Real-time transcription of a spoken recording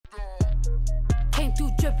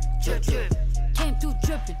dripping, drip, drip. Came through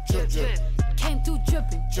dripping, drip, drip. Came through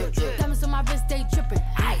dripping, drip, drip. Diamonds on my wrist, they dripping,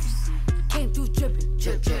 ice. Came through dripping,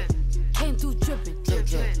 drip, drip. Came through dripping, drip,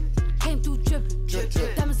 drip. Came through dripping, drip,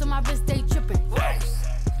 drip. Diamonds on my wrist, they dripping, ice.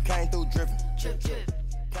 Came through dripping, drip, drip.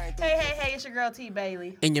 Hey, it's your girl T.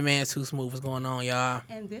 Bailey. And your man Too Smooth. What's going on, y'all?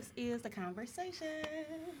 And this is The Conversation.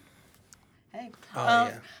 Hey.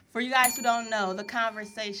 Yeah. For you guys who don't know, The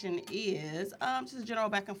Conversation is just a general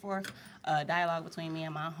back and forth dialogue between me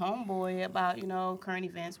and my homeboy about, current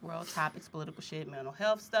events, world topics, political shit, mental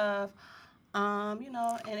health stuff, and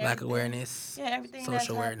Black awareness. Yeah, everything social that's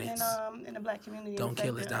awareness. In the black community. Don't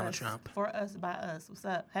kill us, Donald us, Trump. For us, by us. What's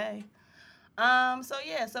up? Hey.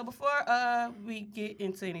 So before we get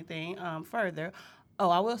into anything further,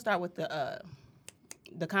 I will start with the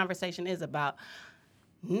conversation is about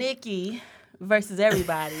Nicki versus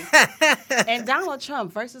everybody and Donald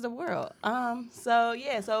Trump versus the world.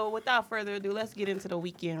 So without further ado, let's get into the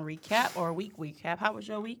weekend recap or week recap. How was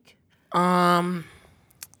your week? What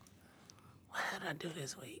did I do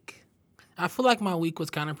this week? I feel like my week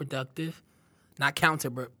was kind of productive. Not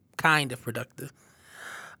counter, but kind of productive.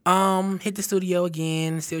 Hit the studio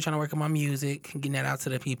again, still trying to work on my music, getting that out to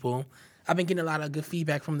the people. I've been getting a lot of good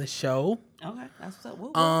feedback from the show. Okay, that's what's up.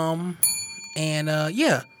 Woo-woo.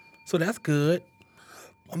 So that's good.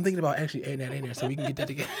 I'm thinking about actually adding that in there so we can get that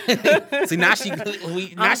together. See, now she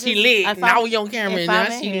lit. Now we on camera and now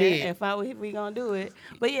she lit. If we gonna do it.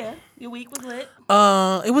 But yeah, your week was lit.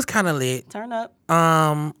 It was kind of lit. Turn up.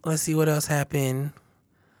 Let's see what else happened. I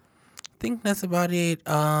think that's about it.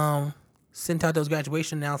 Sent out those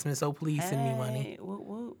graduation announcements, so please send me money.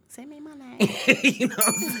 Whoop. Send me money. You know what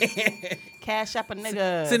I'm saying? Cash up a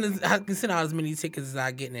nigga. I can send out as many tickets as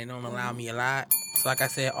I get, and they don't allow me a lot. So like I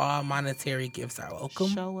said, all monetary gifts are welcome.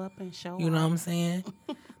 Show up and show You know what I'm saying?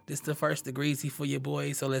 This the first degreesy for your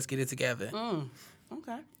boy, so let's get it together.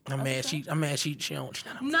 Okay. I'm mad she don't.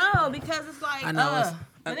 No, because it's like I know.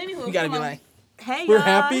 but anywho, You gotta be like, hey, we're y'all.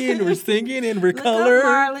 happy and we're singing and we're Look colored.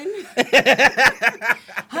 up, Marlon.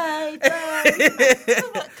 Hey,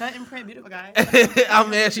 cut and print, beautiful guy. I'm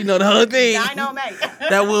mad she know the whole thing. I know, mate.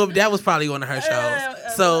 That was probably one of her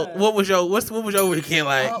shows. So what was your weekend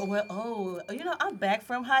like? I'm back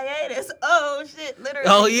from hiatus. Oh shit, literally.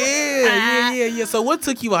 Oh yeah. So what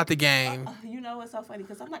took you out the game? You know what's so funny?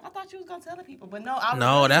 Because I'm like, I thought you was gonna tell the people, but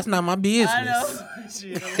no, that's not my business. I know.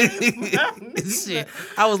 Shit.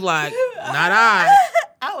 I was like, not I.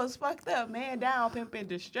 I was fucked up, man down, pimp in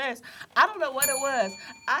distress. I don't know what it was.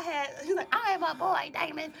 I had my boy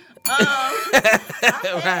Damon. I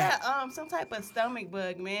had some type of stomach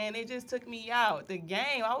bug, man. It just took me out the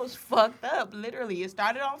game. I was fucked up, literally. It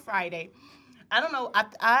started on Friday. I don't know.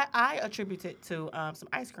 I attribute it to some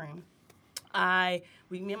ice cream. Me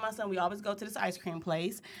and my son, we always go to this ice cream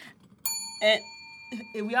place, and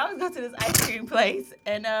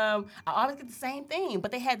I always get the same thing,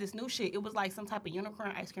 but they had this new shit. It was like some type of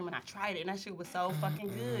unicorn ice cream, and I tried it, and that shit was so fucking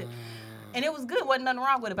good. And it was good. Wasn't nothing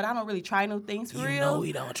wrong with it, but I don't really try new things for real. You know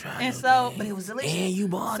we don't try and so, but it was delicious. And you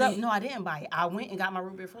bought it? No, I didn't buy it. I went and got my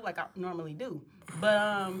root beer float like I normally do.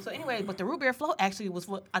 But but the root beer float actually was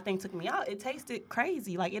what I think took me out. It tasted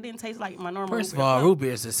crazy. Like, it didn't taste like my normal First root of beer all, float. root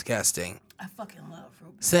beer is disgusting. I fucking love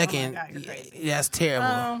root beer. Second, oh my God, you're crazy. That's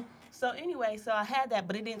terrible. So anyway, I had that,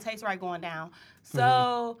 but it didn't taste right going down.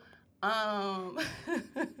 So, so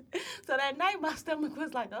that night my stomach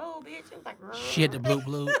was like, oh, bitch. It was like, She had the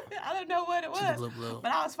blue. I don't know what it was. Blue.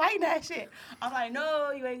 But I was fighting that shit. I'm like, no,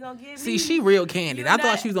 you ain't gonna give me. See, she real candid. I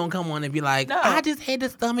thought she was gonna come on and be like, No. I just had the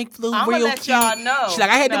stomach flu I'm real gonna let cute. y'all know. She's like,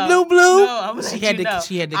 I had the blue. No, I'm gonna let you know.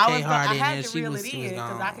 She had the I K hard in had there. to She reel was it in because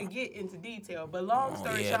gone. I could get into detail. But long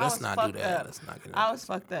story short, I let's was not fucked do that. up. Let's not get I was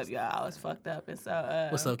fucked up, y'all. I was fucked up. And so,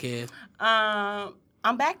 What's up, kid?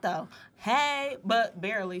 I'm back though. Hey, but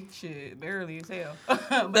barely. Shit, barely as hell.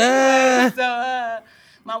 But anyway, so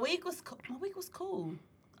my week was cool.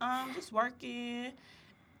 Just working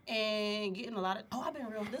and getting a lot of. I've been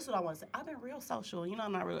real. This is what I want to say. I've been real social. You know,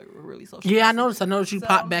 I'm not really social. Yeah, person. I noticed you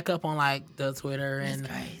popped back up on like the Twitter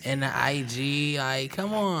and the IG. Like,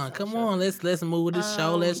 come on, let's move this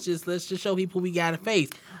show. Let's just show people we got a face.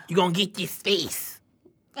 You gonna get this face.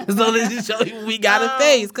 So let's just show people we got a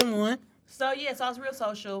face. Come on. So I was real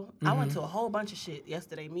social. Mm-hmm. I went to a whole bunch of shit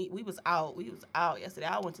yesterday. We was out yesterday.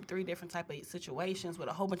 I went to 3 different type of situations with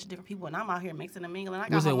a whole bunch of different people, and I'm out here mixing and mingling.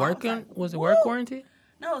 Was it working? Was it work oriented?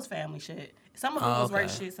 No, it was family shit. Some of it was work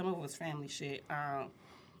shit. Some of it was family shit. I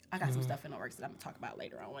got some stuff in the works that I'm gonna talk about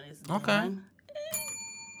later on when it's done. Okay.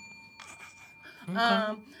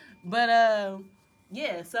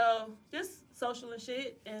 Yeah. So just social and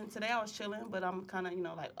shit. And today I was chilling, but I'm kind of,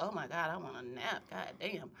 like, oh my God, I want a nap. God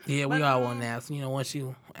damn. Yeah, we But, all want naps.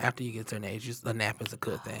 After you get to an age, just a nap is a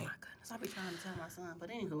good thing. My goodness, I be trying to tell my son,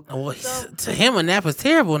 but anywho. Well, So, to him, a nap is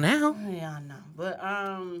terrible now. yeah, I know. But,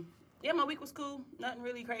 yeah, my week was cool. Nothing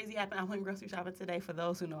really crazy happened. I went grocery shopping today for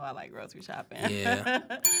those who know I like grocery shopping. Yeah.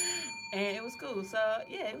 And it was cool. So,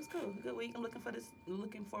 yeah, it was cool. Good week. I'm looking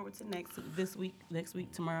forward to next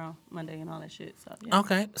week, tomorrow, Monday, and all that shit. So, yeah.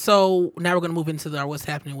 Okay. So now we're going to move into our What's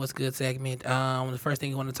Happening, What's Good segment. The first thing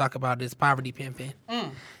we want to talk about is poverty pimping.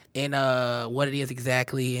 And what it is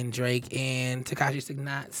exactly, and Drake and Tekashi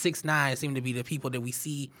 6ix9ine seem to be the people that we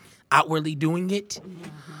see outwardly doing it.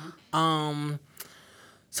 Mm-hmm.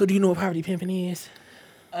 So do you know what poverty pimping is?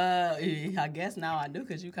 I guess now I do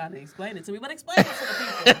because you kind of explained it to me. But explain it to the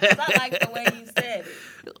people because I like the way you said it.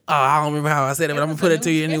 Oh, I don't remember how I said it, but I'm going to put it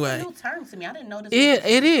to you anyway. It's a new term to me. I didn't know this.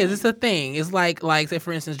 It is. It's a thing. It's like say,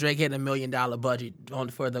 for instance, Drake had $1 million budget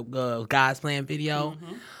for the God's Plan video.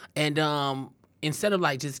 Mm-hmm. And instead of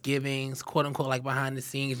like just giving, quote unquote, like behind the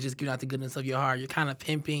scenes, just giving out the goodness of your heart, you're kind of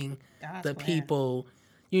pimping the people,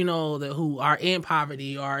 who are in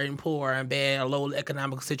poverty or in poor and bad or low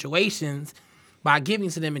economic situations by giving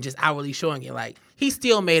to them and just outwardly showing it. Like, he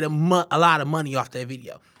still made a lot of money off that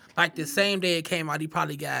video. Like, the same day it came out, he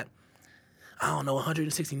probably got,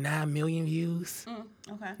 169 million views.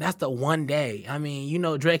 Okay. That's the one day. I mean,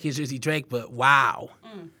 Drake is usually Drake, but wow.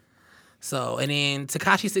 So, and then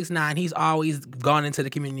Tekashi 6ix9ine, he's always gone into the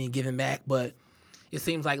community and giving back, but it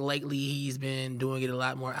seems like lately he's been doing it a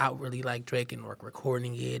lot more outwardly like Drake and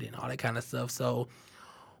recording it and all that kind of stuff. So,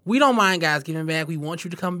 we don't mind guys giving back. We want you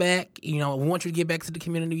to come back. We want you to get back to the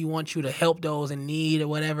community. We want you to help those in need or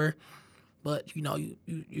whatever. But,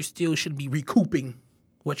 you still should be recouping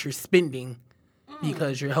what you're spending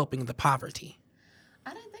because you're helping the poverty.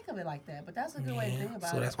 I didn't think of it like that, but that's a good way to think about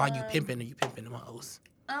it. So that's why you pimping the most.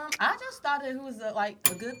 I just thought it was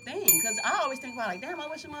a good thing because I always think about damn, I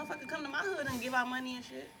wish a motherfucker come to my hood and give out money and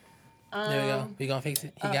shit. There we go. We gonna fix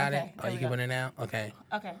it. He got okay. it. Oh, you can put it now. Okay.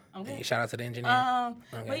 Okay. I'm good. Hey, shout out to the engineer.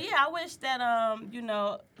 Okay. But yeah, I wish that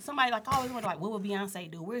somebody I always wonder what would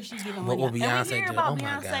Beyonce do? Where is she giving money? What will Beyonce do? We hear about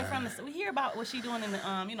Beyonce we hear about what she's doing in the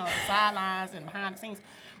the sidelines and behind the scenes.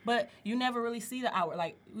 But you never really see the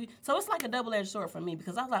outward so it's like a double-edged sword for me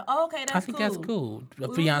because I was like, oh, okay, that's cool. I think that's cool.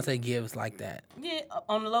 Beyonce gives like that. Yeah,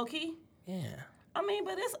 on the low key. Yeah. I mean,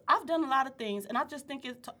 but I've done a lot of things, and I just think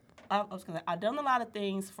I've done a lot of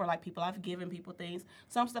things for people. I've given people things.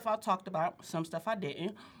 Some stuff I talked about, some stuff I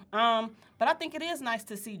didn't. But I think it is nice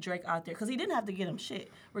to see Drake out there because he didn't have to get him shit,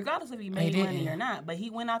 regardless if he made money or not. But he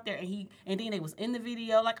went out there and then it was in the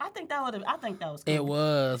video. I think that was cool. It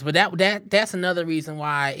was, but that's another reason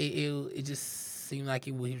why it just seemed like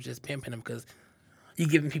he was just pimping him because you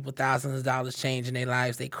giving people thousands of dollars changing their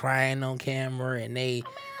lives. They crying on camera and they.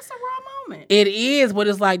 That's a raw moment. It is, but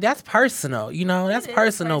it's that's personal. That's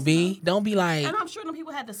personal, B. Don't be like. And I'm sure them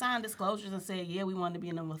people had to sign disclosures and say, yeah, we wanted to be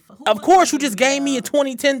in them. Of course, you just gave me a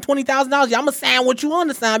 $20,000. Yeah, I'm gonna sign what you want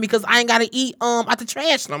to sign because I ain't gotta eat out the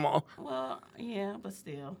trash no more. Well, yeah, but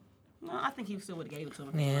still, no, I think he still would have gave it to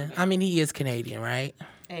him. Yeah, I mean he is Canadian, right?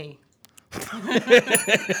 Hey.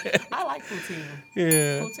 I like poutine.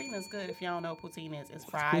 Yeah. Poutine is good. If y'all don't know what poutine is, it's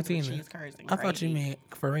fried with cheese curds and I thought you meant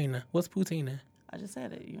farina. What's poutine? I just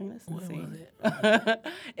said it. You ain't listening. What was it?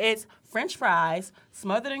 It's French fries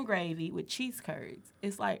smothered in gravy with cheese curds.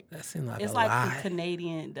 It's like that seems like it's a like lie. a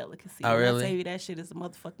Canadian delicacy. Oh, really? I tell you that shit is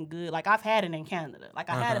motherfucking good. I've had it in Canada. I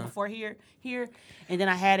had it before here, and then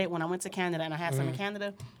I had it when I went to Canada and I had some in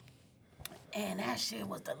Canada. And that shit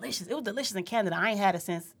was delicious. It was delicious in Canada. I ain't had it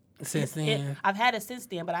since then. I've had it since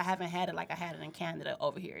then, but I haven't had it like I had it in Canada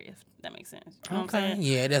over here, if that makes sense. You know what I'm saying?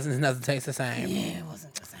 Yeah, it doesn't taste the same. Yeah, it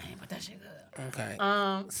wasn't the same, but that shit good. Okay.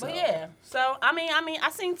 But yeah. So I mean,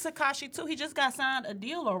 I seen Tekashi too. He just got signed a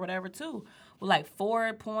deal or whatever too, with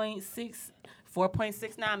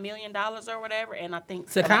 $4.69 million or whatever. And I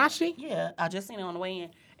think Tekashi? Yeah, I just seen it on the way in.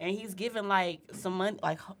 And he's giving some money,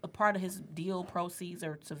 a part of his deal proceeds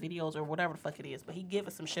or to videos or whatever the fuck it is. But he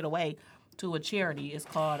giving some shit away to a charity. It's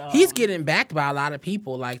called. He's getting backed by a lot of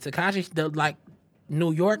people. Tekashi,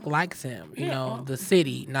 New York likes him. You know, the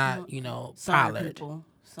city, not Pollard.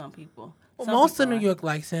 Some people. Well, most of New York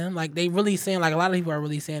likes him. They really saying a lot of people are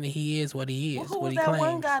really saying that he is what he is. Who what was he that claims.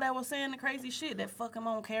 one guy that was saying the crazy shit that fuck him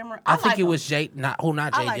on camera? I think it was Jay. Not Jay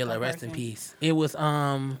Dilla. Rest person. in peace. It was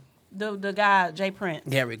the guy Jay Prince.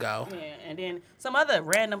 There we go. Yeah, and then some other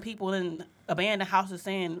random people in abandoned houses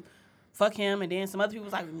saying fuck him, and then some other people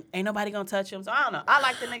was like, ain't nobody gonna touch him. So I don't know. I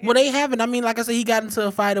like the nigga. Well, they haven't. I mean, like I said, he got into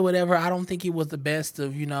a fight or whatever. I don't think it was the best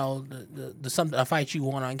of, a fight you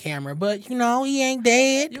want on camera. But, he ain't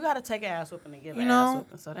dead. You gotta take an ass whooping to give an ass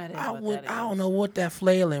whooping. So that is what that is. I don't know what that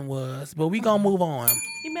flailing was, but we gonna move on.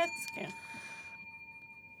 He Mexican.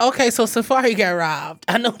 Okay, so Safari got robbed.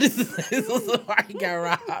 I know this is so Safari got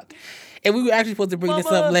robbed. And we were actually supposed to bring this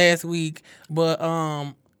up last week, but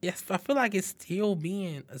yes, I feel like it's still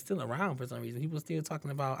around for some reason. People still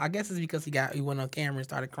talking about. I guess it's because he went on camera and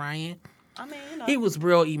started crying. I mean, he was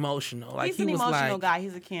real emotional. Like he's an emotional guy.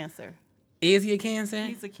 He's a Cancer. Is he a Cancer?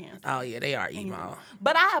 He's a Cancer. Oh yeah, they are emo.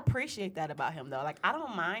 But I appreciate that about him though. Like I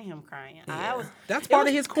don't mind him crying. Yeah. That's part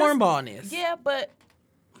of his cornballness. Yeah, but.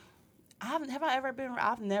 I've never been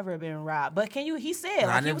robbed. But he said,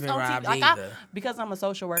 I never been robbed either. Because I'm a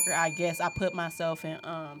social worker, I guess I put myself in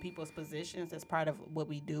people's positions as part of what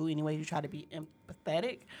we do. Anyway, you try to be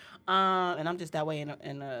empathetic. And I'm just that way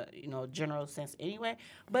in a general sense anyway.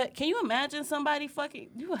 But can you imagine somebody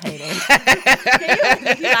fucking, you hate it.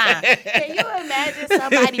 Can you imagine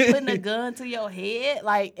somebody putting a gun to your head,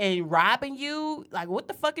 like, and robbing you? Like, what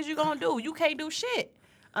the fuck is you gonna do? You can't do shit.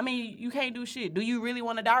 I mean, you can't do shit. Do you really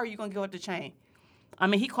want to die, or are you going to give up the chain? I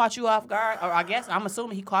mean, he caught you off guard, or I guess, I'm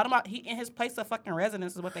assuming he caught him out. He in his place of fucking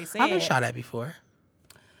residence is what they said. I've been shot at before.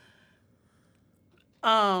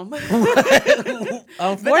 Unfortunately.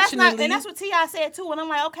 And that's what T.I. said, too. And I'm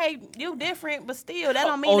like, okay, you different, but still, that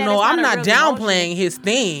don't mean that it's I'm not really downplaying his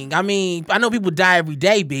thing. I mean, I know people die every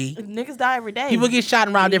day, B. Niggas die every day. People get shot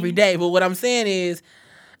and robbed every day. But what I'm saying is,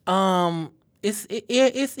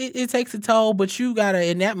 it takes a toll, but you gotta,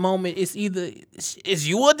 in that moment, it's either it's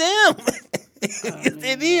you or them.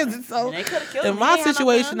 It is. And so in my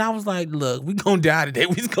situation, I was like, look, we gonna die today.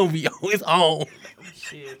 We just gonna be on his own.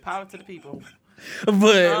 Shit, power to the people.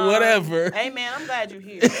 But whatever. Hey man, I'm glad you're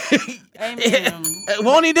here. Amen.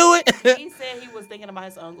 Won't he do it? He said he was thinking about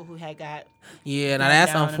his uncle who had got. Yeah, now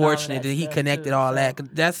that's unfortunate that he connected all that.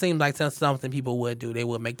 That seems like something people would do. They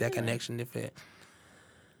would make that connection if it.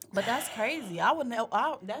 But that's crazy. I would know.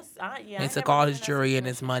 They took all his jewelry and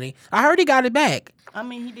his money. I heard he got it back. I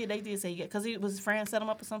mean, he did. They did say because his friend set him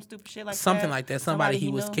up with some stupid shit like something that. like that. Somebody he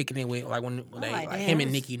was kicking it with, like when him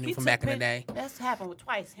and Nicki knew from back in the day. That's happened with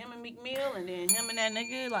twice. Him and Meek Mill, and then him and that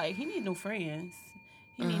nigga. Like he need new friends.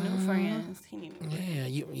 He need new friends. He need new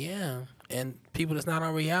friends. Yeah. And people that's not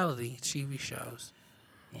on reality TV shows.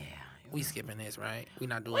 Yeah. We skipping this, right? We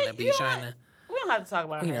not doing that. B China. We don't have to talk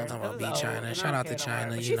about her. We don't talk about B China. Shout out to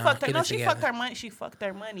China. She fucked her. No, she fucked her money. She fucked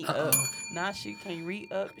her money up. Now she can't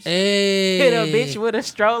re-up. Hey. Hit a bitch with a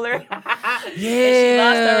stroller.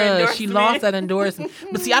 Yeah. She lost that endorsement.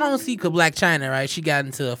 But see, I don't see Black China, right? She got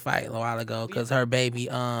into a fight a while ago because her baby,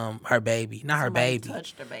 not her baby.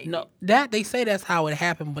 Touched her baby. No, they say that's how it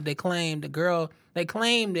happened, but they claim that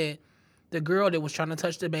the girl that was trying to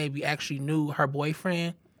touch the baby actually knew her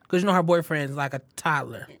boyfriend. Because her boyfriend is like a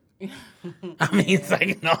toddler. I mean, it's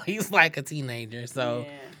like, he's like a teenager. So,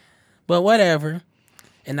 but whatever.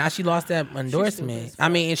 And now she lost that endorsement. I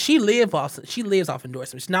mean, and she lives off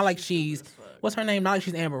endorsements. It's not like she's, what's her name? Not like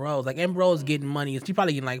she's Amber Rose. Like Amber Rose getting money. She's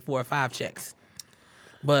probably getting like 4 or 5 checks.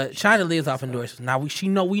 But China lives off endorsements. Now we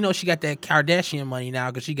know she got that Kardashian money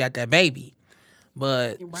now because she got that baby.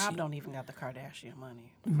 But Rob don't even got the Kardashian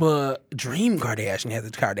money. But Dream Kardashian has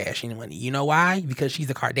the Kardashian money. You know why? Because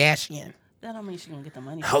she's a Kardashian. That don't mean she gonna get the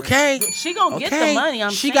money. Okay, she gonna get the money.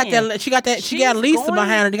 She got Lisa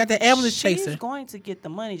behind her. They got that ambulance chaser. She's going to get the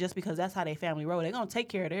money just because that's how they family roll. They're gonna take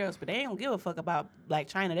care of theirs, but they ain't gonna give a fuck about Black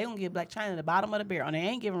China. They gonna give Black China the bottom of the barrel, and they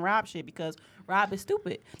ain't giving Rob shit because Rob is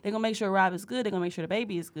stupid. They gonna make sure Rob is good. They gonna make sure the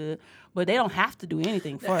baby is good, but they don't have to do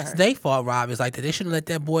anything for her. They fault Rob is like that. They shouldn't let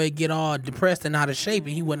that boy get all depressed and out of shape,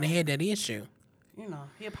 and he wouldn't have had that issue.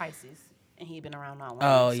 He a Pisces. And he been around all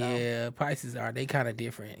long. Yeah, Pisces they kind of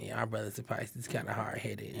different. Yeah, our brother's a Pisces, kind of hard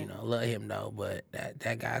headed. Love him though, but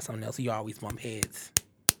that guy's something else. He always bump heads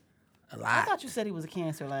a lot. I thought you said he was a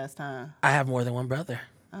Cancer last time. I have more than one brother.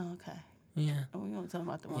 Oh, okay. Yeah. We gonna talk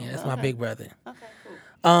about the one. Yeah, that's my big brother. Okay,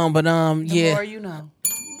 cool. The more you know.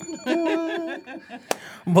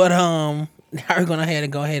 But now we're gonna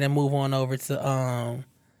go ahead and move on over to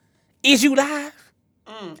Is You Live?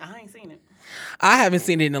 I ain't seen it. I haven't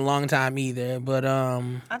seen it in a long time either, but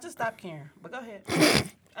I just stopped caring. But go ahead.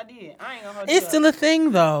 I did. I ain't gonna hold you It's still a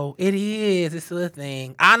thing though. It is. It's still a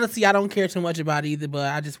thing. Honestly, I don't care too much about it either,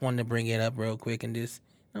 but I just wanted to bring it up real quick and just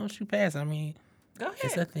shoot past. I mean, go ahead.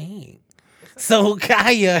 It's a thing. So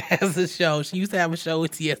Kaya has a show. She used to have a show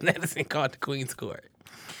with T.S. Madison called The Queen's Court.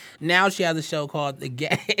 Now she has a show called The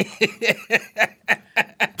Gang.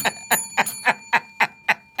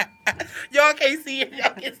 Y'all can't see it.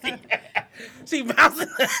 Y'all can see it. She bouncing.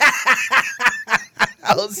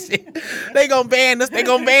 Oh shit! They gonna ban us. They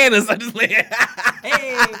gonna ban us. I just like,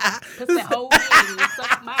 Hey, pussy hole,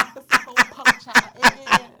 suck my pussy hole, punch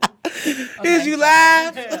out. Is you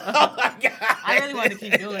live? Oh my god! I really want to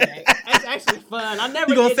keep doing that. It's actually fun. I never.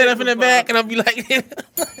 You gonna did set this up in the before. back and I'll be like,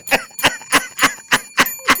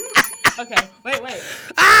 Okay, wait.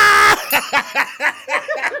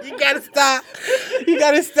 you gotta stop. You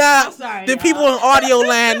gotta stop. I'm sorry, The y'all. people in audio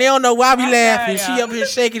land, they don't know why we I'm laughing. sorry, She y'all. up here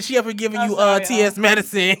shaking. She up here giving I'm you sorry, TS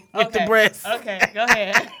medicine with the breast. Okay, go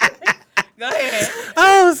ahead. Go ahead.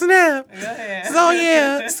 Oh snap! Go ahead. So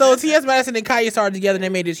yeah, so T.S. Madison and Kanye started together and they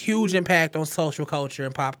made this huge impact on social culture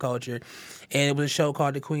and pop culture. And it was a show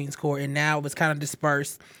called The Queen's Court, and now it's kind of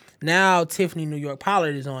dispersed. Now Tiffany New York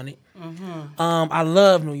Pollard is on it. I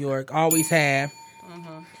love New York, always have.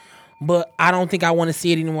 But I don't think I want to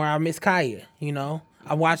see it anymore. I miss Kaya, you know.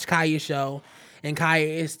 I watched Kaya's show, and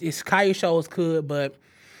Kaya's show is good, but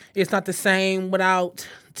it's not the same without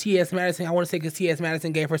T.S. Madison. I want to say because T.S.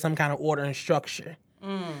 Madison gave her some kind of order and structure.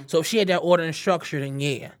 So if she had that order and structure, then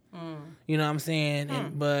yeah. You know what I'm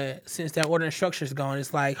saying? But since that order and structure is gone,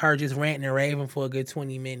 it's like her just ranting and raving for a good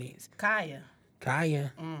 20 minutes. Kaya.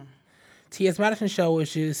 T.S. Madison show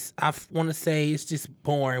is just, I want to say, it's just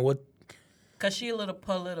boring. Cause she a little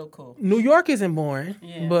political. New York isn't boring,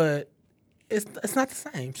 Yeah. but it's not the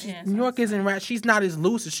same. New York isn't right. She's not as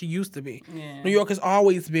loose as she used to be. Yeah. New York has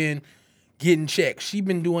always been getting checks. She's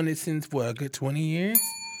been doing it since, what, a good 20 years?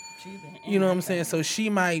 You know what I'm saying? So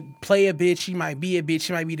she might play a bitch, she might be a bitch,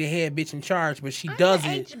 she might be the head bitch in charge, but she does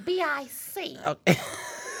it. HBIC. Okay.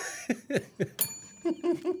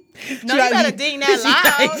 No, you gotta ding that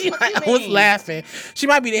loud. I was laughing. She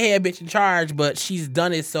might be the head bitch in charge, but she's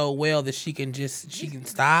done it so well that she can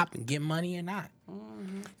stop and get money or not.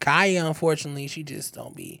 Kaya, unfortunately, she just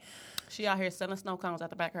don't be. She out here selling snow cones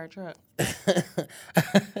out the back of her truck.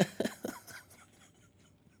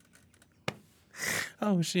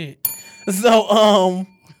 Oh shit. So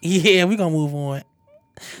yeah, we gonna move on.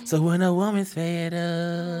 So when a woman's fed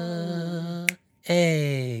up,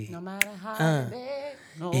 hey, No matter how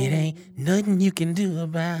it ain't nothing you can do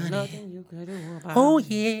about it. nothing you could do about Oh it.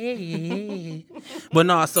 yeah. But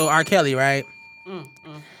no, so R. Kelly, right?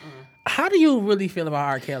 How do you really feel about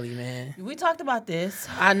R. Kelly, man? We talked about this.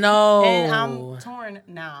 I know. And I'm torn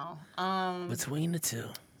now. Between the two.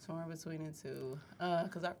 Torn between the two.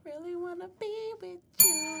 Cause I really wanna be with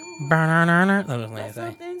you. But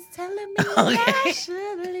Something's telling me I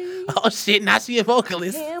should leave oh shit, now she a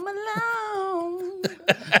vocalist. him alone.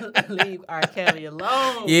 Leave R. Kelly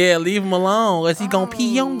alone. Yeah, leave him alone. Or is he gonna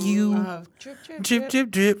pee on you? Drip, drip, Drip, drip,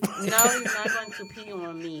 drip. No, he's not going to pee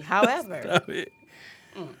on me. However, Stop it.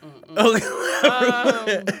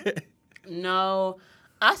 Okay. no,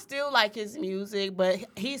 I still like his music, but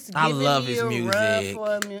he's I giving love me his a music.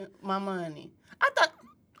 rub for my money.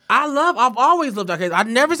 I've always loved R. Kelly. I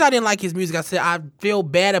never said I didn't like his music. I said I feel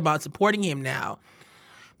bad about supporting him now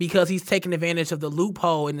because he's taking advantage of the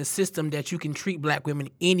loophole in the system that you can treat black women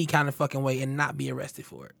any kind of fucking way and not be arrested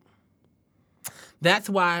for it. That's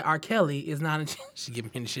why R. Kelly is not in she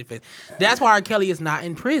giving me the shit face. That's why R. Kelly is not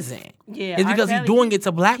in prison. Yeah, It's R. because he's Kelly, doing it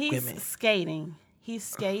to black he's women. skating. He's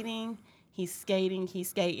skating. He's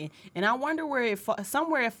skating. And I wonder where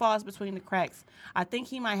somewhere it falls between the cracks. I think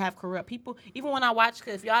he might have corrupt people. Even when I watch,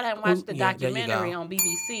 cause if y'all haven't watched the Yeah, there you documentary go. on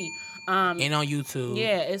BBC, And on YouTube.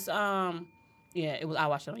 yeah, it's yeah, it was. I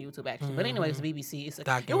watched it on YouTube actually. But anyway, it's BBC. It was so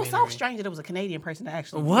Documentary. strange that it was a Canadian person that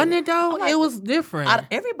actually Wasn't did it though? I'm like, It was different. out of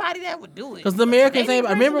everybody that would do it. Because the Americans, Canadian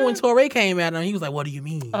I remember when person Torre came at him, he was like, "What do you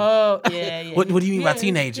mean? Oh yeah. What do you mean by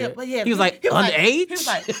teenager?" Yeah, but yeah, he was like, "Underage." He was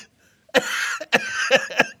like,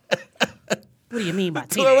 what do you mean by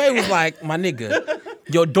teenager? Torre was like, "My nigga,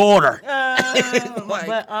 your daughter."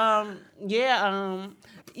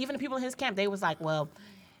 Even the people in his camp, they was like, well,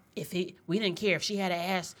 we didn't care if she had an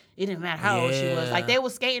ass, it didn't matter how old she was. Yeah. Like they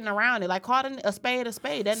was skating around it, like calling a spade a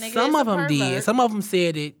spade. That nigga. Some is of a them pervert. did. Some of them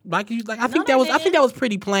said it. I think they I think that was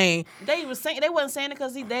pretty plain. They wasn't saying it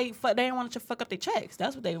because they didn't want to fuck up their checks.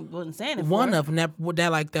 That's what they wasn't saying it for. One of them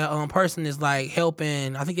that person is like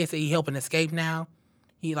helping. I think they say he helping Escape now.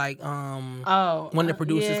 He like one of the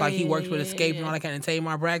producers he works with Escape and all that kind of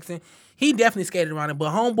Tamar Braxton. He definitely skated around it,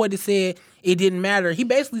 but homeboy just said it didn't matter. He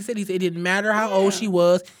basically said it didn't matter how old she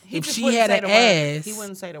was. If just she wouldn't had say an the word. ass, He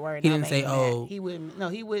wouldn't say the word. He That didn't say made me mad. old. He wouldn't. No,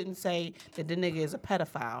 he wouldn't say that the nigga is a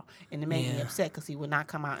pedophile, and it made me upset because he would not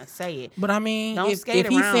come out and say it. But I mean, Don't if skate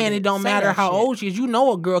he's around saying it. it don't Say matter that how shit. old she is, you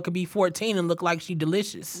know a girl could be 14 and look like she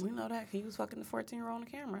delicious. We know that he was fucking the 14-year-old on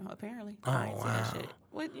the camera. Apparently, Oh, I ain't see that wow. shit.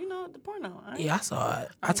 What you know the porno? Yeah, I saw it.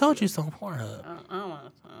 I told you it's on Pornhub. I don't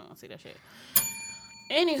want to see that shit.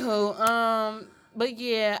 Anywho, but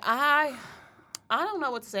yeah, I don't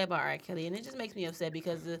know what to say about R. Kelly, and it just makes me upset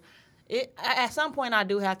because at some point I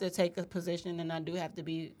do have to take a position and I do have to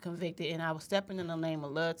be convicted. And I was stepping in the name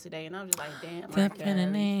of love today, and I was just like, damn, R. Stepping in the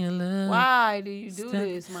Kelly, name of love. why do you do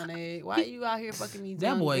this, my nigga? Why you out here fucking these That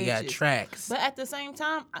young boy bitches? got tracks. But at the same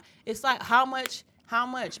time, it's like how much?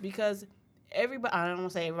 Because everybody, I don't want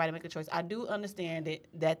to say everybody make a choice. I do understand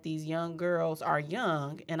that these young girls are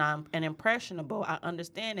young and impressionable. I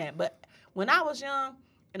understand that. But when I was young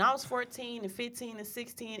and I was 14 and 15 and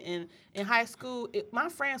 16 and in high school, my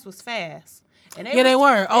friends was fast. And they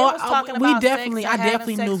were. I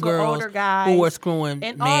definitely knew girls who were screwing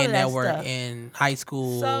men that were in high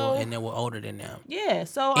school and that were older than them. Yeah,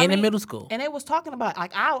 so in middle school. And they was talking about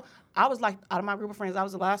like I was like out of my group of friends, I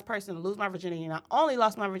was the last person to lose my virginity, and I only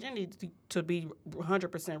lost my virginity to be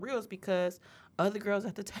 100% real is because other girls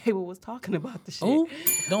at the table was talking about the shit. Ooh,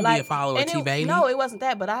 don't be a follower of T. Bailey. No, it wasn't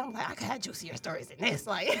that, but I'm like, I could have juicier stories than this.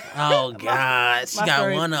 Like, oh God, she got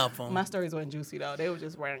stories, one of them. My stories weren't juicy though; they were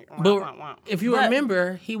just wearing. But if you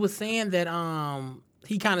remember, he was saying that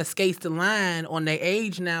he kind of skates the line on their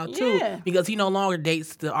age now too, because he no longer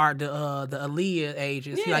dates the Aaliyah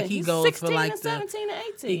ages. Yeah, he goes 16 for like and 17 and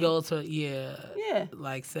 18. He goes for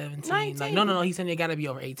like 17. 19. Like no, he said they got to be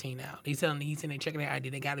over 18 now. He said they checking their ID.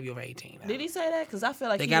 They got to be over 18 now. Did he say that? Because I feel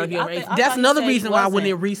like they got to be over 18. That's another reason why when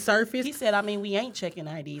it resurfaced, he said, we ain't checking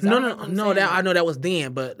IDs. No. I know that was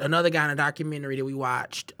then, but another guy in a documentary that we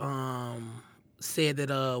watched. Said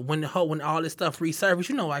that when all this stuff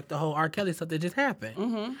resurfaced, like the whole R. Kelly stuff that just happened.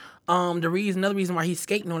 Mm-hmm. Another reason why he's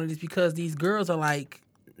skating on it is because these girls are like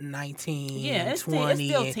 19, 20,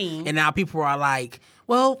 still teen. And now people are like,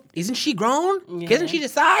 well, isn't she grown? Can't she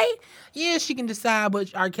decide? Yeah, she can decide,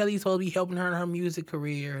 but R. Kelly's supposed to be helping her in her music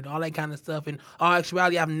career and all that kind of stuff. And all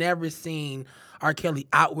actuality, I've never seen R. Kelly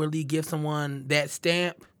outwardly give someone that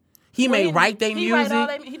stamp. He may write their music.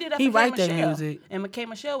 He did that for write their music. And K.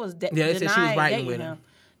 Michelle was they said she was writing with him.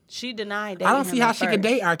 She denied dating I don't see how she first. could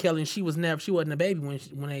date R. Kelly and she wasn't a baby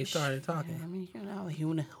when they started talking. I mean, you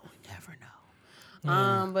never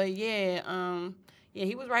know. But he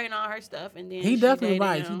was writing all her stuff, and then he definitely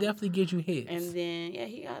writes. He definitely gives you hits. And then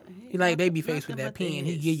he like Babyface with that pen.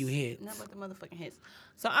 He give you hits. Not but the motherfucking hits.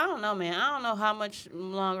 So I don't know, man. I don't know how much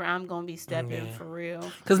longer I'm gonna be stepping for real.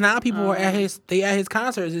 Because now people are at his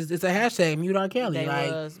concerts. It's a hashtag Mute R. Kelly.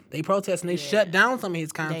 They protest and they shut down some of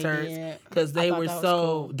his concerts because they were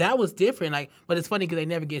so cool. That was different. Like, but it's funny because they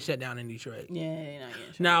never get shut down in Detroit. Yeah, they're not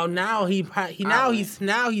getting shut down.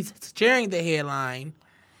 Now he's sharing the headline.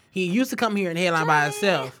 He used to come here and headline by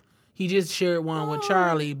himself. He just shared one with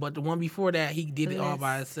Charlie, but the one before that he did it all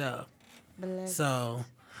by himself. So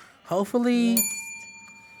hopefully.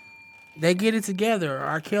 They get it together.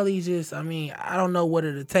 R. Kelly I don't know what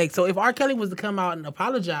it'll take. So if R. Kelly was to come out and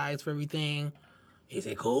apologize for everything, is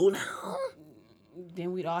it cool now?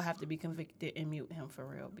 Then we'd all have to be convicted and mute him for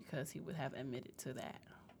real because he would have admitted to that.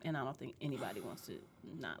 And I don't think anybody wants to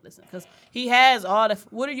not listen because he has all the.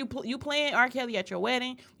 What are you playing R. Kelly at your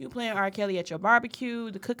wedding? You playing R. Kelly at your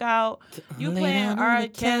barbecue, the cookout? You playing R.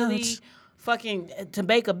 Kelly fucking to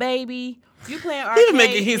bake a baby? You playing R. Kelly? He been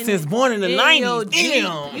making hits since born in the 90s.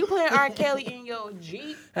 Damn. You playing R. Kelly in your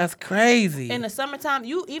Jeep? That's crazy. In the summertime,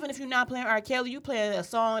 even if you're not playing R. Kelly, you playing a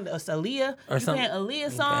song, Aaliyah. Or you playing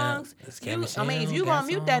Aaliyah songs. If you gonna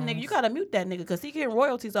mute that nigga, you gotta mute that nigga because he getting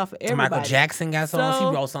royalties off of everybody. Michael Jackson got songs. He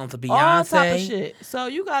wrote songs to Beyonce. All type of shit. So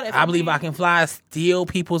you gotta. I Believe I Can Fly steal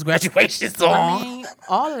people's graduation song.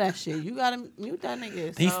 All of that shit. You gotta mute that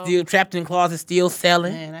nigga. He's still trapped in closet, still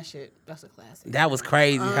selling. Man, that shit. That's a classic. That was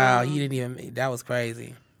crazy. How he didn't even. That was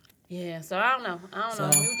crazy. Yeah, so I don't know.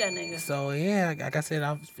 Mute that nigga. So yeah, like I said,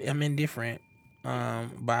 I'm indifferent.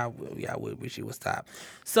 But I wish it would stop.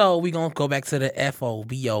 So we gonna go back to the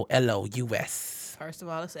FOBOLOUS. First of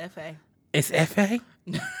all, it's FA. It's FA?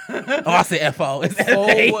 Oh, I said FO. It's FA.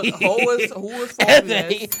 Who was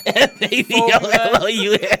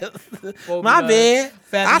FABOLOUS? My bad.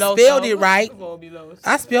 I spelled it right.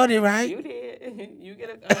 You did. You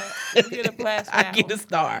get a pass. I get a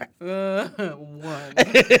star. 1.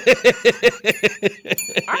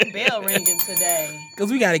 Our bell ringing today. Because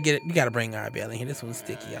we gotta bring our bell in here. This one's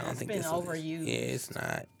sticky. I don't think it's this been overused. Yeah, it's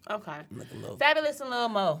not. Okay. Fabulous and Lil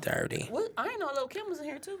Mo. Dirty. What? I didn't know Lil Kim was in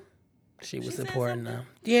here too. She was supporting them.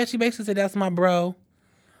 Yeah, she basically said that's my bro.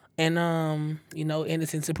 And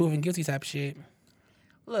innocence to proven guilty type of shit.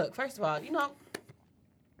 Look, first of all,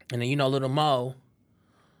 and then Little Mo.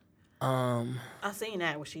 I seen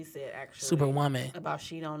that what she said actually. Superwoman. About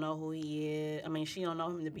she don't know who he is. I mean, she don't know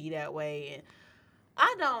him to be that way. And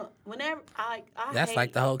I don't. Whenever I That's hate,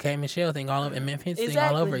 like the whole K Michelle thing all over and Memphis thing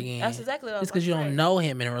exactly. all over again. That's exactly what I was Just because you about to don't say. know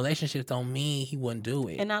him and relationships don't mean he wouldn't do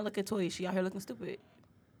it. And now look at Toya. She out here looking stupid.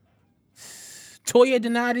 Toya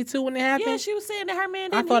denied it too when it happened. Yeah, she was saying that her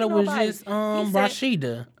man I didn't thought hit it was nobody. just He said-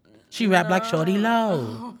 Rashida. She rapped like Shorty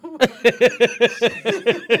Low.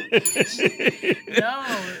 No.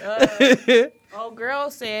 Old girl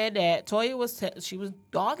said that Toya was she was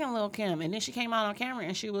dogging Lil Kim, and then she came out on camera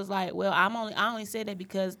and she was like, "Well, I only said that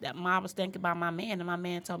because that mom was thinking about my man, and my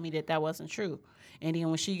man told me that wasn't true." And then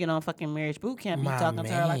when she get on fucking marriage boot camp, he talking to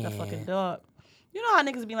her like a fucking dog. You know how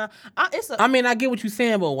niggas be like, I mean, I get what you're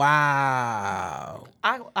saying, but wow.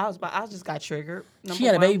 I just got triggered. She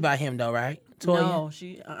had a baby by him though, right? Toya? No,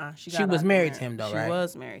 she was married to him though, right? She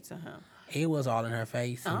was married to him. He was all in her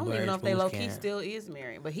face. I don't even know if they low key still is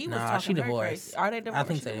married, but he was talking she her divorced. crazy. Are they divorced? I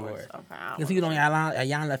think they divorced. Okay, because he was on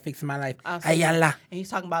Ayala fixing my life. Ayala. And he's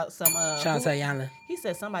talking about some. Shout out to Ayala. He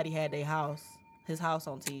said somebody had his house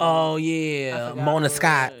on TV. Oh yeah, Mona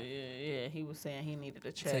Scott. Yeah, he was saying he needed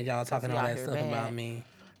a check. Said y'all talking all that stuff bad. about me.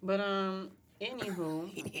 But anywho,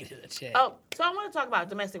 he needed a check. Oh, so I want to talk about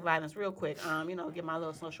domestic violence real quick. Get my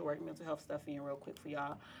little social work, mental health stuff in real quick for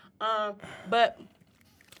y'all. But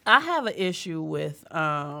I have an issue with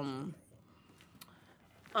men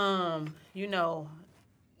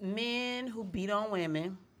who beat on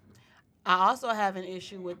women. I also have an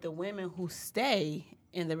issue with the women who stay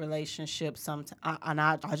in the relationship sometimes, and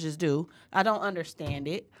I just do. I don't understand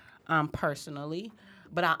it personally,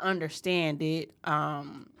 but I understand it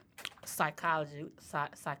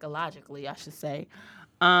psychologically, I should say,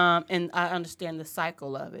 and I understand the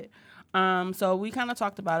cycle of it. So we kind of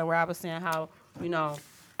talked about it where I was saying how,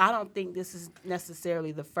 I don't think this is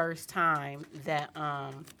necessarily the first time that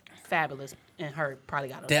Fabulous and her probably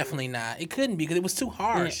got Definitely not. It couldn't be because it was too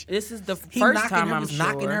harsh. Yeah, this is the first time I'm sure.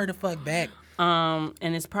 Knocking her the fuck back. And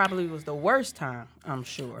it's probably was the worst time, I'm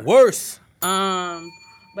sure. Worse.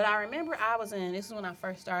 But I remember this is when I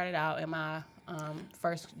first started out in my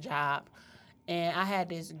first job, and I had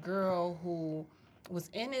this girl who was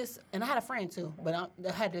in this, and I had a friend too, but I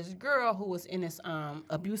had this girl who was in this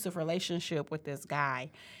abusive relationship with this guy,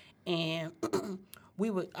 and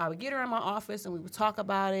I would get her in my office and we would talk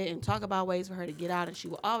about it and talk about ways for her to get out, and she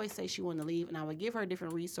would always say she wanted to leave, and I would give her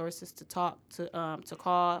different resources to talk to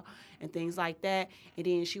call and things like that, and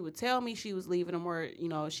then she would tell me she was leaving him, or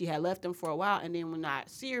she had left him for a while, and then when I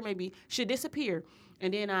see her, maybe she'd disappear,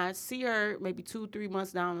 and then I'd see her maybe 2-3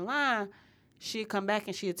 months down the line, she'd come back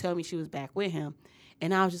and she'd tell me she was back with him,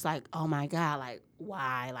 and I was just like, oh my God, like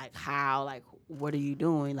why, like how, like what are you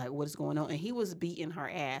doing, like what is going on? And he was beating her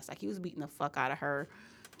ass, like he was beating the fuck out of her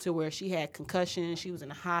to where she had concussion, she was in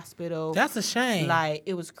the hospital. That's a shame. Like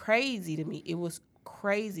it was crazy to me.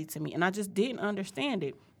 And I just didn't understand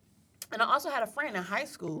it. And I also had a friend in high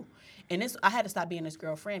school, and I had to stop being this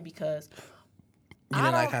girlfriend because you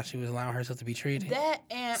didn't like how she was allowing herself to be treated. That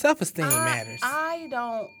and self-esteem matters.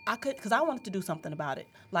 I could, because I wanted to do something about it.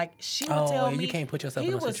 Like she would tell me, you can't put yourself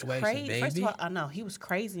in a situation, baby. First of all, I know he was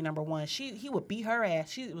crazy. Number one, he would beat her ass.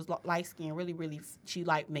 She was light skinned, really, really. She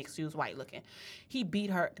like mixed. She was white looking. He beat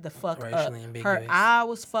her the fuck up. Her eye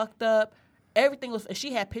was fucked up. Everything was.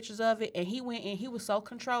 She had pictures of it, and he went and he was so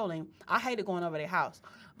controlling. I hated going over their house.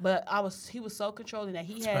 But he was so controlling that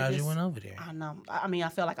he had this. You went over there. I know. I mean, I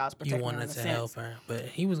felt like I was protecting her. You wanted to help her, but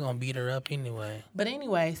he was gonna beat her up anyway. But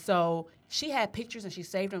anyway, so she had pictures and she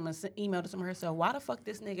saved them and emailed them herself. Why the fuck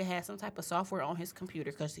this nigga had some type of software on his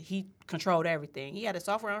computer? Because he controlled everything. He had a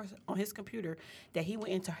software on his computer that he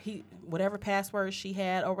went into. Whatever passwords she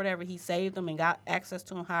had or whatever, he saved them and got access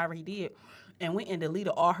to them. However he did, and went and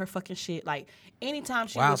deleted all her fucking shit. Like anytime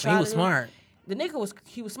she so he was smart. The nigga was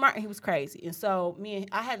smart and he was crazy, and so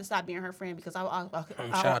I had to stop being her friend because I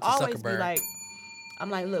always be like,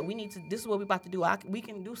 I'm like, look, we need to. This is what we about to do. We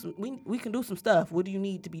can do some stuff. What do you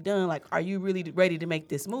need to be done? Like, are you really ready to make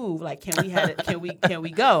this move? Like, can we have it? Can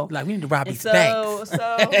we go? Like, we need to rob these banks.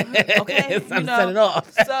 So okay, set it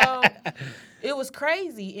off. So it was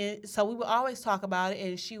crazy, and so we would always talk about it,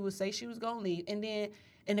 and she would say she was gonna leave, and then.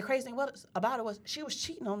 And the crazy thing about it was she was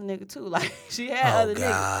cheating on the nigga too. Like she had other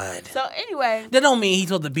niggas. So anyway, that don't mean he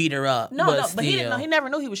told to beat her up. No, but he didn't know. He never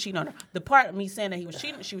knew he was cheating on her. The part of me saying that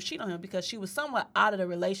she was cheating on him because she was somewhat out of the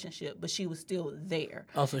relationship, but she was still there.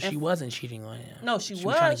 Oh, so she wasn't cheating on him. No, she was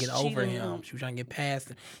trying to get over him. She was trying to get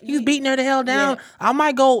past him. He was beating her the hell down. Yeah. I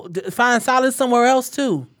might go find solace somewhere else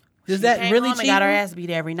too. Does that really cheat? Got her ass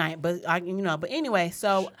beat every night, but But anyway,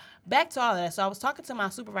 so. Back to all that. So I was talking to my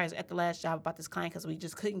supervisor at the last job about this client because we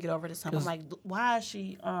just couldn't get over this. I'm like, why is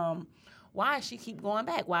she keep going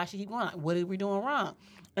back? Why is she keep going? Like, what are we doing wrong?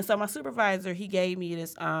 And so my supervisor, he gave me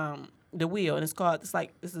this the wheel, and it's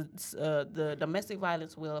the domestic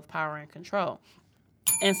violence wheel of power and control.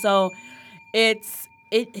 And so it's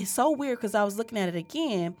so weird because I was looking at it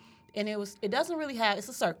again, and it doesn't really have, it's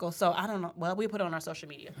a circle, so I don't know. Well, we put it on our social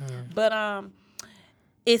media, but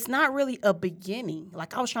it's not really a beginning.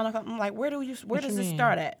 Like I was trying to, I'm like, where does it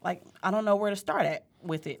start at? Like I don't know where to start at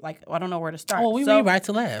with it. Like I don't know where to start. Oh, we read right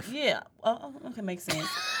to left. Yeah. Okay, makes sense.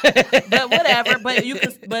 But whatever. But you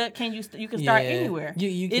can start anywhere.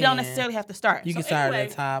 You It don't necessarily have to start. You can start at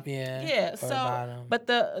the top, yeah. Yeah. So, bottom. but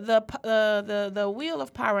the wheel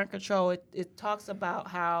of power and control, it talks about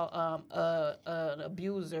how an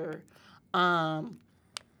abuser,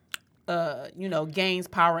 gains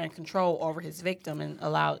power and control over his victim and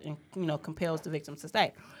compels the victim to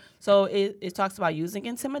stay. So it talks about using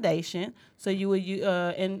intimidation. So you would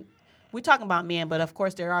and we're talking about men, but of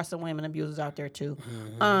course there are some women abusers out there too.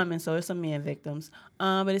 And so there's some men victims.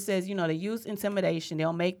 But it says, they use intimidation.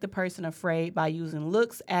 They'll make the person afraid by using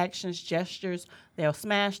looks, actions, gestures. They'll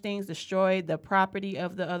smash things, destroy the property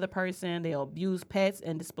of the other person. They'll abuse pets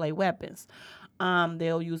and display weapons.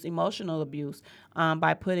 They'll use emotional abuse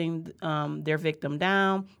by putting their victim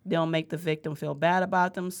down. They'll make the victim feel bad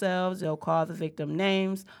about themselves. They'll call the victim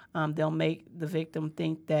names. They'll make the victim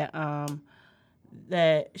think that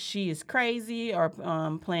she is crazy or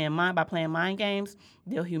playing mind games.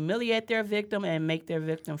 They'll humiliate their victim and make their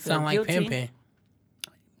victim feel guilty. Sound like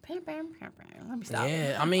pimping. Let me stop.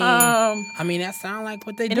 Yeah, I mean that sounds like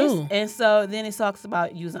what they do. And so then it talks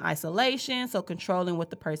about using isolation, so controlling what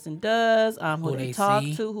the person does, who they talk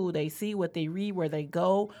to, who they see, what they read, where they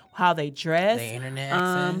go, how they dress, their internet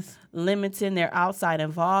access, limiting their outside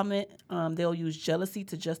involvement. They'll use jealousy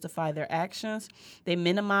to justify their actions. They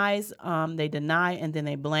minimize, they deny, and then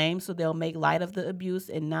they blame. So they'll make light of the abuse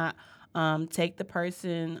and not take the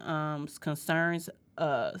person's concerns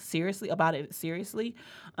seriously.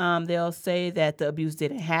 They'll say that the abuse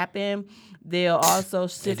didn't happen. They'll also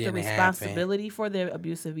shift the responsibility for their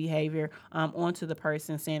abusive behavior onto the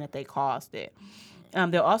person, saying that they caused it.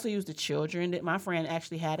 They'll also use the children. My friend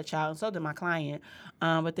actually had a child, and so did my client.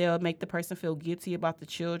 But they'll make the person feel guilty about the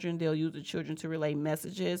children. They'll use the children to relay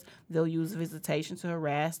messages. They'll use visitation to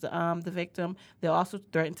harass the victim. They'll also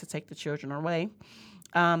threaten to take the children away.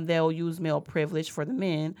 They'll use male privilege for the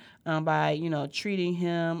men by, treating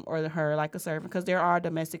him or her like a servant, because there are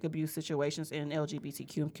domestic abuse situations in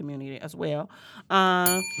LGBTQ community as well.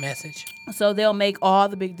 Message. So they'll make all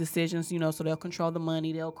the big decisions, so they'll control the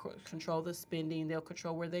money, they'll control the spending, they'll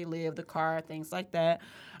control where they live, the car, things like that.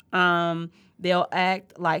 They'll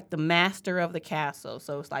act like the master of the castle.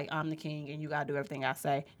 So it's like, I'm the king and you got to do everything I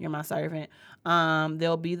say. You're my servant.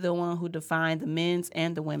 They'll be the one who define the men's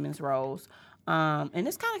and the women's roles. And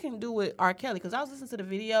this kind of can do with R. Kelly, because I was listening to the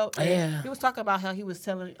video and he was talking about how he was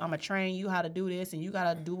telling, I'm going to train you how to do this and you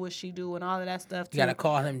got to do what she do and all of that stuff too. You got to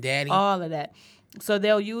call him daddy. All of that. So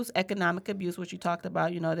they'll use economic abuse, which you talked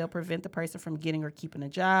about. They'll prevent the person from getting or keeping a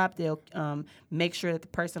job. They'll make sure that the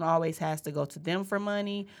person always has to go to them for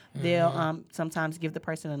money. They'll sometimes give the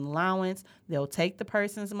person an allowance. They'll take the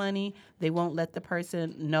person's money. They won't let the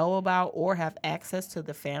person know about or have access to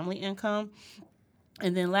the family income.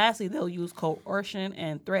 And then lastly, they'll use coercion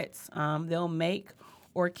and threats. They'll make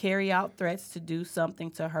or carry out threats to do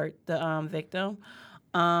something to hurt the victim.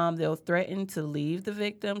 They'll threaten to leave the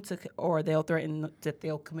victim, or they'll threaten that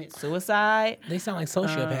they'll commit suicide. They sound like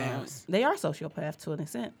sociopaths. They are sociopaths to an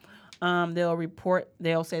extent.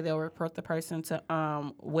 They'll say they'll report the person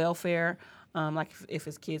to welfare, like if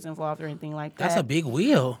his kids involved or anything like that. That's a big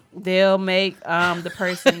wheel. They'll make the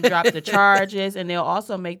person drop the charges, and they'll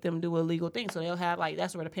also make them do illegal things. So they'll have,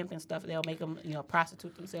 that's where the pimping stuff, they'll make them,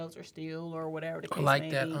 prostitute themselves or steal or whatever the case may be. Like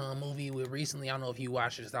that movie with recently, I don't know if you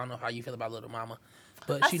watched it, I don't know how you feel about Little Mama.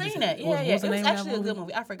 But I've seen that. Yeah. It was actually a good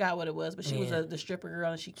movie. I forgot what it was, but she was the stripper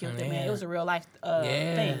girl and she killed that man. It was a real life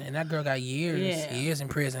thing. And that girl got years in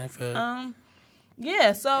prison for...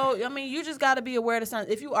 Yeah, so, you just got to be aware of the signs.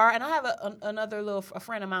 If you are, and I have a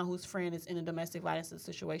friend of mine whose friend is in a domestic violence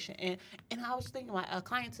situation, and I was thinking, a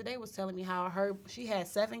client today was telling me how she had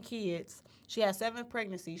 7 kids. She had 7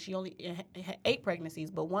 pregnancies. She only had 8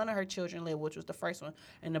 pregnancies, but one of her children lived, which was the first one.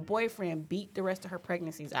 And the boyfriend beat the rest of her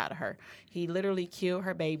pregnancies out of her. He literally killed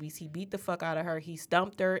her babies. He beat the fuck out of her. He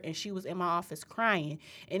stumped her, and she was in my office crying.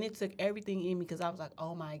 And it took everything in me because I was like,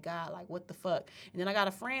 oh, my God, what the fuck? And then I got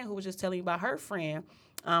a friend who was just telling me about her friend,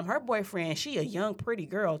 her boyfriend. She a young, pretty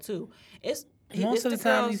girl, too. Most of the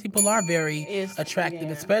time, these people are very attractive,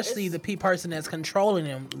 especially the person that's controlling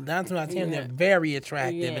them. 9 times out of 10, they're very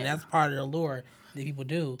attractive, and that's part of the lure. that people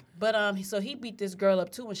do. But so he beat this girl up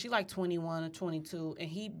too, and she like 21 or 22, and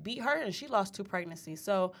he beat her, and she lost 2 pregnancies.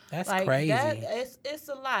 So That's like, crazy. It's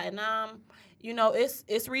a lot, and you know,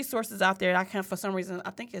 it's resources out there. I can't, for some reason,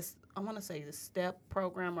 I think I want to say the STEP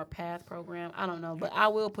program or PATH program. I don't know, but I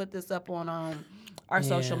will put this up on our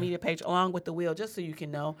social media page along with the wheel, just so you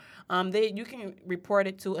can know. You can report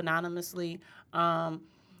it to anonymously.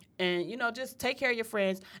 And, you know, just take care of your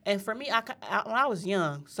friends. And for me, when I was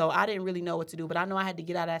young, so I didn't really know what to do. But I know I had to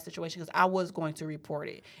get out of that situation because I was going to report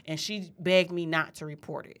it. And she begged me not to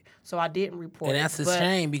report it. So I didn't report it. And that's a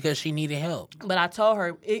shame because she needed help. But I told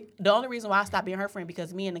her, the only reason why I stopped being her friend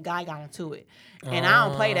because me and the guy got into it. And I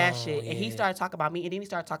don't play that shit. And he started talking about me. And then he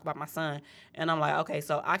started talking about my son. And I'm like, okay,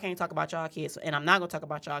 so I can't talk about y'all kids. And I'm not going to talk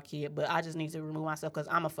about y'all kid. But I just need to remove myself because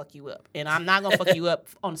I'm going to fuck you up. And I'm not going to fuck you up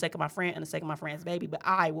on the sake of my friend and the sake of my friend's baby. But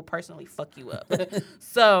I will personally fuck you up.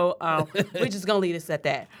 So we're just going to leave this at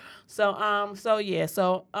that. So, yeah.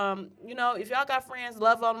 So, you know, if y'all got friends,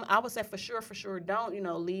 love them. I would say for sure, don't, you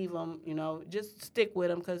know, leave them, you know, just stick with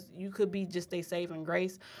them because you could be just stay safe and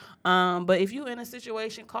grace. But if you in a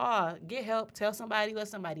situation, call, get help, tell somebody, let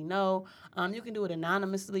somebody know. You can do it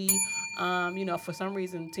anonymously. You know, for some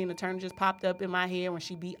reason, Tina Turner just popped up in my head when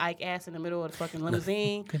she beat Ike ass in the middle of the fucking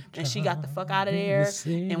limousine and she got the fuck out of there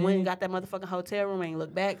and went and got that motherfucking hotel room and ain't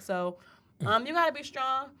look back. So, you gotta be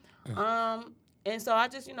strong. And so I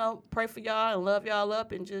just, you know, pray for y'all and love y'all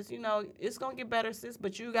up and just, you know, it's going to get better, sis,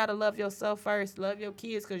 but you got to love yourself first. Love your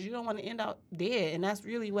kids because you don't want to end up dead, and that's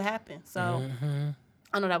really what happened. So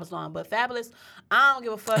I know that was long, but Fabulous, I don't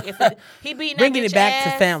give a fuck. If he beating that Bringing bitch it back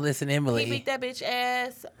ass, to Fabulous and Emily. He beat that bitch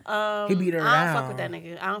ass. He beat her I don't down. fuck with that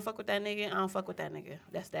nigga. I don't fuck with that nigga. I don't fuck with that nigga.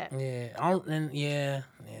 That's that. Yeah,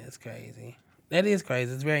 it's crazy. That is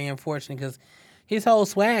crazy. It's very unfortunate because his whole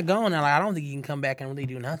swag gone now. Like, I don't think he can come back and really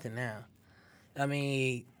do nothing now. I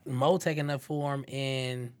mean, Mo taking up for him,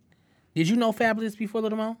 and did you know Fabulous before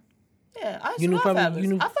Little Mo? Yeah, I used to know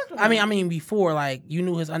Fabulous. I fucked with him. I mean, before, like, you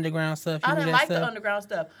knew his underground stuff. I didn't like the underground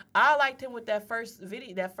stuff. I liked him with that first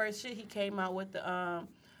video, that first shit he came out with, the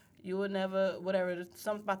you would never, whatever,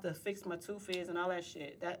 something about to fix my tooth is and all that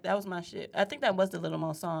shit. That was my shit. I think that was the Little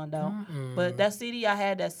Mo song though. But that CD, I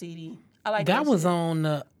had that CD. I like that. That was shit. On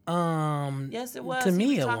the yes, it was.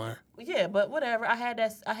 Tamia one. Yeah, but whatever. I had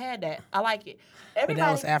that. I like it. But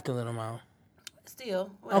that was after Little Mo.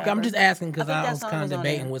 Still, whatever. Okay, I'm just asking because I was kind of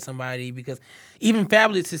debating with somebody because even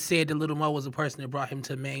Fabulous has said that Little Mo was the person that brought him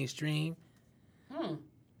to mainstream.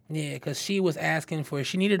 Yeah, because she was asking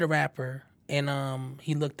she needed a rapper. And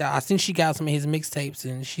he looked out. I think she got some of his mixtapes,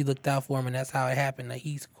 and she looked out for him, and that's how it happened. Like,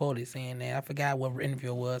 he's quoted saying that. I forgot what interview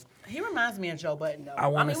it was. He reminds me of Joe Budden, though. I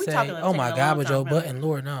want to say, oh my God, but Joe Budden,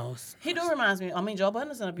 Lord knows. He do reminds me. I mean, Joe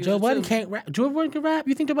Budden is an abuser, Joe Budden can't rap. Joe Budden can rap?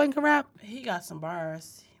 You think Joe Budden can rap? He got some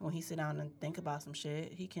bars. When he sit down and think about some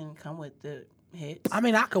shit, he can come with the hits. I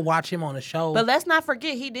mean, I could watch him on a show. But let's not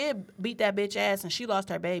forget, he did beat that bitch ass, and she lost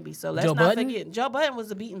her baby. So let's not forget, Joe Budden was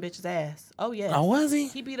the beating bitch's ass. Oh, yeah. Oh, was he?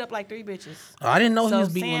 He beat up like 3 bitches. Oh, I didn't know he was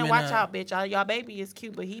beating women watch out, bitch. Y'all baby is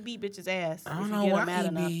cute, but he beat bitches' ass. I don't know why he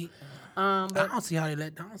beat. But I don't see how they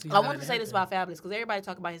let down. I wanted to say this about Fabulous because everybody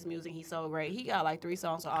talk about his music. He's so great. He got like 3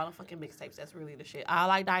 songs on all the fucking mixtapes. That's really the shit. I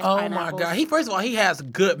like Dice Pineapples. Oh my God! First of all, he has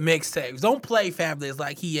good mixtapes. Don't play Fabulous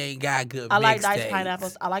like he ain't got good. I like Dice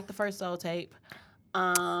Pineapples. I like the first Soul Tape.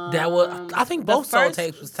 That was. I think both Soul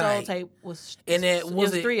Tapes was tight. Soul Tape was. And it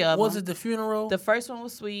was 3 of them. Was it The Funeral? The first one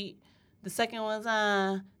was Sweet. The second one's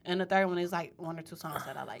and the third one is like 1 or 2 songs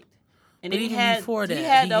that I liked. And then he had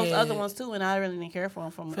those other ones too, and I really didn't care for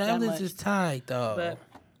him from that much. Fabulous is tight though.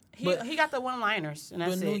 But he got the one-liners, and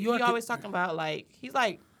that's it. New York, he always talking about like he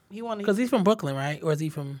wanted because he's from Brooklyn, right? Or is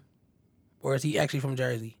he actually from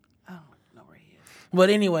Jersey? I don't know where he is.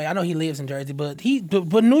 But anyway, I know he lives in Jersey, but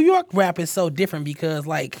New York rap is so different because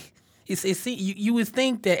like you would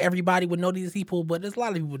think that everybody would know these people, but there's a lot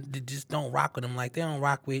of people that just don't rock with them. Like they don't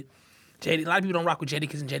rock with JD. A lot of people don't rock with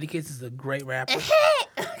Jadakiss, and Jadakiss is a great rapper.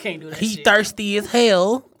 Can't do that. He thirsty as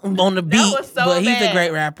hell on the beat, but he's a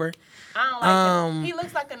great rapper. I don't like him. He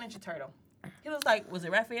looks like a Ninja Turtle. He looks like, was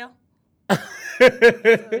it Raphael?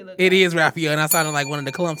 It is Raphael, and I sounded like one of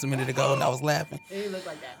the clumps a minute ago, and I was laughing. He looked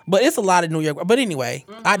like that. But it's a lot of New York. But anyway,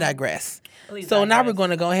 I digress. So now we're going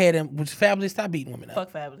to go ahead and Fabulous, stop beating women up. Fuck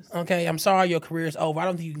Fabulous. Okay, I'm sorry your career is over. I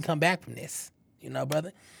don't think you can come back from this. You know,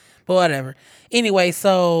 brother. But whatever. Anyway,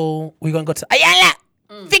 so we're going to go to Ayala.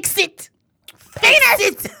 Fix it. Fix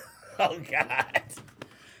it. Oh, God.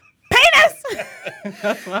 Penis! Yes!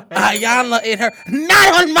 That's my favorite. Ayanna and her,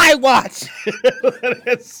 not on my watch.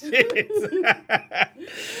 That shit.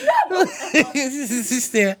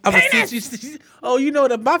 She said, oh, you know,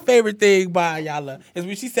 my favorite thing by Ayanna is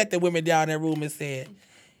when she sat the women down in that room and said,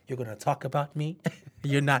 you're going to talk about me?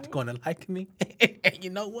 You're not going to like me? And you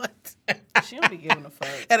know what? She don't be giving a fuck.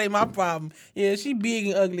 That ain't my problem. Yeah, she big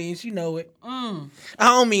and ugly and she know it. I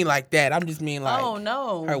don't mean like that. I'm just mean like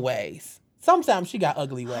her ways. Sometimes she got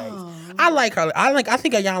ugly ways. Oh. I like her. I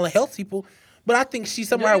think Ayanna helps people, but I think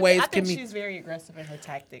some of her ways can be. She's very aggressive in her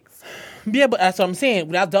tactics. Yeah, but that's what I'm saying.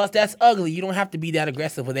 That's ugly. You don't have to be that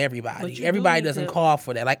aggressive with everybody. Everybody doesn't call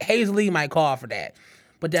for that. Like Hazel Lee might call for that,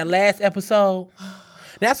 but that last episode.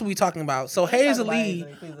 That's what we talking about. So Hazel Lee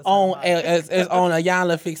on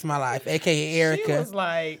Ayanna Fix My Life, aka Erica. She was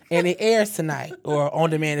like, and it airs tonight or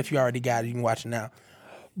on demand if you already got it. You can watch it now.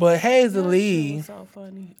 But Hazel Lee, so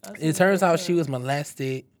funny. It turns out she was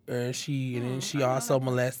molested, or she also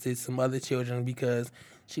molested some other children because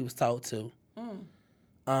she was told to.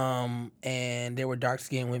 And there were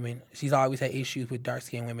dark-skinned women. She's always had issues with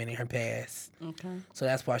dark-skinned women in her past. Okay. So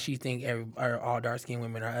that's why she think all dark-skinned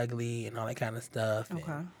women are ugly and all that kind of stuff.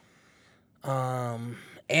 Okay.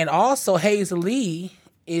 And also Hazel Lee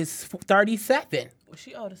is 37. Well,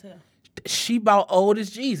 she old as hell. She about old as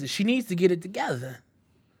Jesus. She needs to get it together.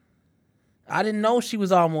 I didn't know she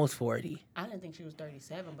was almost 40. I didn't think she was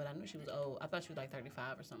 37, but I knew she was old. I thought she was like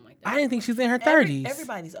 35 or something like that. I didn't think she was in her 30s.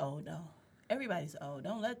 Everybody's old, though. Everybody's old.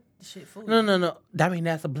 Don't let the shit fool No. you. I mean,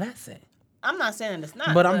 that's a blessing. I'm not saying it's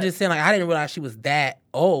not. But I'm just saying, like, I didn't realize she was that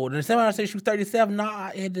old. And somebody said she was 37. No,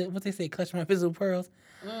 I had to, what they say, clutch my physical pearls.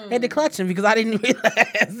 I had to clutch him because I didn't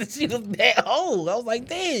realize that she was that old. I was like,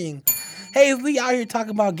 dang. Hazel Lee out here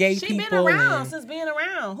talking about gay people. She been around since being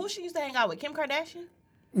around. Who she used to hang out with? Kim Kardashian?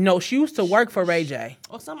 No, she used to work for Ray J.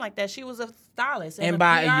 Or something like that. She was a stylist. And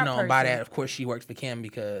by that, of course, she works for Kim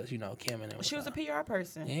because, Kim and them. She was a PR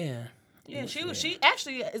person. Yeah. Yeah, she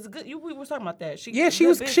actually is good. We were talking about that. She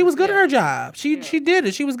was good at her job. She did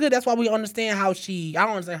it. She was good. That's why we understand how I don't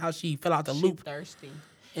understand how she fell out the loop. Thirsty.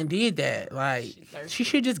 And did that. Like, she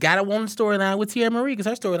should just got it on the storyline with Tia Marie because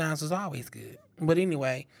her storylines was always good. But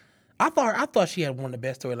anyway, I thought she had one of the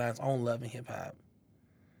best storylines on Love and Hip Hop.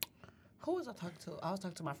 Who was I talking to? I was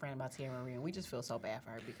talking to my friend about Tia Marie, and we just feel so bad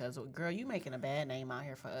for her because, girl, you making a bad name out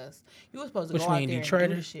here for us. You were supposed to go out there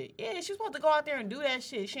and do the shit. Yeah, she was supposed to go out there and do that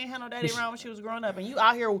shit. She ain't had no daddy around when she was growing up, and you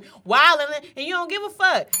out here wilding and you don't give a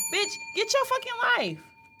fuck. Bitch, get your fucking life.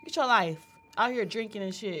 Get your life. Out here drinking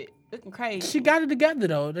and shit. Looking crazy. She got it together,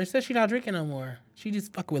 though. They said she not drinking no more. She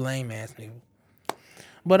just fuck with lame-ass people.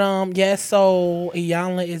 But, so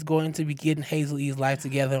Ayanna is going to be getting Hazel Lee's life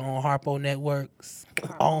together on Harpo Networks.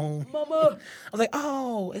 Mama. I was like,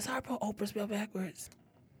 oh, is Harpo Oprah spelled backwards?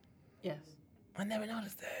 Yes. I never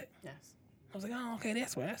noticed that. Yes. I was like, oh, okay,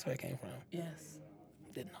 that's where it came from. Yes.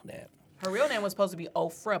 Didn't know that. Her real name was supposed to be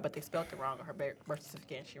Ofra, but they spelled it wrong on her birth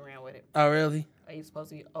certificate and she ran with it. Oh, really? It was supposed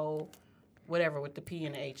to be O, whatever, with the P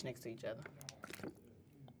and the H next to each other.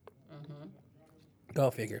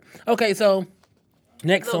 Go figure. Okay, so...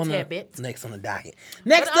 Next on the docket.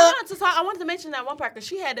 I wanted to mention that one part because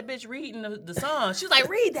she had the bitch reading the song. She was like,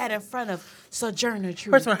 read that in front of Sojourner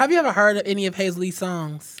Truth. First of all, have you ever heard of any of Hazel Lee's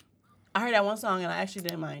songs? I heard that one song and I actually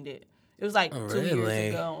didn't mind it. It was like 2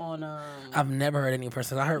 years ago on. I've never heard any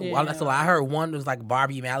person. I heard I heard one that was like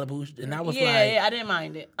Barbie Malibu, and that was I didn't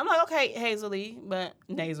mind it. I'm like, okay, Hazel Lee, but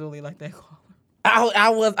Hazel Lee like that.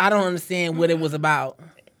 I don't understand what it was about.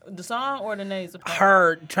 The song or the nasal part?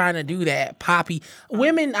 Her trying to do that poppy.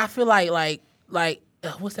 Women, I feel like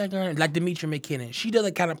what's that girl? Like Demetria McKinnon. She does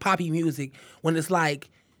that kind of poppy music when it's like,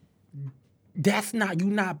 you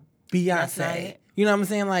not Beyonce. That's not it. You know what I'm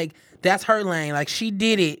saying? Like, that's her lane. Like, she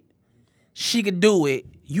did it. She could do it.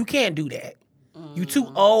 You can't do that. You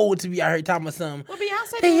too old to be out here talking about something. Well,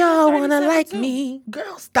 Beyonce. They all wanna like me,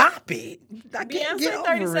 girl. Stop it. I can't Beyonce get over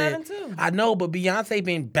 37 it. too. I know, but Beyonce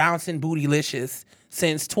been bouncing bootylicious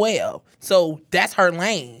since 12, so that's her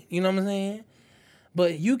lane. You know what I'm saying?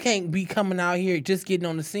 But you can't be coming out here just getting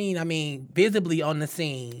on the scene. I mean, visibly on the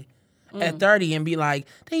scene at 30 and be like,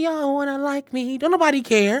 they all wanna like me. Don't nobody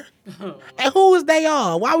care. And who is they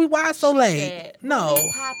all? Why so late? No.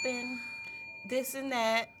 Popping, this and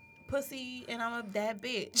that. Pussy, and I'm a bad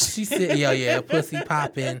bitch. She said, yeah, pussy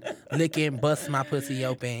popping, licking, bust my pussy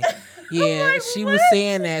open. Yeah, like, she was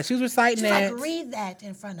saying that. She was reciting that. Like, read that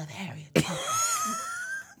in front of Harriet.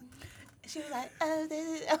 She was like, oh,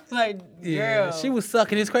 this is... I was like, girl. Yeah, she was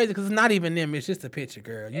sucking. It's crazy because it's not even them. It's just a picture,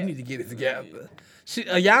 girl. You need to get it together.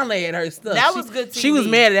 Ayanna had her stuff. That was good TV. She was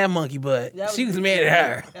mad at that monkey butt. She was mad at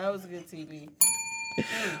her. That was good TV.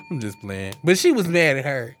 I'm just playing. But she was mad at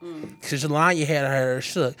her. Because Jelania had her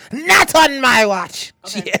shook. Not on my watch.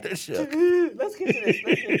 Okay. She had her shook. Let's get to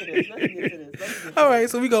this. All right,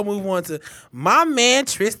 so we going to move on to my man,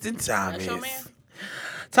 Tristan Thomas. That's your man?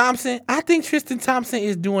 Thompson, I think Tristan Thompson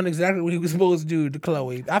is doing exactly what he was supposed to do to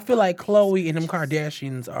Khloe. I feel like Khloe and them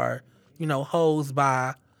Kardashians are, hoes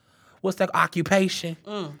by, what's that, occupation.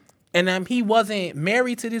 And he wasn't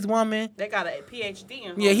married to this woman. They got a PhD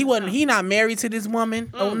in. Yeah, he not married to this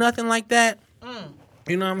woman or nothing like that.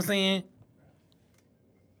 You know what I'm saying?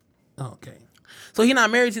 Okay. So he not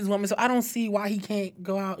married to this woman, so I don't see why he can't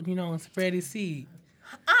go out, and spread his seed.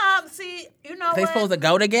 See, you know They what? supposed to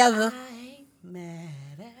go together. I ain't mad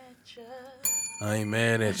at you. I ain't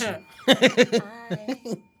mad at you.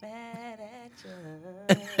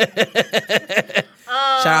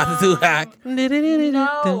 Shout out to Tupac.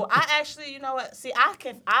 No, I actually, you know what? See, I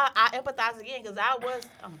empathize again because I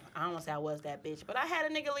don't want to say I was that bitch, but I had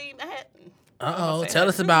a nigga leave. Tell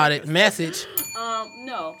us about it. Message.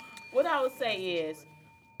 No. What I would say is,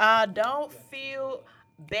 I don't feel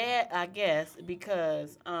bad, I guess,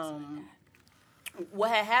 because what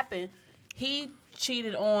had happened, he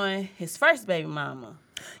cheated on his first baby mama.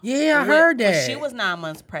 Yeah, I heard that. She was 9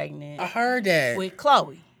 months pregnant. I heard that. With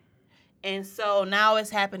Khloe. And so now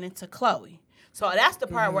it's happening to Khloe. So that's the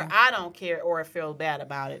part where I don't care or feel bad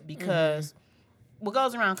about it because what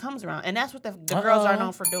goes around comes around. And that's what the girls are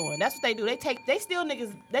known for doing. That's what they do. They steal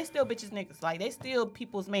niggas, they steal bitches niggas. Like they steal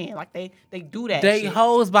people's man. Like they do that They shit.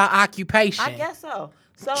 hoes by occupation. I guess so.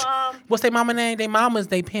 So what's their mama name? Their mama's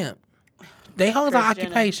they pimp. They hoes by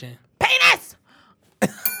occupation. Penis!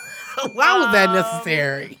 Why was that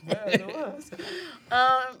necessary? Yeah, it was.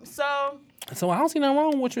 So I don't see nothing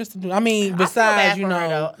wrong with Tristan. I mean, I besides, feel bad for her,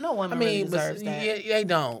 though. No woman really deserves that. Yeah, they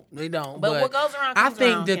don't. But what goes around I comes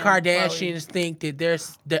think around, the Kim, Kardashians think that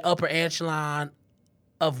there's the upper echelon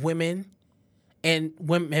of women, and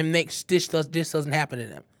this doesn't happen to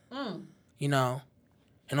them.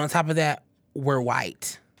 And on top of that, we're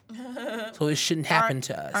white, so it shouldn't happen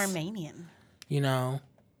to us. Armenian.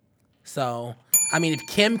 So I mean, if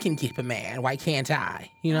Kim can keep a man, why can't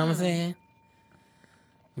I? You know what I'm saying?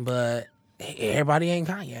 But everybody ain't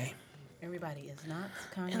Kanye. Everybody is not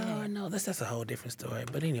Kanye. No, that's a whole different story.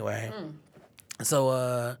 But anyway,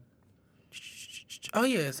 so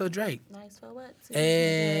so Drake. Nice for what?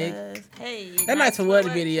 Hey, that nice Nice for what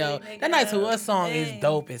video? That Nice for what song is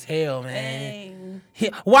dope as hell, man.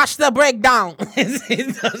 Watch the breakdown.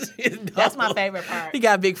 That's my favorite part. He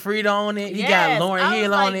got Big Frida on it. He got Lauryn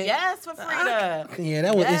Hill on it. Yes, for Frida. Yeah,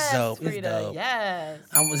 that was it's dope. Frida, it's dope. Yes.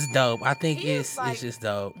 That was dope. I think it's just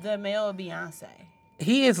dope. The male Beyonce.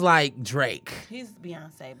 He is like Drake. He's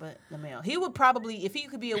Beyonce, but the male. He would probably, if he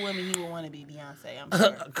could be a woman, he would want to be Beyonce, I'm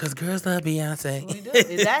sure. Because girls love Beyonce. We do.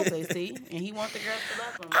 Exactly, see? And he wants the girls to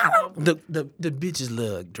love him. The bitches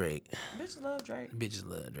love Drake. Bitches love Drake. Bitches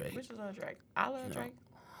love Drake. Bitches love Drake. I love Drake.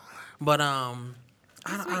 But I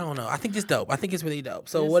don't know. I think it's dope. I think it's really dope.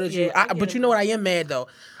 So what did you? But you know what? I am mad though.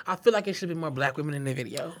 I feel like it should be more black women in the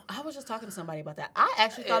video. I was just talking to somebody about that. I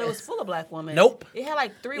actually thought it was full of black women. Nope. It had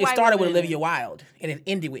like 3 It white started with women. Olivia Wilde and it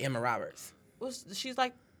ended with Emma Roberts. She's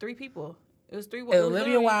like 3 people. It was 3.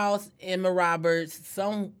 Olivia Wilde, Emma Roberts,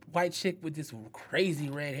 some white chick with this crazy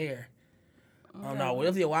red hair. Oh no,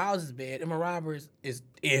 Olivia Wilde is bad. Emma Roberts is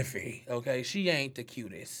iffy. Okay, she ain't the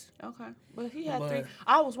cutest. Okay, but he had 3.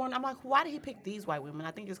 I was wondering. I'm like, why did he pick these white women?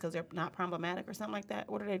 I think it's because they're not problematic or something like that.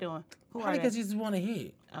 What are they doing? Who are Probably they? because you just want to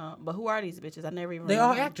hit. But who are these bitches? I never even. They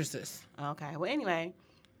all remember. actresses. Okay. Well, anyway,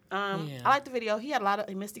 I like the video. He had a lot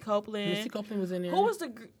of Misty Copeland. Misty Copeland was in there. Who was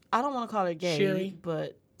the? I don't want to call her gay, Sherry?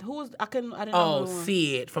 but who was? I didn't know. Oh, who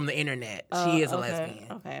Sid from the internet. She is a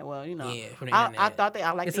lesbian. Okay, well, you know. Yeah, from the internet. I thought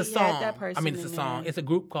I liked it's that a he song. had that person. I mean, it's a in song. there. It's a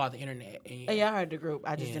group called the Internet. Yeah, I heard the group.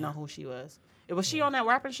 I just didn't know who she was. Was she on that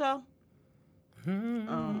rapping show?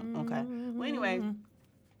 Okay. Well, anyway,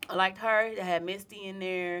 I liked her. They had Misty in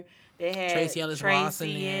there. They had Tracy Ellis Ross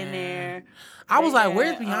in there. I was They like,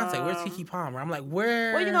 "Where's had, Beyonce? Where's Keke Palmer?" I'm like,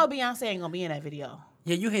 "Where?" Well, you know, Beyonce ain't gonna be in that video.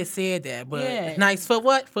 Yeah, you had said that, but Yeah. nice for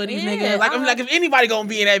what? For these Yeah, niggas? Like, I'm like, if anybody gonna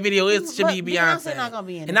be in that video, it should be But Beyonce. Beyonce not gonna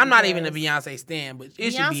be in and it I'm not even a because- Beyonce stan, but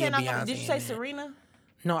it should be a Beyonce. Did you in say it. Serena?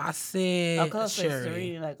 No, I said Because Sherry.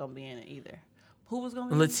 Serena not gonna be in it either. Who was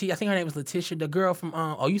gonna be? I think her name was Letitia, the girl from.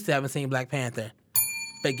 You still haven't seen Black Panther.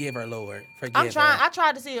 Forgive her, Lord. Forgive I'm trying. her. I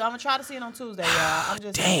tried to see it. I'm gonna try to see it on Tuesday, y'all. I'm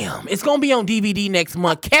just Damn, it's gonna be on DVD next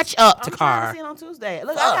month. Catch up to I'm trying Car. to see it on Tuesday.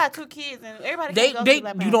 Look, I got 2 kids, and everybody. They, can't go see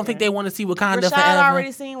Black you Panther. don't think they want to see Wakanda Rashad forever?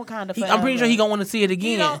 already seen Wakanda Forever. I'm pretty sure he gonna want to see it He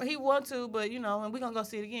again. He want to, but and we gonna go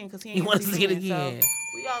see it again because he He want wanna see it again. So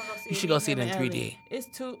we all go see it. You should go see it in him and 3D. Ellie. It's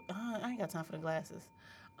too. I ain't got time for the glasses.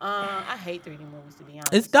 I hate 3D movies, to be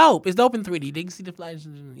honest. It's dope. It's dope in 3D. They can see the flash.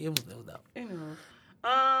 It was dope. Anywho.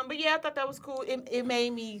 But yeah, I thought that was cool. It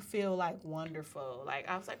made me feel like wonderful. Like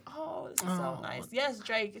I was like, oh, this is so nice. Yes,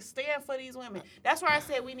 Drake, stand for these women. That's why I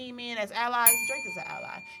said we need men as allies. Drake is an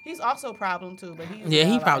ally. He's also a problem too, but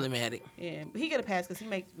he's problematic. Yeah, but he get a pass because he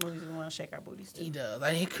makes movies we want to shake our booties too. He does.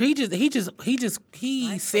 Like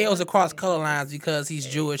he sails across color lines because he's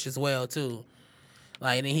Jewish as well too.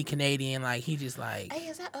 Like, and then he Canadian. Like he just like. Hey,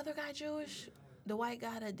 is that other guy Jewish? The white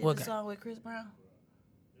guy that did the song with Chris Brown.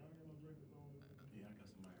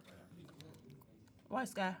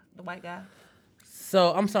 The white guy.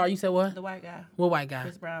 So I'm sorry, you said what? The white guy. What white guy?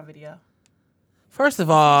 Chris Brown video. First of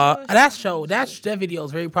all, that video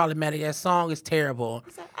is very problematic. That song is terrible.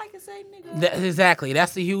 He's like, I can say nigga. Exactly.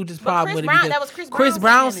 That's the hugest problem with it. That was Chris Brown. Chris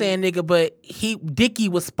Brown saying nigga, but Dickie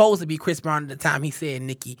was supposed to be Chris Brown at the time he said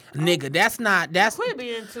Nicki. Nigga. That's quit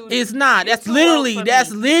being too. It's not. That's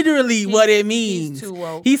literally what it means. He's too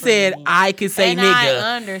woke he said me. I can say and nigga.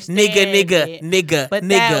 I understand Nigga. But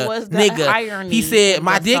that was the irony. He said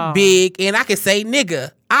my dick big and I can say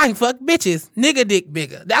nigga. I ain't fuck bitches. Nigga dick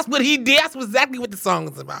bigger. That's what he did. That's exactly what the song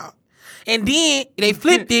is about. And then they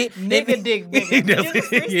flipped it. Nigga dick bigger.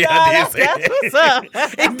 That's what's up.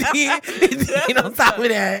 and then on top of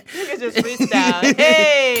that. Nigga just freestyle.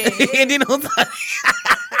 Hey. And then on top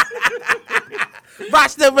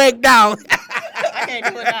watch the breakdown. I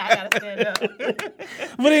can't do it now. I gotta stand up.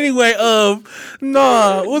 But anyway,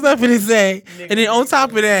 no, what was I finna say? And then on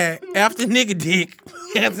top of that, after nigga dick,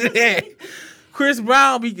 after that,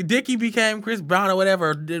 Dickie became Chris Brown or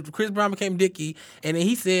whatever. Chris Brown became Dickie, and then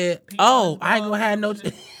he said, "Oh, I ain't gonna have no."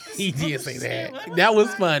 He did say that. That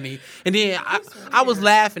was funny. And then I was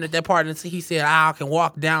laughing at that part, and he said, "I can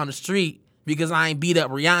walk down the street because I ain't beat up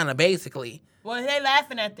Rihanna." Basically. Well, they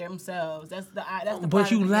laughing at themselves. That's the. But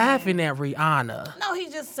you laughing at Rihanna? No,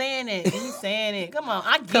 he's just saying it. He's saying it. Come on,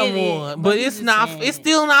 I get Come it. on, but it's not. It's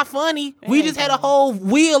still not funny. We just had a whole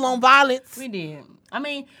wheel on violence. We did. I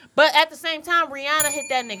mean, but at the same time, Rihanna hit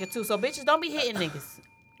that nigga too. So bitches, don't be hitting niggas.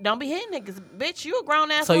 Don't be hitting niggas, bitch. You a grown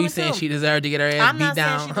ass. So woman you saying too. She deserved to get her ass beat down? I'm not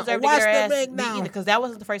saying she deserved to get her ass beat either, because that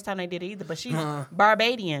wasn't the first time they did it either. But she's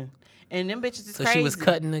Barbadian, and them bitches is crazy. So she was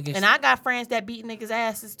cutting niggas. And I got friends that beat niggas'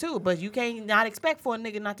 asses too. But you can't not expect for a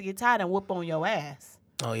nigga not to get tired and whoop on your ass.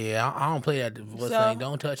 Oh yeah, I don't play that. Saying,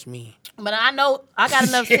 don't touch me. But I know I got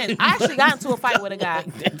enough sense. I actually got into a fight with a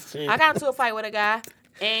guy.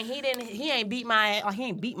 And he ain't beat my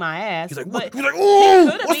ass. He's like, but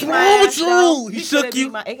oh, what's wrong with you? He shook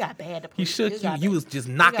you. It got bad. He shook you. You was just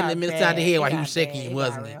knocking the minutes out of the head while he was shaking you,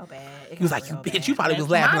 wasn't it? He was like, you bitch. You probably was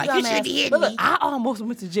laughing like, you should be hitting me. Look, I almost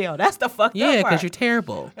went to jail. That's the fucked up part. Yeah, because you're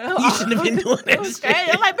terrible. You shouldn't have been doing that shit.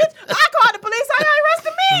 I'm like, bitch, I called the police. I got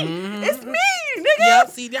arrested me. It's me, nigga. Yeah,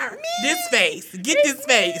 see, this face. Get this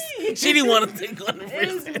face. She didn't want to go in the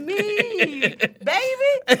prison. It's me,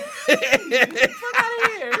 baby. Fuck out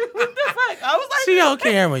of here. What the fuck? I was like, she on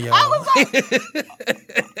camera, y'all. I was like,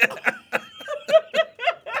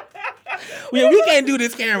 we can't do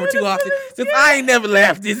this camera too often. Since I ain't never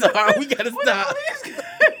laughed this hard, we gotta stop.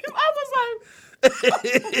 I was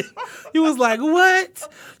like, you was like,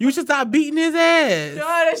 what? You should stop beating his ass. No,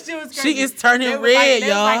 that shit was crazy. She is turning red, y'all.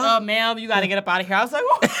 Was like, oh, ma'am, you gotta get up out of here. I was like,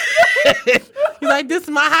 what? He's like, this is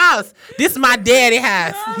my house. This is my daddy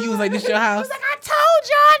house. He was like, this your house? He was like, I told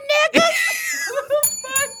y'all niggas.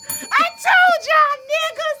 I told y'all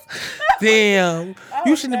niggas. Damn.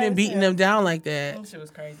 You shouldn't have been beating them down like that. That shit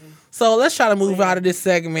was crazy. So let's try to move out of this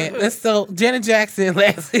segment. So Janet Jackson,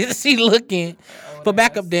 she looking for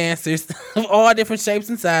backup dancers of all different shapes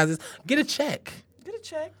and sizes. Get a check.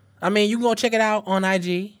 I mean, you can go check it out on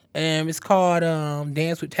IG. It's called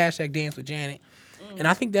Dance with Janet. And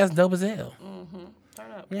I think that's dope as hell. Mm-hmm.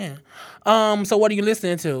 Turn up. Yeah. So what are you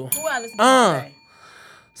listening to? Who I listen to today?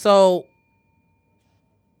 So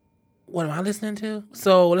what am I listening to?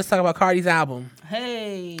 So let's talk about Cardi's album.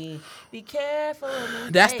 Hey, be careful.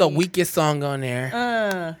 That's the weakest song on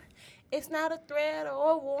there. It's not a threat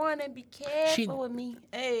or a warning. Be careful with me.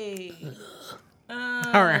 Hey.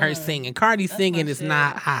 Her singing. Cardi singing is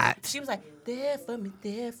not hot. She was like, there for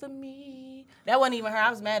me. That wasn't even her. I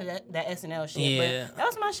was mad at that SNL shit. Yeah. But that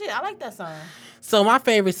was my shit. I like that song. So my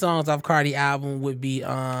favorite songs off Cardi album would be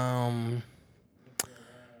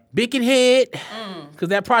Beaconhead, because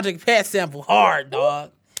that Project Pat sample hard,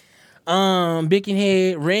 dog.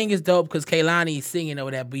 Beaconhead, Ring is dope because Kehlani is singing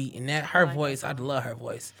over that beat, and that her voice, I love her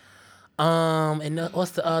voice. And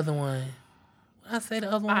what's the other one? What did I say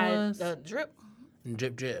the other one was? Drip.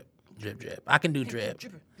 Drip. Drip. I can do drip.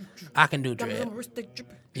 I can do drip.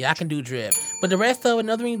 Yeah, I can do drip. But the rest of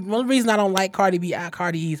it, one reason I don't like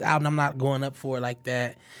Cardi's album, I'm not going up for it like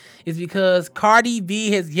that, is because Cardi B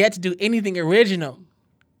has yet to do anything original.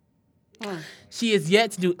 She has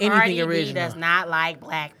yet to do anything original. Cardi B does not like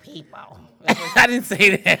black people. I didn't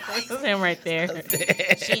say that. That's him right there.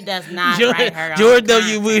 She does not write her own George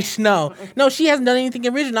W. content. Bush, no, she hasn't done anything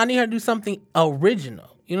original. I need her to do something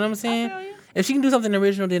original. You know what I'm saying? I feel you. If she can do something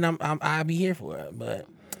original, then I'll be here for it. But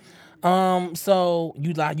so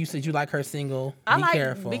you said you like her single. Be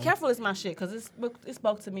careful. Be careful is my shit because it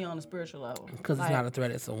spoke to me on a spiritual level. Because it's not a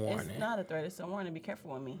threat, it's a warning. It's not a threat, it's a warning. Be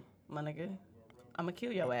careful with me, my nigga. I'm gonna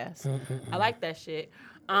kill your ass. I like that shit.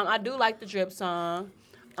 I do like the drip song.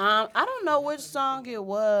 I don't know which song it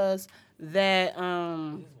was that.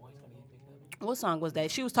 What song was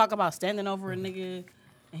that? She was talking about standing over a nigga.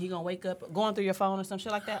 And he gonna wake up, going through your phone or some shit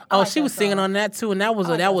like that. She was singing on that too, and that was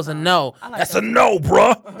a no. That's a no,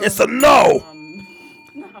 bruh. It's a no.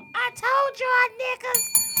 I told y'all niggas.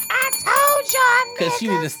 Cause she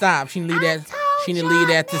need to stop. She need to leave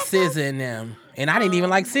that to SZA and them. And I didn't even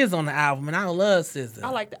like SZA on the album, and I don't love SZA.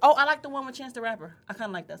 I like that. Oh, I like the one with Chance the Rapper. I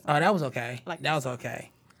kind of like that song. Oh, that was okay. That was okay.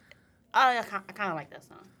 I kind of like that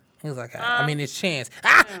song. It was okay. I mean, it's Chance.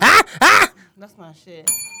 That's my shit.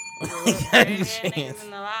 Chance. Niggas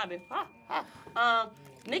in the lobby.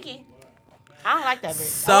 Nicki. I don't like that bitch.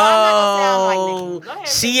 So, I'm not gonna say I don't like Nicki. Go ahead.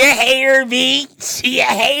 She a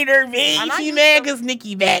hater, B. She mad because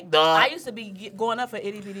Nicki back, dog. I used to be going up for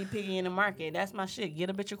itty bitty piggy in the market. That's my shit.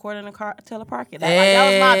 Get a bitch recorded in the car, tell her park it.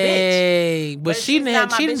 That was my bitch. But she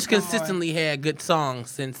just consistently had good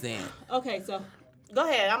songs since then. Okay, so go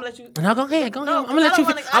ahead. I'm gonna let you. No, go ahead. No, I'm gonna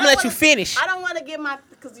let you finish. I don't want to get my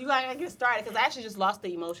because you gotta get started because I actually just lost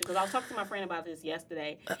the emotion because I was talking to my friend about this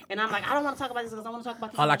yesterday and I'm like I don't want to talk about this because I want to talk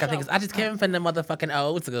about this. All I can think is I just came from the motherfucking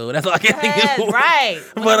old school. That's all I can think of. Right.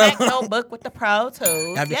 But notebook with the Pro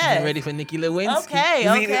Tools. That bitch is ready for Nicki Lewinsky. Okay.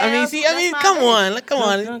 Come on.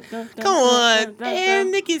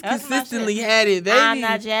 And Nicki's consistently had it, baby. I'm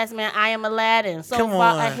not Jasmine. I am Aladdin. So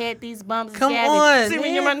far ahead, these bums is Come on. See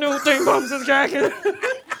me in my new thing, bums is gagging.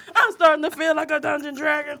 I'm starting to feel like a dungeon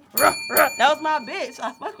dragon. That was my bitch.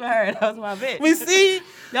 I fuck with her. That was my bitch. We see.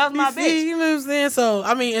 That was my bitch. You know what I'm saying? So,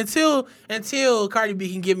 I mean, until Cardi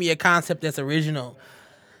B can give me a concept that's original,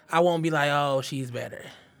 I won't be like, oh, she's better.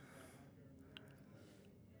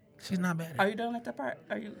 She's not better. Are you done with that part?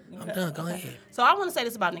 I'm done. Go ahead. So, I want to say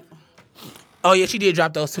this about Nicki. Oh, yeah, she did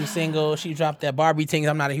drop those 2 singles. She dropped that Barbie Tings.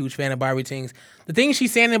 I'm not a huge fan of Barbie Tings. The thing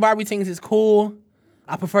she's saying in Barbie Tings is cool.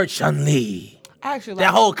 I prefer Chun-Li. I actually that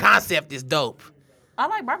whole concept is dope. I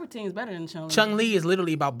like Barbie Tings better than Chun-Li. Chun-Li is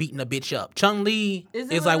literally about beating a bitch up. Chun-Li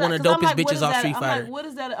is like one of the dopest bitches off Street Fighter. I'm like, what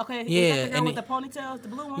is that? Okay, yeah, is that the girl with the ponytails, the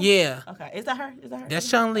blue one? Yeah. Okay, is that her? That's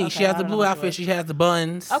Chun-Li. Okay, she has the blue outfit. She has the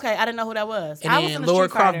buns. Okay, I didn't know who that was. And then Laura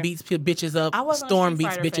Croft beats bitches up. Storm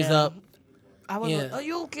beats bitches up. I wasn't.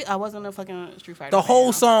 I wasn't a fucking Street Fighter. The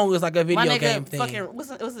whole song was like a video game thing. Fucking, was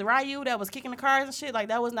it Ryu that was kicking the cars and shit? Like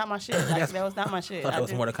that was not my shit. Like, that was not my shit. I thought that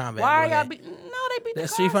was Mortal Kombat. Why are y'all beating? No, they beat the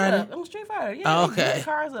cars Street Fighter? up. Street Fighter. Yeah. Oh, okay. They beat the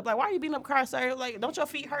cars up. Like why are you beating up cars, sir? Like don't your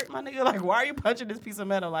feet hurt, my nigga? Like why are you punching this piece of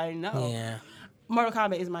metal? Like no. Yeah. Mortal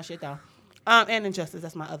Kombat is my shit though. And Injustice,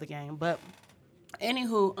 that's my other game. But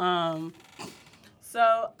anywho,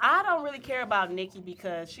 so I don't really care about Nicki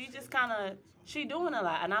because she just kind of she doing a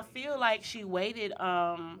lot, and I feel like she waited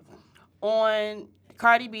on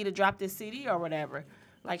Cardi B to drop this CD or whatever.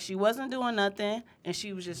 Like she wasn't doing nothing, and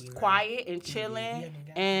she was just quiet and chilling,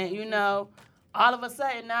 and you know, all of a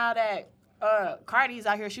sudden now that Cardi's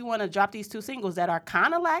out here, she want to drop these 2 singles that are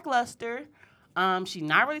kind of lackluster. She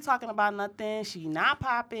not really talking about nothing. She not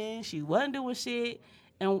popping. She wasn't doing shit.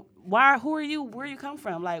 And who are you? Where you come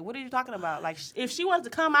from? Like, what are you talking about? Like, if she wants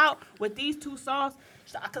to come out with these 2 songs,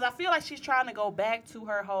 because I feel like she's trying to go back to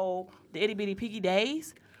her the itty bitty piggy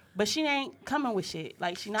days, but she ain't coming with shit.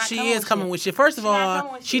 Like, she is coming with shit. First of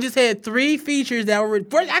all, she just had 3 features that were,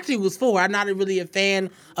 actually it was 4. I'm not really a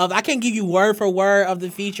fan of, I can't give you word for word of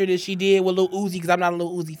the feature that she did with Lil Uzi, because I'm not a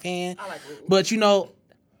Lil Uzi fan. I like Lil Uzi. But, you know,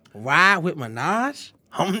 Ride with Minaj?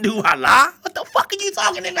 Humdu Allah? What the fuck are you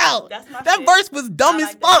talking about? That's my that shit. Verse was dumb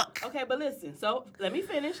as fuck. Okay, but listen. So let me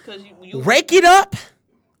finish because you Rake It Up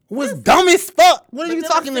was dumb as fuck. What are you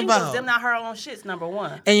talking about? Them not her own shits. Number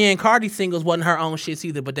 1. And Cardi's singles wasn't her own shits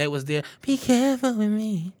either, but they was there. Be careful with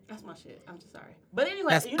me. That's my shit. I'm just sorry. But anyway,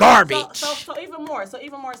 that's garbage. So even more.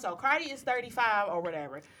 So Cardi is 35 or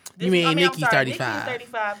whatever. Nicki's 35. Nicki's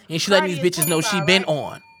 35. And she letting these bitches know she been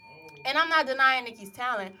on. And I'm not denying Nicki's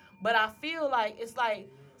talent, but I feel like it's like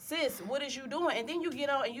sis, what is you doing? And then you get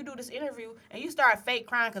on and you do this interview and you start fake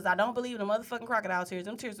crying because I don't believe the motherfucking crocodile tears.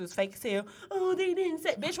 Them tears was fake as hell. Oh, they didn't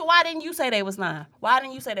say. Bitch, well, why didn't you say they was lying? Why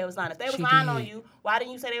didn't you say they was lying? If they was lying on you, why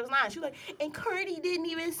didn't you say they was lying? She was like, and Cardi didn't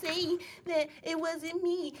even say that it wasn't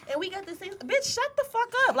me. And we got the same. Bitch, shut the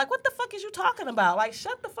fuck up. Like, what the fuck is you talking about? Like,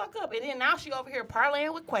 shut the fuck up. And then now she over here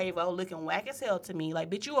parlaying with Quavo, looking whack as hell to me. Like,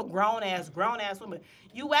 bitch, you a grown ass woman.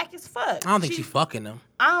 You whack as fuck. I don't think she's fucking them.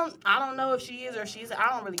 I don't know if she is or she's. I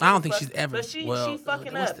don't really. I don't think she's ever. But she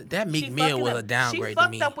fucking up. That Meek Mill was a downgrade to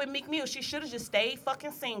me. She fucked up with Meek Mill. She should have just stayed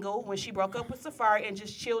fucking single when she broke up with Safari and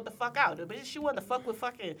just chilled the fuck out. But she wanted to fuck with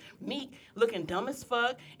fucking Meek, looking dumb as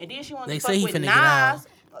fuck, and then she wanted to fuck with Nas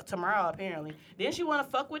tomorrow apparently. Then she want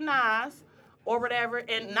to fuck with Nas or whatever,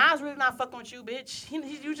 and Nas really not fucking with you, bitch.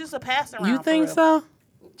 You just a pass around. You think so?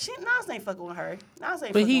 Nas ain't fucking with her. Nas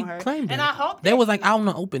ain't but fucking he with her. Claimed and it. I hope they was like out in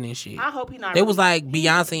the open and shit. I hope he not. They was like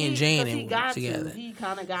Beyonce and Janet together. He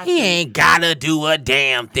kind of got. He ain't gotta do a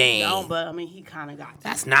damn thing. No, but I mean, he kind of got.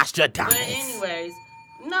 That's Nostradamus. But anyways,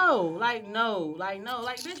 no,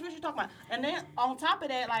 bitch, what you talking about? And then on top of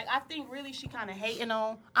that, like, I think really she kind of hating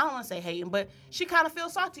on. I don't want to say hating, but she kind of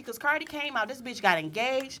feels salty because Cardi came out. This bitch got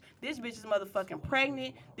engaged. This bitch is motherfucking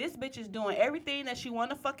pregnant. This bitch is doing everything that she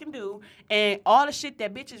want to fucking do, and all the shit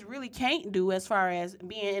that bitches really can't do as far as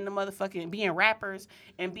being in the motherfucking being rappers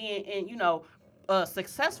and being in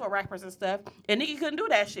successful rappers and stuff, and Nicki couldn't do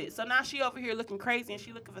that shit. So now she over here looking crazy and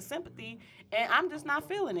she looking for sympathy, and I'm just not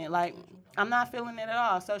feeling it. Like, I'm not feeling it at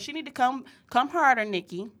all. So she need to come harder,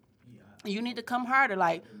 Nicki. You need to come harder.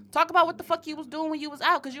 Like, talk about what the fuck you was doing when you was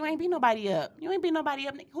out, because you ain't beat nobody up. You ain't beat nobody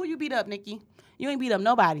up. Who you beat up, Nicki? You ain't beat up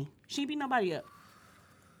nobody. She beat nobody up.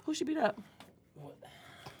 Who she beat up?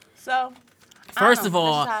 So, first of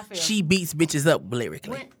all, she beats bitches up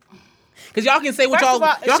lyrically. Cause y'all can say what y'all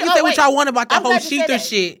want about that whole Sheetha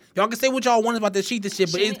shit. Y'all can say what y'all want about the Sheetha shit,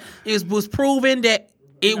 but it was proven that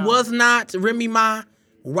it was not Remy Ma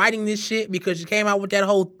writing this shit, because she came out with that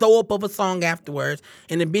whole throw up of a song afterwards,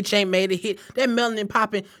 and the bitch ain't made a hit. That melanin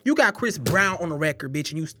popping. You got Chris Brown on the record,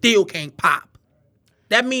 bitch, and you still can't pop.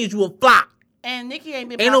 That means you a flop. And Nicki ain't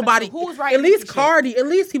been. Ain't nobody. Who's writing? At least Cardi. At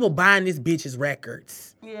least people buying this bitch's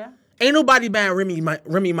records. Yeah. Ain't nobody buying Remy Ma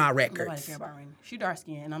records. Nobody care about Remy. She dark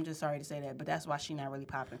skinned, and I'm just sorry to say that, but that's why she not really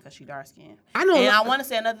popping, because she dark skinned. I know. And I want to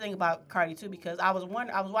say another thing about Cardi too, because I was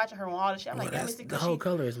watching her on all this shit. I'm like, damn, the whole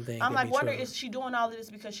colorism thing. I'm like, wonder is she doing all of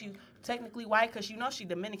this because she technically white? Because she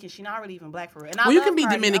Dominican. She not really even black for real. And you can be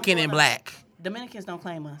Cardi. Dominican and black. Dominicans don't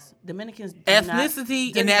claim us. Dominicans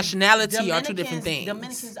ethnicity and nationality are two different things.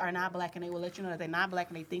 Dominicans are not black, and they will let you know that they're not black,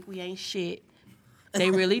 and they think we ain't shit.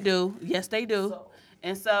 They really do. Yes, they do.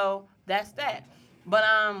 And so that's that. But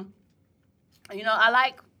I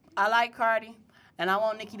like Cardi, and I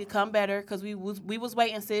want Nicki to come better, because we was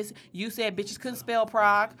waiting, sis. You said bitches couldn't spell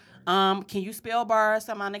Prague. Can you spell bars,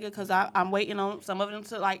 my nigga? Because I'm waiting on some of them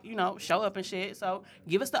to show up and shit. So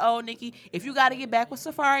give us the old Nicki. If you got to get back with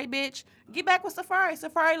Safari, bitch, get back with Safari.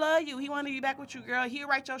 Safari love you. He want to be back with you, girl. He'll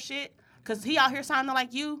write your shit, because he out here sounding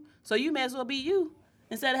like you. So you may as well be you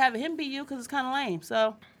instead of having him be you, because it's kind of lame.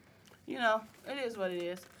 So, it is what it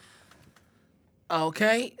is.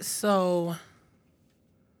 Okay, so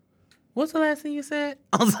what's the last thing you said?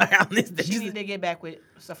 I'm sorry, I missed that. She need to get back with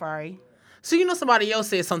Safari. So somebody else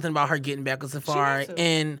said something about her getting back with Safari,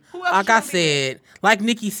 and like I said, like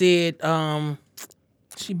Nicki said,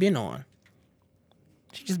 she been on.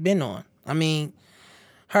 She just been on. I mean,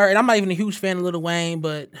 her, and I'm not even a huge fan of Lil Wayne,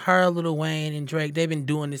 but her, Lil Wayne, and Drake, they've been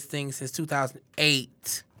doing this thing since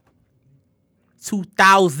 2008.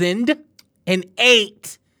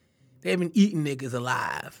 2008. They've been eating niggas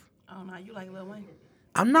alive. Oh, no, you like Lil Wayne?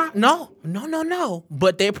 I'm not. No.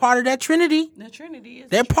 But they're part of that trinity. The trinity is.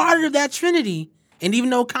 They're part of that trinity. And even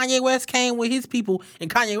though Kanye West came with his people, and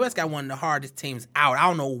Kanye West got one of the hardest teams out. I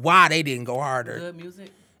don't know why they didn't go harder.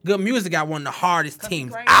 Good music got one of the hardest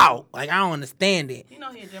teams out. Like, I don't understand it. He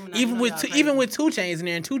a Gemini. Even with 2 Chainz in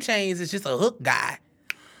there, and 2 Chainz is just a hook guy.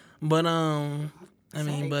 But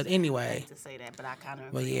but anyway. I hate to say that, but I kind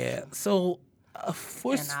of. But yeah, so.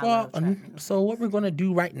 First of all, so what we're going to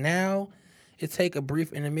do right now is take a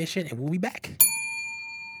brief intermission, and we'll be back.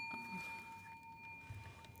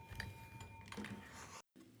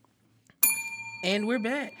 And we're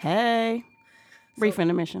back. Hey. Brief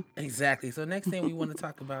intermission. Exactly. So next thing we want to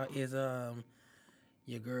talk about is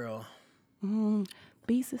your girl.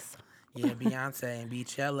 Beezus. Yeah, Beyonce and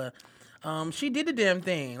Beachella. She did the damn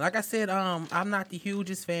thing. Like I said, I'm not the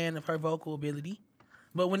hugest fan of her vocal ability.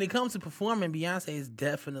 But when it comes to performing, Beyonce is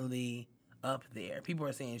definitely up there. People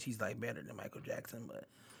are saying she's like better than Michael Jackson, but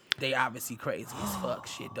they obviously crazy as fuck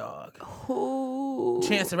shit, dog. Who Ooh.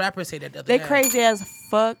 Chance the Rapper said that the other They day. crazy as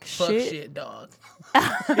fuck shit. shit. Dog.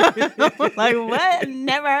 Like what?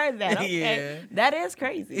 Never heard that. Okay. Yeah. That is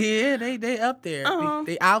crazy. Yeah, they up there.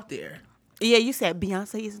 They out there. Yeah, you said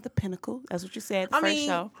Beyonce isn't the pinnacle. That's what you said the first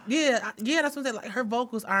show. Yeah, that's what I'm saying. Like her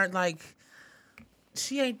vocals aren't like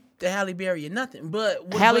she ain't the Halle Berry or nothing.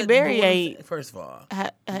 But Halle Berry ain't. First of all,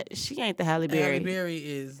 she ain't the Halle Berry. Halle Berry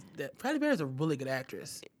is a really good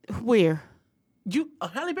actress. Where?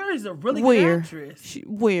 Halle Berry is a really good actress.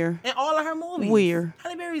 Where? In all of her movies. Where?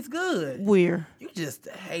 Halle Berry's good. Where? You just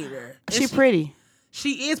a hater. She pretty.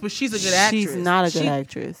 She is, but she's a good actress. She's not a good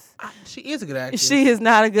actress. She is a good actress. She is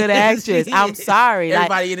not a good actress. I'm sorry.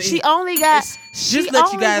 Everybody like, she only got. Just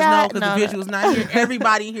let you guys know because the visual's not here.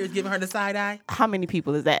 Everybody in here is giving her the side eye. How many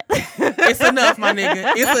people is that? It's enough, my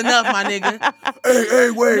nigga. It's enough, my nigga.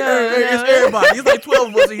 Hey, wait, it's everybody. It's like 12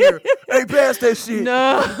 of us in here. Hey, pass that shit.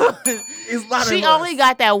 No. It's a lot of She only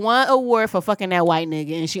got that one award for fucking that white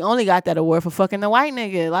nigga, and she only got that award for fucking the white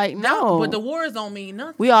nigga. Like, no. But the awards don't mean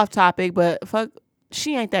nothing. We off topic, but fuck,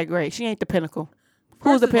 she ain't that great. She ain't the pinnacle.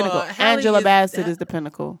 Who's the pinnacle? Angela Bassett is the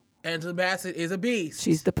pinnacle. Angela Bassett is a beast.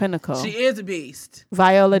 She's the pinnacle. She is a beast.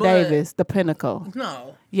 Viola Davis, the pinnacle.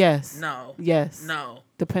 No. Yes. No. Yes. No.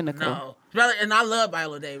 The pinnacle. No. And I love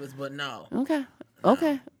Viola Davis, but no.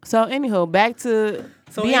 Okay. So, anywho, back to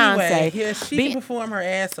Beyonce. Anyway, yeah, she can perform her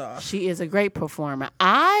ass off. She is a great performer.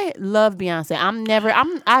 I love Beyonce.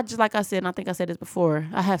 I just, like I said, and I think I said this before.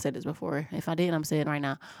 I have said this before. If I didn't, I'm saying it right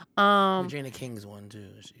now. Regina King's one, too.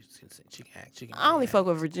 She can act. I only fuck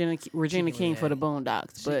with Regina King for the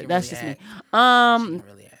Boondocks, but that's just me. She can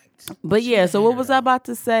really act. But yeah, so what was I about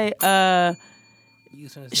to say?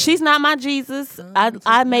 She's not my Jesus.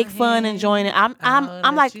 I make fun and join it.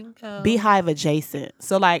 I'm like Beehive adjacent.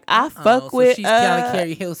 So like I fuck with. She's kind of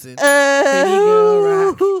Carrie Hilson.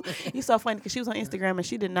 You're so funny because she was on Instagram and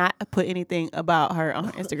she did not put anything about her on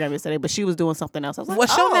her Instagram yesterday, but she was doing something else. I was like,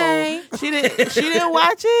 "What's your name?" She didn't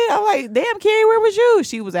watch it. I'm like, "Damn, Carrie, where was you?"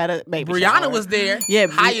 She was at a baby Brianna shower. was there. Yeah,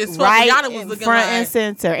 high as fuck. right Brianna was looking front like, and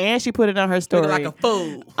center, and she put it on her story looking like a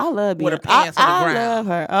fool. I love Beyonce. With her pants on the ground. I love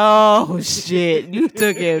her. Oh shit, you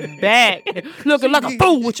took it back. Looking like a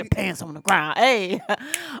fool with your pants on the ground. Hey,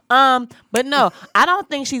 but no, I don't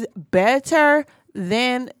think she's better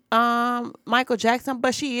than Michael Jackson,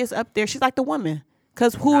 but she is up there. She's like the woman.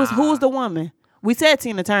 Cause who's the woman? We said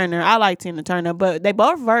Tina Turner. I like Tina Turner, but they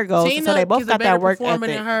both Virgos, so they both got that work ethic.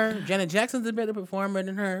 Than her. Janet Jackson's a better performer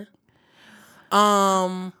than her.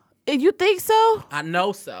 You think so? I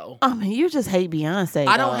know so. I mean, you just hate Beyonce.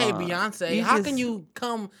 I don't hate Beyonce. How can you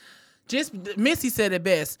come? Missy said it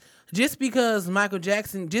best. Just because Michael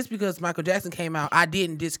Jackson came out, I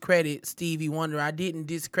didn't discredit Stevie Wonder. I didn't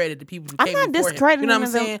discredit the people who came before him. I'm not discrediting. You know what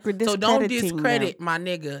I'm saying? So don't discrediting discredit them. my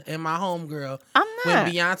nigga and my homegirl. I'm not.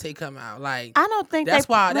 When Beyonce come out, like I don't think that's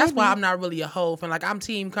why I'm not really a hoe fan. Like I'm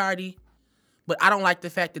Team Cardi. But I don't like the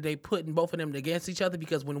fact that they putting both of them against each other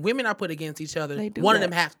because when women are put against each other, one of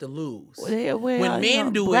them has to lose. When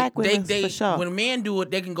men do it, when men do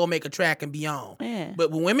it, they can go make a track and be on. Yeah.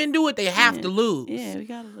 But when women do it, they have to lose. Yeah, we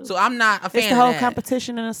gotta lose. So I'm not a fan of that. It's the whole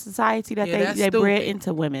competition in a society that they bred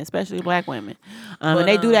into women, especially black women. And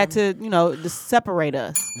they do that to separate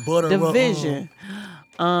us. Division.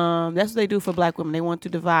 That's what they do for black women. They want to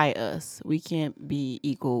divide us. We can't be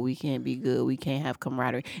equal. We can't be good. We can't have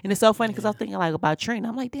camaraderie. And it's so funny because I was thinking like about Trina.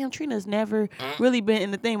 I'm like, damn, Trina's never really been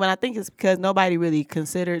in the thing. But I think it's because nobody really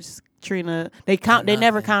considers Trina. They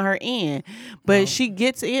never count her in. But she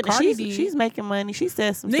gets in. She's making money. She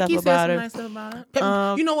says some Nicki stuff about her. Nice stuff about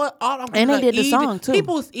her. You know what? And they did the song too.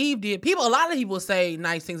 A lot of people say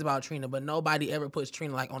nice things about Trina, but nobody ever puts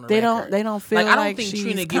Trina like on the record. They don't feel like I don't think she's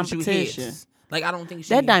Trina gives you hits. Like I don't think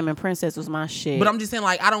that Diamond Princess was my shit. But I'm just saying,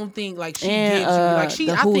 like I don't think like she gives you like she.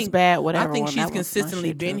 I think she's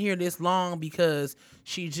consistently been here this long because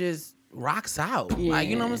she just rocks out. Yeah, like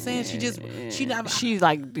you know what I'm saying? She's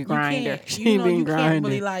like the grinder. She's been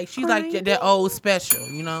grinding. Really she's like that old special.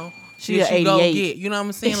 You know. She go get. You know what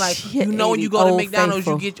I'm saying? Like when you go to McDonald's,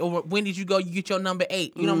 you get or Wendy's, you get your number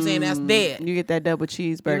 8. You know what I'm saying? That's dead. You get that double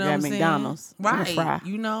cheeseburger at McDonald's, right?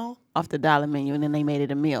 You know. Off the dollar menu, and then they made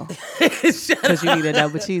it a meal because you need a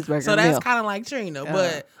double cheeseburger. So that's kind of like Trina,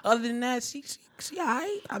 but other than that, she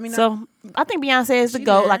alright. I mean, I think Beyonce is the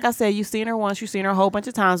GOAT. Like I said, you've seen her once, you've seen her a whole bunch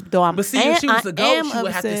of times. But see, if she was the GOAT, she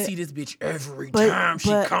would have to see this bitch every time she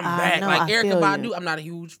come back. Like Erykah Badu, I'm not a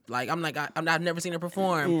huge I've never seen her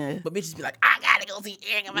perform, but bitches be like, I gotta go see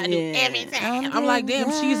Erykah Badu every time. I'm like, damn,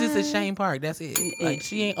 she's just at Shane Park. That's it. Like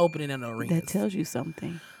she ain't opening in no arena. That tells you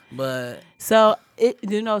something. But so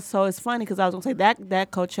it's funny because I was gonna say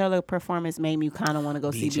that Coachella performance made me kind of want to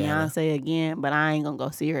go see Beyonce again, but I ain't gonna go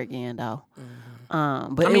see her again though.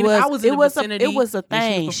 But I mean, if I was in the vicinity, it was a and she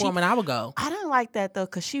thing. was performing, I would go. I didn't like that though,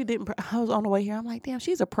 cause she didn't. I was on the way here. I'm like, damn,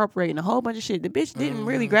 she's appropriating a whole bunch of shit. The bitch didn't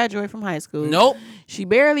really graduate from high school. Nope. She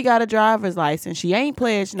barely got a driver's license. She ain't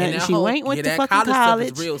pledged nothing. She ain't went to that fucking college.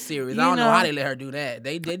 Stuff is real serious. I don't know how they let her do that.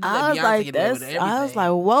 They let Beyonce get away with everything. I was like,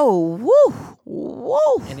 whoa,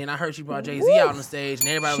 whoa. And then I heard she brought Jay-Z out on the stage, and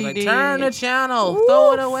everybody was like, turn the channel, Woof.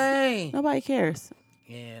 throw it away. Nobody cares.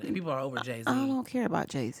 Yeah, people are over Jay-Z. I don't care about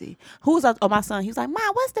Jay-Z. My son, he was like,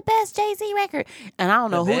 Mom, what's the best Jay-Z record? And I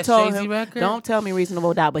don't know who told him. Record? Don't tell me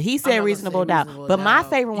Reasonable Doubt, but he said Reasonable Doubt. But my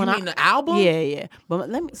favorite one. You mean the album? Yeah. But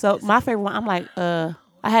my favorite one, I'm like,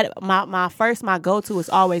 I had my go-to is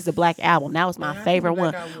always the Black Album. That was my favorite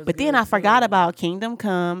one. But then I forgot about Kingdom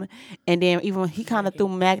Come, and then even he kind of threw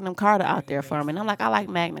Magna Carta out there for me. And I'm like, I like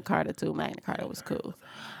Magna Carta too. Magna Carta was cool.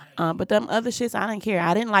 But them other shits, I didn't care.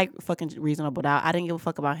 I didn't like fucking Reasonable Doubt. I didn't give a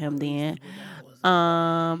fuck about him then.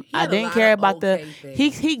 I didn't care about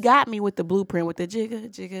he got me with the Blueprint with the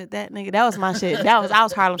jigga that nigga. That was my shit. I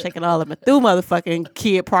was Harlem shaking all of them through motherfucking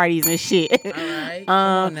kid parties and shit. All right. Come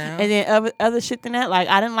on now. And then other shit than that, like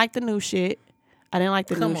I didn't like the new shit. I didn't like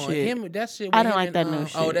the new shit. I didn't like that new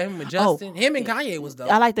shit. Oh, that him with Justin. Him and Kanye was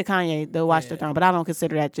dope. I like the Kanye, the Watch the Throne, but I don't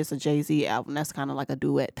consider that just a Jay-Z album. That's kind of like a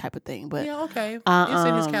duet type of thing. But yeah, okay. It's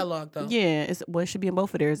in his catalog though. Yeah, it should be in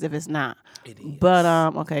both of theirs if it's not. It is. But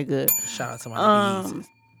okay, good. Shout out to my Yeezys.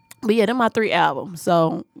 But yeah, they're my 3 albums.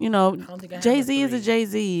 So, Jay-Z is a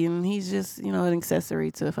Jay-Z, and he's just, an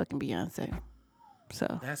accessory to fucking Beyonce.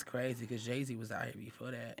 So that's crazy because Jay-Z was out here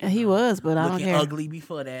before that. And he was, but I don't care. Ugly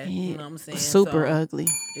before that. Yeah. You know what I'm saying? Super ugly.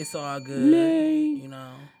 It's all good.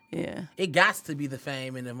 Yeah. It got to be the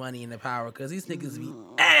fame and the money and the power because these niggas be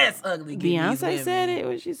ass ugly. Beyonce said it.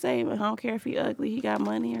 What she say? But I don't care if he ugly. He got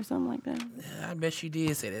money or something like that. Yeah, I bet she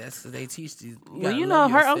did say that. That's because they teach you. Well,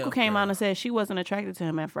 her uncle came out and said she wasn't attracted to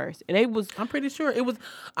him at first. I'm pretty sure it was.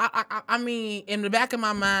 I mean, in the back of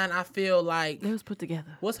my mind, I feel like they was put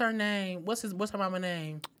together. What's her name? What's her mama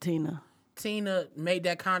name? Tina. Tina made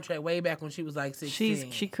that contract way back when she was like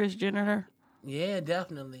 16. She Kris Jenner her. Yeah,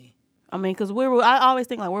 definitely. I mean, because I always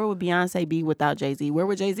think like, where would Beyonce be without Jay-Z? Where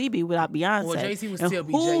would Jay-Z be without Beyonce? Well, Jay-Z would still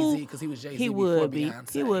be Jay-Z because he was Jay-Z before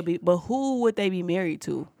Beyonce. He would be. But who would they be married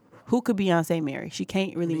to? Who could Beyonce marry? She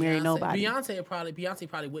can't really marry nobody. Beyonce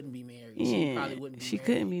probably wouldn't be married. Yeah, she probably wouldn't be she married.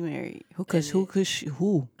 Couldn't be married. Who?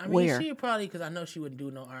 I mean, where? She probably, because I know she wouldn't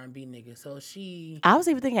do no R&B nigga. So she. I was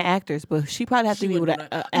even thinking actors, but she probably have to be with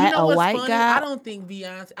a white funny? guy. I don't think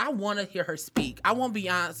Beyonce. I want to hear her speak. I want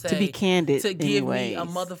Beyonce to be candid to give me a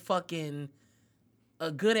motherfucking. A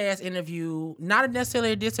good ass interview, not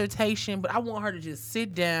necessarily a dissertation, but I want her to just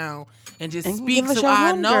sit down and just speak so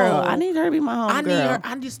I know. Girl. I need her to be my home girl.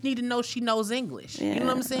 I just need to know she knows English. Yeah. You know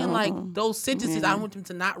what I'm saying? Like those sentences, I want them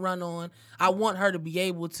to not run on. I want her to be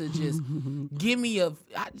able to just give me I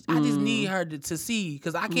just need her to see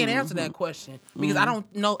because I can't answer that question because I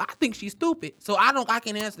don't know. I think she's stupid, so I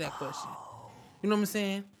can't answer that question. You know what I'm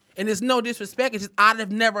saying? And it's no disrespect. It's just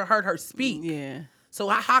I've never heard her speak. Yeah. So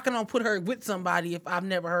how can I put her with somebody if I've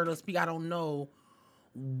never heard her speak? I don't know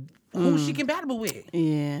who she compatible with.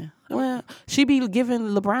 Yeah. Well, she be giving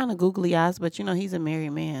LeBron a googly eyes, but he's a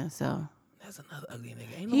married man, so. That's another ugly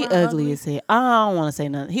nigga. Ain't he ugly as hell. I don't want to say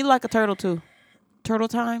nothing. He like a turtle too. Turtle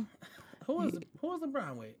time. Who was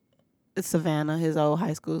LeBron with? It's Savannah, his old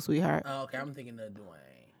high school sweetheart. Oh, okay. I'm thinking of Dwayne.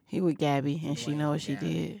 He with Gabby, and she know what she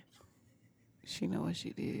did. She know what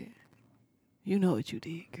she did. You know what you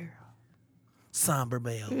did, girl. Somber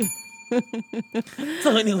Bell.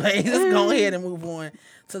 So anyway, let's go ahead and move on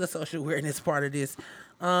to the social awareness part of this.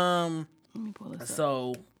 Let me pull this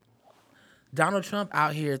up. Donald Trump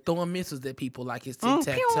out here throwing missiles at people like it's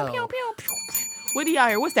tic-tac-toe. What do y'all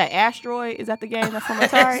hear? What's that? Asteroid? Is that the game that's from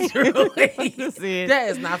Atari? That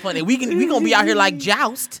is not funny. We gonna be out here like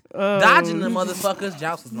Joust, dodging the motherfuckers.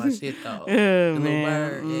 Joust is my shit though. The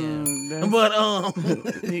man. Little bird,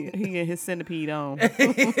 but he get his centipede on.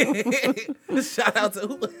 Shout out to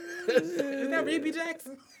who? Is that Rebbie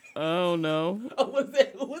Jackson? Oh no. Oh, what's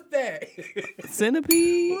that?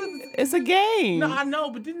 Centipede? It's a game. No, I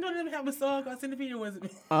know, but didn't they have a song called Centipede or was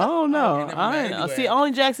it? Oh no. Anyway. See,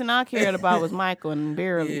 only Jackson I cared about was Michael and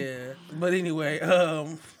Barely. Yeah. But anyway,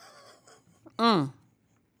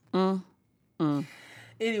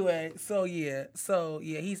 Anyway, so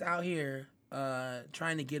he's out here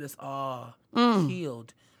trying to get us all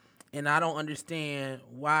killed. And I don't understand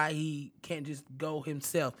why he can't just go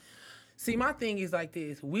himself. See, my thing is like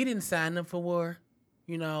this. We didn't sign them for war.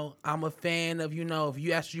 I'm a fan of, if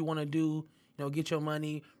that's what you want to do, get your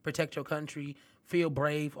money, protect your country, feel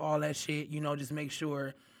brave, all that shit. Just make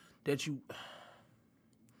sure that you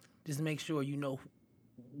know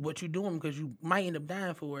what you doing because you might end up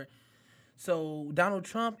dying for it. So Donald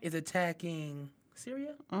Trump is attacking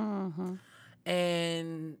Syria,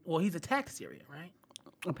 and he's attacked Syria, right?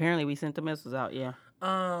 Apparently, we sent the missiles out. Yeah.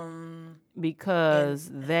 Um, Because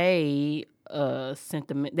they sent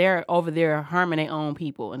them. They're over there harming their own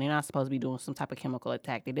people, and they're not supposed to be doing some type of chemical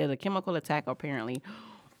attack. They did a chemical attack apparently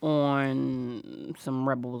on some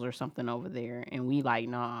rebels or something over there, and we like,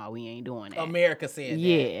 nah, we ain't doing that. America said that.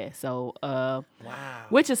 Yeah. So Wow.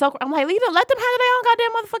 which is so. I'm like, let them handle their own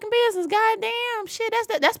goddamn motherfucking business. Goddamn shit.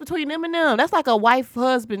 That's between them and them. That's like a wife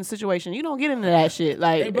husband situation. You don't get into that shit.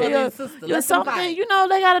 Like They brother and sister. Let them something. fight. You know,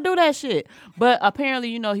 they gotta do that shit. But apparently,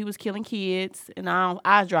 you know, he was killing kids, and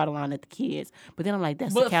I draw the line at the kids. But then I'm like,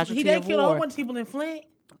 that's the casualty he of didn't kill a war. whole bunch of people in Flint.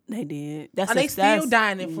 They did. That's And they still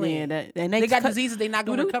dying in Flint. Yeah, and They got diseases they not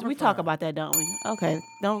gonna recover We from. talk about that, don't we? Okay.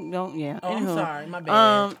 Don't. Yeah. Oh, I'm Anywho. sorry, my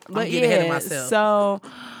bad. But I'm getting ahead of myself.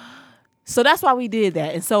 So that's why we did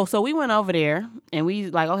that. And so we went over there and we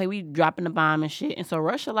like, okay, we dropping the bomb and shit. And so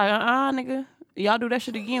Russia like, nigga, y'all do that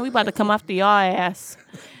shit again. We about to come after y'all ass.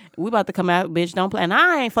 We about to come out, bitch. Don't play. And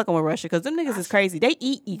I ain't fucking with Russia because them niggas is crazy. They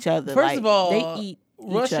eat each other. First of all, they eat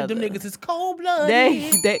Russia, each other. them niggas is cold blooded.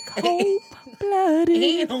 They cold blooded.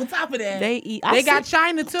 And on top of that, They eat. They got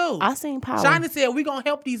China too. I seen Power. China said we gonna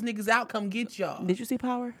help these niggas out. Come get y'all. Did you see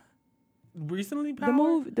Power? Recently, Power? The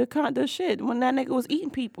movie, the shit when that nigga was eating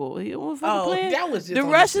people. He was fucking playing. That was just the on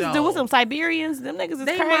Russians. the There was show. some Siberians. Them niggas is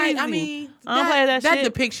They crazy. might. I mean, I don't play that shit.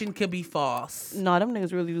 depiction could be false. No, them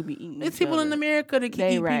niggas really do be eating. It's each people other. in America that can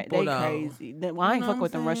They eat right. people They though. crazy. Well, I ain't know fucking what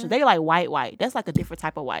with I'm them Russians. saying? They like white. That's like a different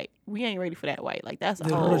type of white. We ain't ready for that white. Like that's a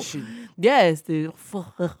The whole. Russian. Yes, the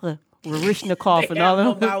Rishnikov and all have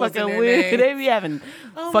them no vowels in fucking their weird. name. They be having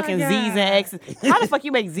Oh fucking my Z's and God. X's. How the fuck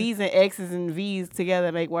you make Z's and X's and V's together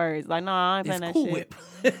and make words? Like, no, I ain't It's playing that Cool shit.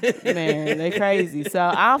 Whip. Man, they crazy. So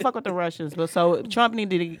I don't fuck with the Russians, but so Trump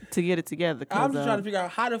needed to get it together. I'm just trying to figure out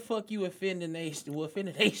how the fuck you offend the nation. Well, offend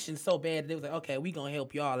the nation so bad that they was like, okay, we gonna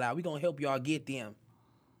help y'all out. We gonna help y'all get them.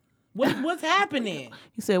 What's happening?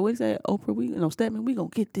 He said, "What he said, Oprah? Stedman, we gonna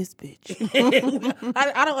get this bitch."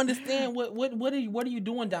 I don't understand what are you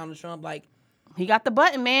doing, Donald Trump? Like, He got the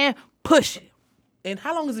button, man. Push it. and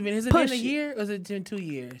how long has it been? Has it Push been a it. year or has it been 2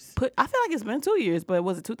 years? I feel like it's been 2 years, but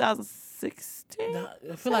was it 2016?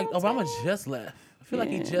 I feel like Obama just left. I feel like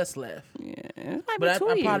he just left. Yeah, it might But be I 2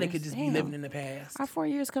 years. probably could just be Damn. living in the past. Our 4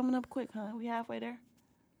 years coming up quick, huh? We halfway there.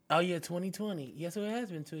 Oh yeah, 2020. Yes, so it has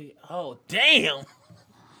been 2 years. Oh damn.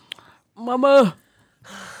 Mama.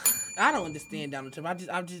 I don't understand Donald Trump.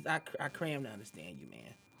 I cram to understand you,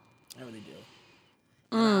 man. I really do.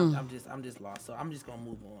 I'm just lost. So I'm just gonna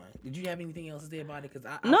move on. Did you have anything else to say about it?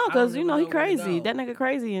 No, because you know he crazy. That nigga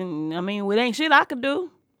crazy, and I mean, it ain't shit I could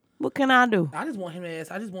do. What can I do? I just want him to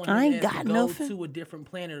ask. I just want I him ain't to, ask got to go nothing. to a different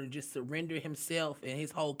planet or just surrender himself and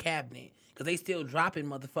his whole cabinet because they still dropping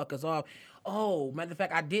motherfuckers off. Oh, matter of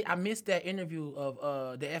fact, I missed that interview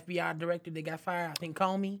of the FBI director that got fired. I think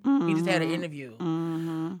Comey. He just had an interview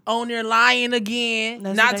on there lying again,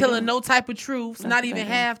 That's not what they telling do. no type of truths, That's not what even they do.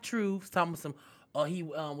 half truths. Talking some.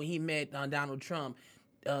 When he met Donald Trump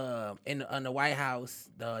in the White House,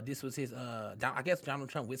 this was his. I guess Donald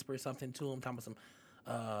Trump whispered something to him. Talking some.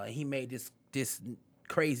 He made this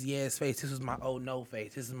crazy ass face. This was my oh no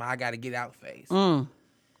face. This is my I gotta get out face.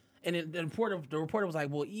 And the reporter was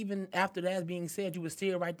like, well, even after that being said, you would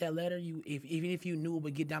still write that letter. Even if you knew it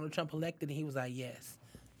would get Donald Trump elected, and he was like, yes.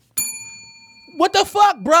 What the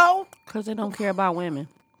fuck, bro? Because they don't care about women.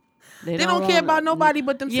 They don't care about nobody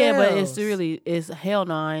but themselves. Yeah, but it's hell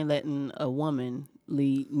no. I ain't letting a woman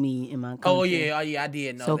lead me in my country. Oh yeah, I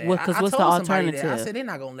did know So that. because I what's the told somebody that. alternative? I said they're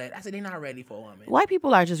not gonna let. I said they're not ready for a woman. White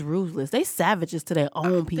people are just ruthless. They savages to their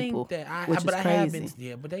own I people, think that which is I have crazy. been,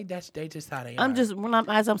 yeah, but they just how they are. I'm just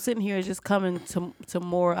as I'm sitting here, it's just coming to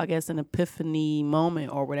more, I guess, an epiphany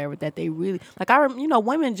moment or whatever that they really like.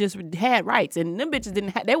 Women just had rights, and them bitches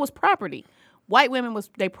didn't. They was property. White women was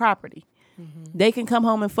they property. They can come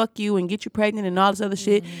home and fuck you and get you pregnant and all this other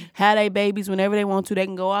shit. Have they babies whenever they want to. They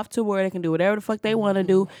can go off to work. They can do whatever the fuck they want to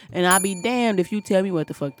do. And I'll be damned if you tell me what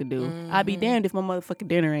the fuck to do. I'll be damned if my motherfucking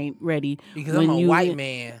dinner ain't ready. because I'm a white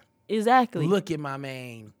man. Exactly. Look at my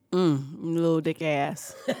man. Little dick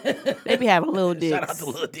ass. They be having little dicks. Shout out to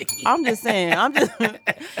Lil Dicky. I'm just saying.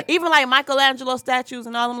 Even like Michelangelo statues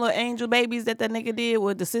and all them little angel babies that nigga did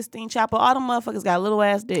with the Sistine Chapel. All them motherfuckers got little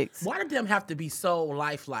ass dicks. Why did them have to be so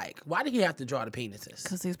lifelike? Why did he have to draw the penises?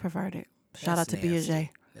 Because he's perverted. Shout out to That's nasty. Piaget.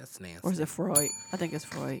 That's nasty. Or is it Freud? I think it's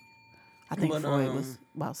Freud. I think But, Freud was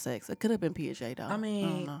about sex. It could have been Piaget though. I don't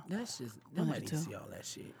mean, know. that's just One of nobody the two. see all that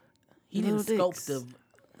shit. He Little didn't sculpt dicks. the.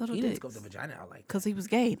 Little He dicks. didn't scope the vagina out like Cause he was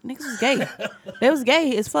gay. Niggas was gay. They was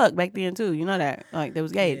gay as fuck back then too. You know that. Like they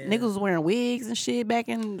was gay. Yeah. Niggas was wearing wigs and shit back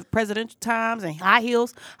in presidential times and high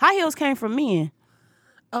heels. High heels came from men.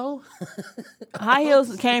 Oh. High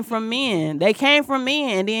heels came from men. They came from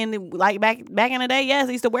men. And then like back in the day, yes,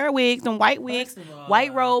 they used to wear wigs, them white wigs, First of all,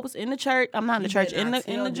 white robes in the church. I'm not in the church, in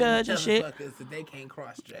the judge and shit. That they can't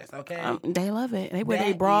cross dress, okay? They love it. They wear their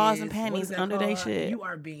That bras is- and what is panties that under their called? shit. You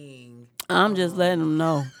are being. I'm just letting them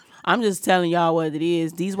know. I'm just telling y'all what it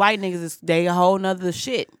is. These white niggas, they a whole nother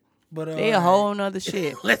shit. But They a whole nother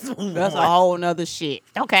shit. Let's move That's on. a whole nother shit.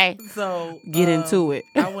 Okay. So Get into it.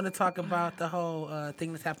 I want to talk about the whole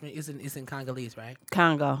thing that's happening. It's in Congolese, right?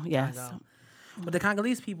 Congo, yes. Congo. But the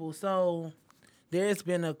Congolese people. So there's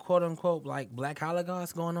been a quote unquote like Black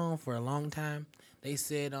Holocaust going on for a long time. They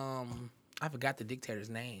said I forgot the dictator's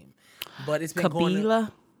name, but it's been going.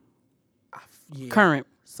 Kabila, Yeah, current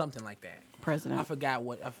something like that. president. I forgot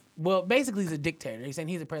what. Well, basically, he's a dictator. They're saying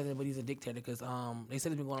he's a president, but he's a dictator because they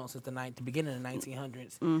said it's been going on since the beginning of the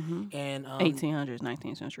 1900s. Mm-hmm. And 1800s,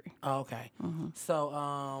 19th century. Oh, okay. Mm-hmm.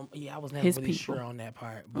 So yeah, I was never His really people. sure on that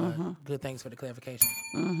part, but good. Thanks for the clarification.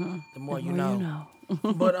 Mm-hmm. The more you Well, know. you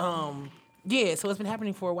know. But yeah. So it's been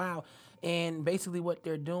happening for a while, and basically what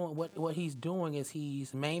they're doing, what he's doing is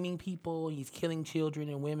he's maiming people, he's killing children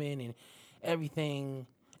and women and everything.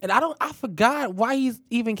 And I forgot why he's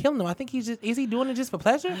even killing them. I think is he doing it just for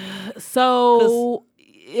pleasure? So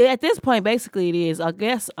at this point, basically it is. I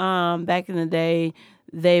guess back in the day,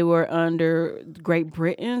 they were under Great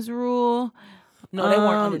Britain's rule. No, they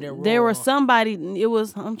weren't under their rule. There was somebody. It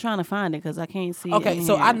was. I'm trying to find it because I can't see. Okay, it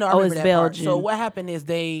so here. I know. I Oh, remember it's that part. Belgian. So what happened is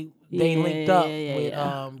they Yeah, linked up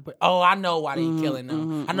yeah, with I know why they killing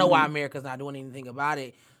them. I know why America's not doing anything about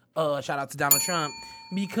it. Shout out to Donald Trump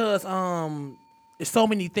because so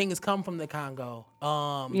many things come from the Congo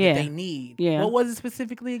that they need. Yeah. What was it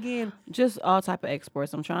specifically again? Just all type of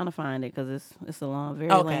exports. I'm trying to find it because it's a long,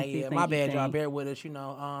 very Okay, lengthy yeah, thinky my bad, y'all. thing. Bear with us, you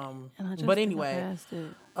know. And I just But think I anyway, passed it.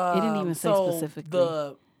 It didn't even say so specifically.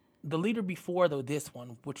 the leader before this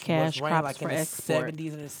one, which Cash was ran crops like in for the export.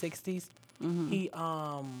 70s and the 60s, he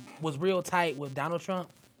was real tight with Donald Trump.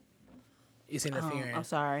 It's interfering. I'm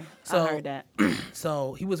sorry. So- I heard that.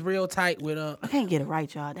 So he was real tight with I can't get it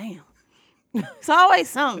right, y'all. Damn. It's always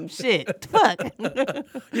something. Shit. Fuck.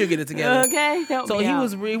 You'll get it together. Okay. Help So me he out.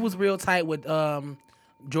 was real tight with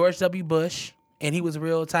George W. Bush, and he was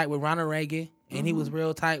real tight with Ronald Reagan, and he was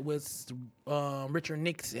real tight with Richard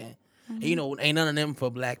Nixon. And, you know, ain't none of them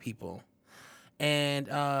for black people. And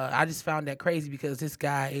I just found that crazy because this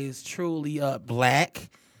guy is truly a black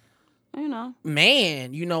You know.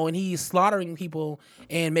 man, you know, and he's slaughtering people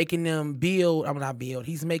and making them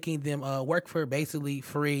he's making them work for basically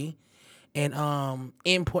free and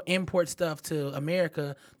import stuff to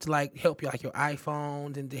America to like help you like your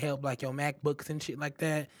iPhones and to help like your MacBooks and shit like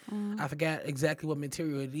that. I forgot exactly what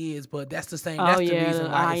material it is, but that's the same. That's the reason the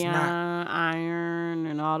why it's not. iron,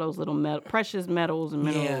 and all those little precious metals and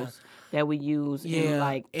minerals that we use in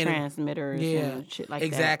like and transmitters and shit like that.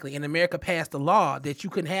 Exactly. And America passed a law that you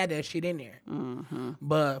couldn't have that shit in there.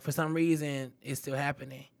 But for some reason, it's still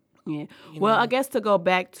happening. Yeah. Well, I guess to go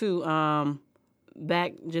back to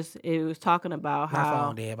it was talking about My how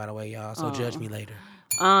phone dead, by the way, y'all. So judge me later.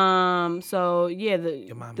 So yeah,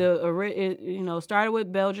 mama. it started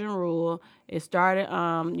with Belgian rule. It started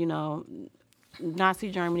Nazi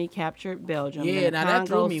Germany captured Belgium. Yeah, and now the that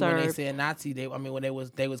threw Congo me when they served- said Nazi. When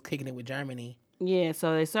they was kicking it with Germany. Yeah,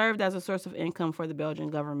 so they served as a source of income for the Belgian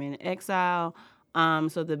government in exile.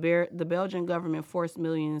 So the Belgian government forced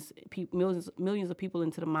millions of people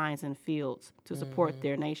into the mines and fields to support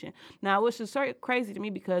their nation. Now, which is so crazy to me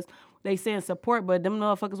because they saying support, but them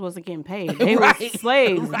motherfuckers wasn't getting paid. They were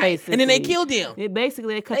slaves, basically. And then they killed them. They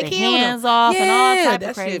cut They their killed hands them. off and all Yeah, type that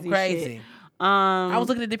of crazy shit crazy. shit. I was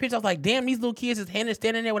looking at the picture. I was like, damn, these little kids is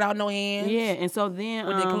standing there without no hands. Yeah, and so then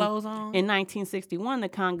With their clothes on. in 1961, the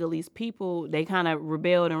Congolese people, they kind of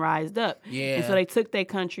rebelled and rised up. Yeah. And so they took their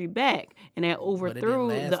country back, and they overthrew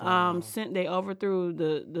last long. they overthrew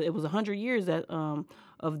the it was 100 years that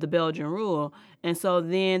of the Belgian rule. And so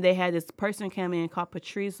then they had this person come in called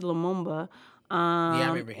Patrice Lumumba. I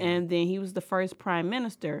remember him. And then he was the first prime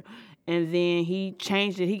minister. And then he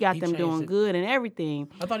changed it. He got them doing good and everything.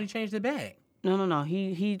 I thought he changed it back. No.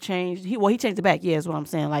 He changed. He changed it back. Yeah, is what I'm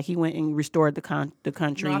saying. Like he went and restored the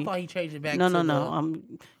country. No, I thought he changed it back. No.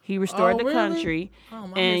 He restored the really? country,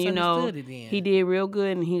 Oh, I and misunderstood it then. he did real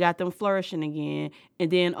good, and he got them flourishing again.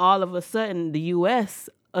 And then all of a sudden, the U.S.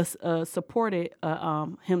 Supported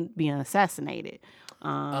him being assassinated,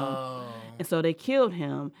 and so they killed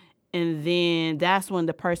him. And then that's when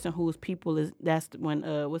the person whose people is, that's when,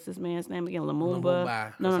 what's this man's name again?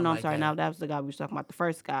 Lumumba. No, I'm sorry. Now that was the guy we was talking about. The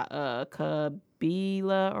first guy,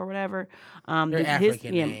 Kabila or whatever. They're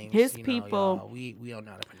African names. His you people. Know, we don't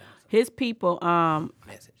know how to pronounce them. His people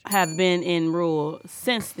have been in rule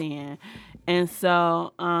since then. And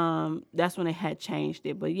so that's when they had changed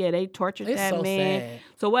it. But yeah, they tortured that man. Sad.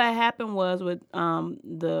 So what happened was with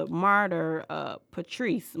the martyr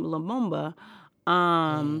Patrice Lumumba,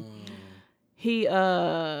 he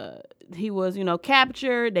was,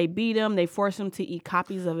 captured. They beat him. They forced him to eat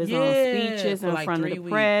copies of his own speeches in front of the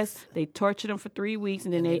press. They tortured him for 3 weeks,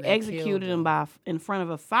 and then they executed him in front of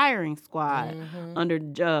a firing squad under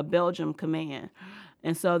Belgium command.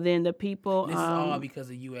 And so then the people. This is all because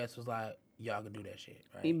the U.S. was like, y'all can do that shit,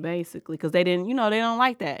 right? Basically, because they didn't, they don't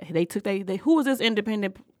like that. They took who was this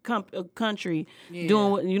independent country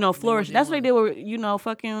doing, flourish? That's what they did with,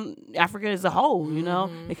 fucking Africa as a whole.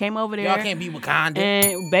 They came over there. Y'all can't be Wakanda.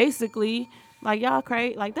 And basically, like y'all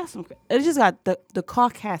crazy. Like that's some. It just got the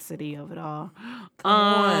caucasity of it all.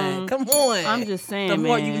 Come on. I'm just saying, the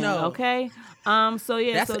more man, you know. Okay. So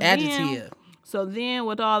yeah. That's an adjective. So then,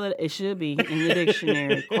 with all of it should be in the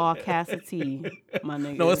dictionary, caucasity, my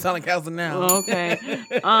nigga. No, it's sounding like now. Okay.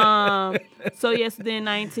 So yes, then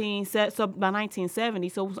by 1970,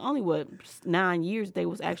 so it was only 9 years they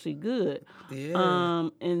was actually good. Yeah.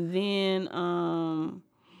 And then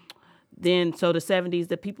so the 70s,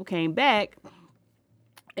 the people came back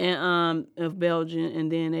and of Belgium, and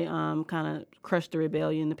then they kind of crushed the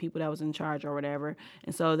rebellion, the people that was in charge or whatever,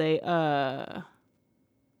 and so they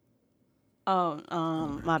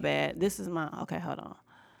my bad. This is okay, hold on.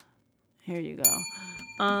 Here you go.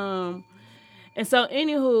 And so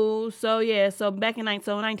anywho, so back in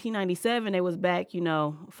 1997, they was back,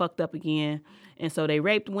 fucked up again. And so they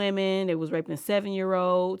raped women. They was raping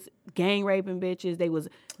 7-year-olds, gang raping bitches. They was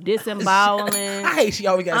disemboweling. I hate she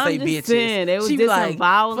always gotta say bitches. Saying, they was she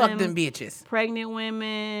disemboweling. Like, fuck them bitches. Pregnant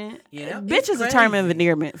women. Yeah, bitch is a term of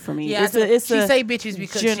endearment for me. Yeah, she say bitches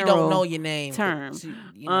because she don't know your name. Term. She,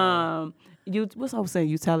 what's I was saying?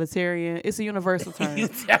 Utilitarian. It's a universal term.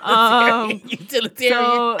 Utilitarian.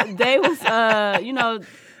 So they was,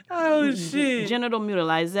 oh shit. Genital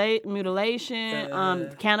mutilation,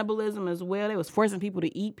 cannibalism as well. They was forcing people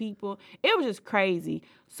to eat people. It was just crazy.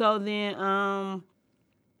 So then,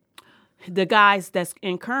 the guys that's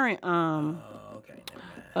in current power,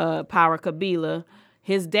 Kabila.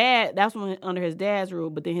 His dad, that's when under his dad's rule,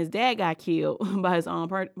 but then his dad got killed by his own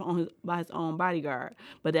bodyguard.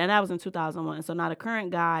 But then that was in 2001. So now the current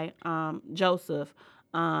guy, Joseph,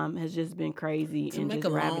 has just been crazy to and make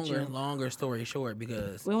just a longer story short,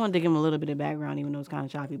 because we wanted to give him a little bit of background, even though it's kind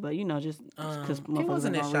of choppy. But just because it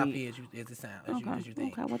wasn't as choppy as it sounds. As you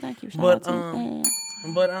think. Okay, well, thank you. But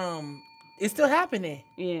it's still happening.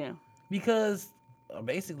 Yeah, because.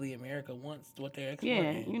 Basically, America wants what they're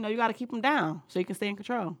exporting. Yeah, you got to keep them down so you can stay in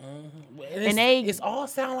control. Mm-hmm. It's all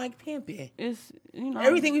sound like pimping. It's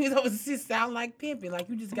everything we was over to sound like pimping. Like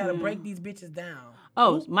you just got to break these bitches down.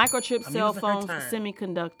 Oh, microchips, cell phones,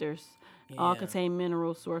 semiconductors, all contain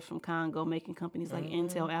minerals sourced from Congo, making companies like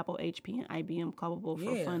Intel, Apple, HP, and IBM culpable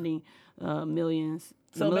for funding millions.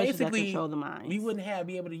 So basically, that control the minds. We wouldn't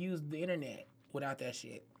be able to use the internet without that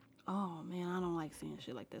shit. Oh man, I don't like seeing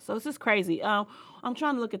shit like that. So it's just crazy. I'm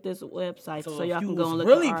trying to look at this website so y'all can go and look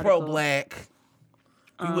at really pro-black,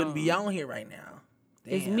 you wouldn't be on here right now.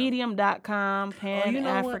 Damn. It's medium.com,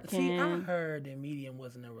 Pan-African. See, I heard that Medium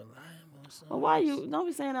wasn't a reliable source. Well, why don't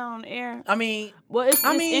be saying that on the air? I mean, it's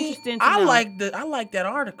interesting to know. I like that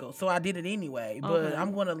article, so I did it anyway. But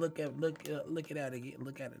I'm gonna look at it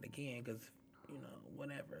again because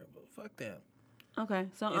whatever. But fuck them. Okay,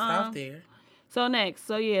 so it's out there. So next,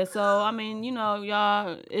 I mean,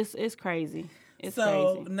 y'all, it's crazy. It's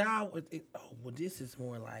crazy. Now, this is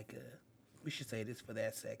more like we should say this for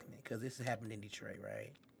that segment because this happened in Detroit,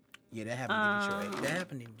 right? Yeah, that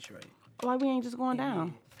happened in Detroit. Why we ain't just going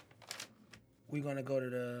down? We're gonna go to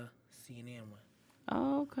the CNN one.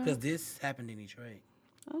 Oh, okay. Because this happened in Detroit.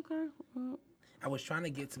 Okay. Well, I was trying to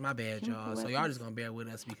get to my bad, y'all. So y'all just gonna bear with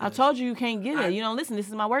us because I told you can't get it. You don't listen. This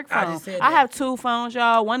is my work phone. I have 2 phones,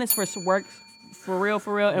 y'all. One is for work. For real,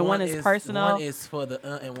 and one is personal. One is for the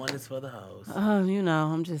and one is for the hoes.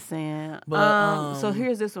 I'm just saying. But so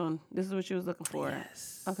here's this one. This is what you was looking for.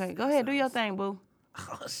 Yes. Okay, go ahead, do your thing, boo.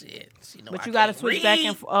 Oh shit! But you gotta switch back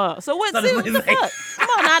and forth. So what? What the fuck? Come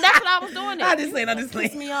on, now that's what I was doing. I just saying.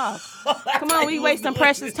 Piss me off. Come on, we wasting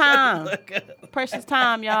precious time. Precious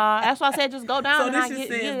time, y'all. That's why I said just go down and I get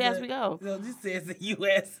it as we go. So this says the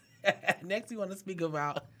U.S. Next, we want to speak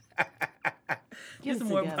about. This is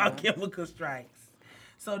more about chemical strikes.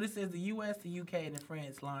 So this says the U.S., the U.K., and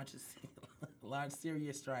France launched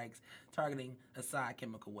serious strikes targeting Assad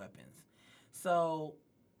chemical weapons. So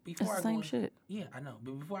before It's the same shit. Yeah, I know.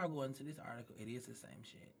 But before I go into this article, it is the same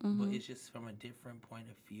shit, but it's just from a different point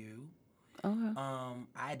of view. Okay.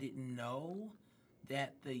 I didn't know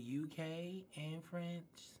that the UK and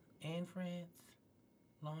France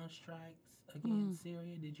launched strikes against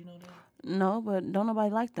Syria. Did you know that? No, but don't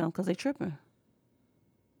nobody like them because they tripping.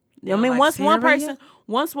 I don't mean, like once one Syria? person,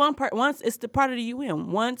 once it's the part of the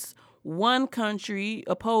UN. Once one country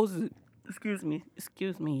opposes, excuse me,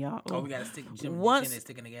 y'all. Oh, we gotta stick. Once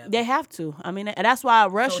sticking together. they have to. I mean, and that's why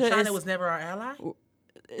Russia So China is. was never our ally.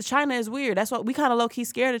 China is weird. That's why we kind of low key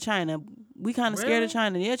scared of China. We kind of scared Really? of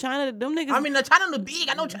China. Yeah, China. Them niggas. I mean, China the big.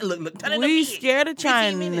 I know. Look, China the we big. scared of 15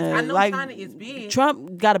 China. minutes. I know like China is big.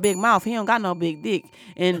 Trump got a big mouth. He don't got no big dick,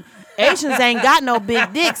 and Asians ain't got no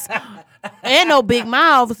big dicks and no big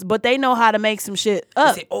mouths, but they know how to make some shit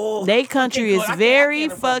up. Say, oh, Their country is very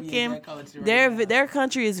can't appropriate fucking. that culture right now. Their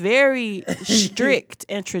country is very strict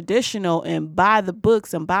and traditional and by the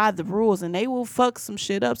books and by the rules, and they will fuck some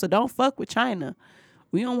shit up. So don't fuck with China.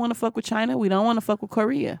 We don't want to fuck with China. We don't want to fuck with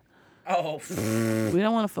Korea. Oh, We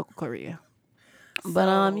don't want to fuck with Korea.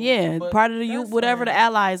 But yeah, but part of the that's whatever the fine.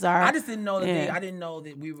 allies are. I just didn't know that. Yeah. I didn't know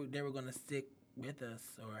that they were gonna stick with us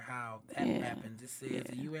or how that happens. It says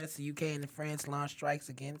the U.S., the U.K., and France launched strikes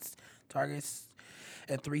against targets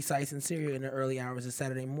at 3 sites in Syria in the early hours of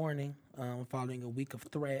Saturday morning, following a week of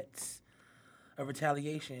threats of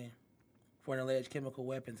retaliation for an alleged chemical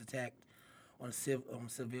weapons attack on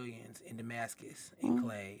civilians in Damascus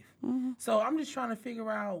enclave. So I'm just trying to figure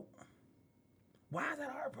out, why is that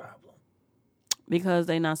our problem? Because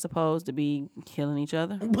they not supposed to be killing each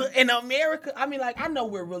other. But in America, I mean, like, I know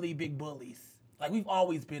we're really big bullies. Like, we've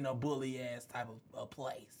always been a bully-ass type of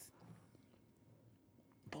place.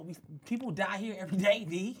 But people die here every day,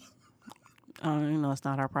 D. It's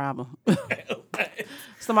not our problem.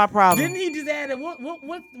 It's not my problem. Didn't he just add it? What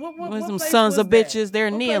With some place sons was of that? bitches, they're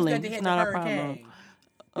What place kneeling. that they It's had not the our problem. hurricane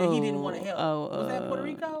that he didn't want to help. Was that Puerto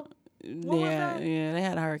Rico? What was that? They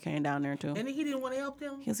had a hurricane down there too. And then he didn't want to help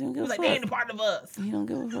them? He don't give He was a like, fuck. they ain't a part of us. He don't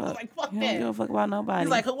give a fuck. like, fuck he that. don't give a fuck about nobody. He's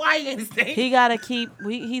like, Hawaii ain't the state. He gotta keep.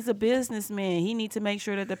 He's a businessman. He need to make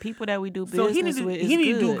sure that the people that we do So business he with is need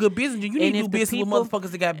to good. do good business. You need And to do if the business people- with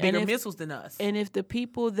motherfuckers that got bigger and if- missiles than us. And if the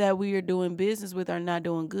people that we are doing business with are not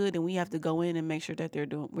doing good, then we have to go in and make sure that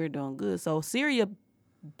we're doing good. So Syria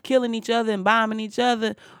killing each other and bombing each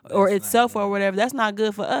other or itself or whatever, that's not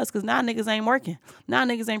good for us because now niggas ain't working. Now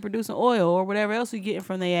niggas ain't producing oil or whatever else we getting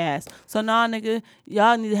from their ass. So now nigga,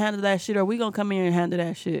 y'all need to handle that shit or we gonna come here and handle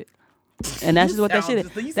that shit. And that's just what that shit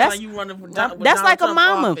is. You sound That's, like you running for that's like a Trump's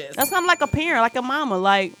mama. office. That's not like a parent, like a mama.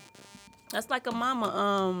 Like that's like a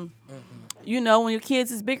mama. You know, when your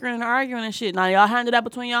kids is bickering and arguing and shit. Now y'all handle that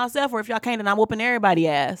between yourself, or if y'all can't, then I'm whooping everybody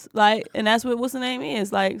ass. Like, and that's what's the name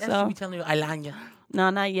is. Like, That's so. what we telling you, Alanya. No,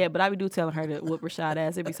 not yet, but I be telling her to whoop Rashad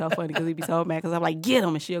ass. It'd be so funny because he'd be so mad because I'm like, get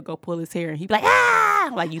him, and she'll go pull his hair, and he'd be like, ah!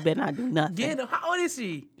 I'm like, you better not do nothing. Get him. How old is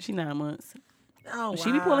she? She 9 months. Oh, She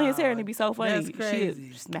be pulling his hair, and it'd be so funny. That's crazy.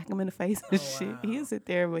 She'd smack him in the face and shit. wow. He'll sit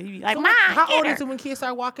there, but he'd be like, So Ma, how get old her." is it when kids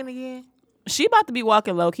start walking again? She about to be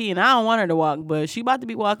walking low key, and I don't want her to walk, but she about to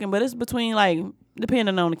be walking. But it's between like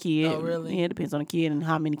depending on the kid. Oh, really? Yeah, it depends on the kid and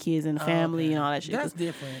how many kids in the family Okay. and all that shit. That's 'Cause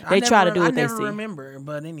different. They try to do I what they never see. remember,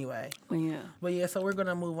 but anyway. Yeah. But yeah, so we're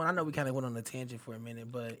gonna move on. I know we kind of went on a tangent for a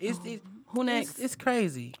minute, but Who next? It's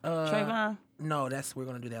crazy. Trayvon. No, we're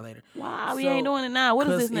gonna do that later. Why we ain't doing it now? What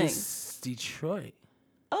is 'Cause this next? It's Detroit.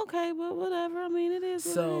 Okay, but whatever. I mean, it is.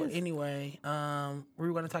 What So it is. anyway, we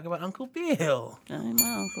were gonna talk about Uncle Bill. I ain't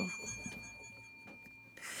my uncle.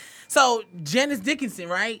 So Janice Dickinson,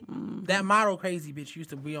 right? That model crazy bitch used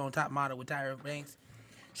to be on Top Model with Tyra Banks.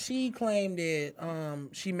 She claimed that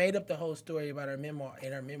she made up the whole story about her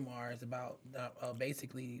memoirs about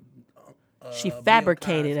basically She Bill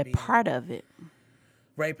fabricated a Cosby part of it.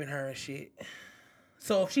 raping her and shit.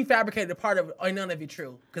 So if she fabricated a part of it, ain't none of it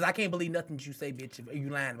true? Because I can't believe nothing you say, bitch. If you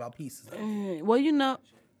lying about pieces. Well, you know,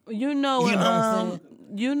 what I'm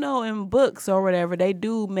in books or whatever, they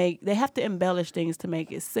have to embellish things to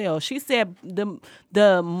make it sell. She said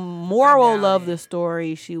the moral of the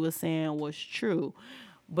story she was saying was true,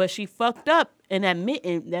 but she fucked up in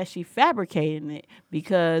admitting that she fabricated it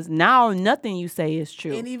because now nothing you say is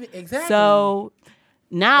true. And even exactly. So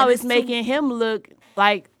now And it's it's making him look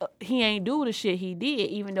he ain't do the shit he did,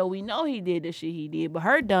 even though we know he did the shit he did. But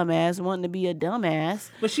her dumb ass wanting to be a dumbass.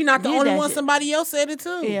 But she not the only one. Shit. Somebody else said it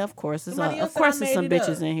too. Yeah, of course. There's some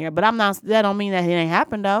bitches in here. But that don't mean that it ain't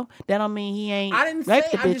happened though. That don't mean he ain't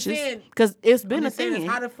raped the bitches. Because it's been a thing.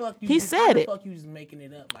 How the fuck you? He said it. How the fuck you just making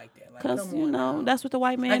it up like that? Because that's what the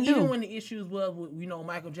white man do. Even when the issues was with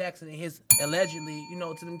Michael Jackson and his allegedly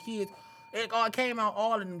to them kids, it all came out.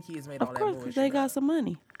 All of them kids made all that bullshit. Of course, they got some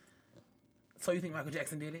money. So you think Michael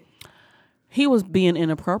Jackson did it? He was being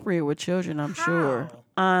inappropriate with children, I'm sure.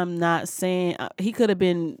 I'm not saying he could have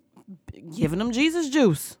been giving them Jesus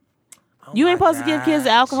juice. Oh you ain't supposed to give kids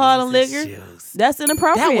alcohol and liquor. Juice. That's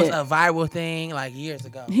inappropriate. That was a viral thing like years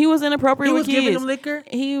ago. He was inappropriate with kids. He was giving them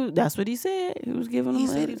liquor? That's what he said. He was giving them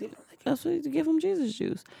liquor. That's what he give him Jesus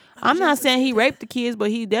juice. I'm not saying he raped the kids, but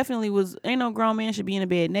he definitely was. Ain't no grown man should be in a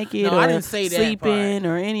bed naked or I didn't say sleeping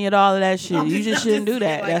or any of all of that shit. You just shouldn't do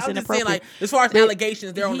that. That's inappropriate. Saying, as far as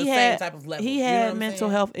allegations, they're on the same type of level. He had mental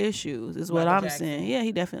health issues, is what I'm saying. Yeah,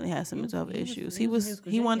 he definitely had some mental health issues. He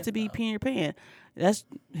wanted to be Peter Pan.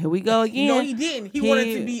 Here we go again. No, he didn't. He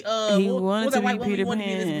wanted to be he wanted to be Peter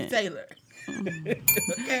Pan. Taylor.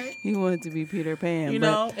 Okay. He wanted to be Peter Pan.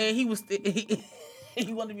 And he was.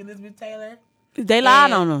 He wanted to be Elizabeth Taylor. They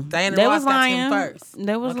lied on him. They was lying first.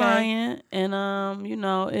 They was lying, and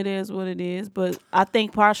it is what it is. But I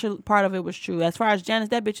think part of it was true. As far as Janice,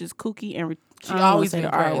 that bitch is kooky and she always been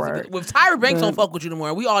crazy. If Tyra Banks don't fuck with you no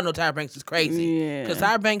more, we all know Tyra Banks is crazy. Yeah, because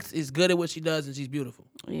Tyra Banks is good at what she does and she's beautiful.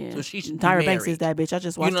 Yeah, so she should be Tyra Banks is that bitch. I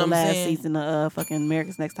just watched the last season of fucking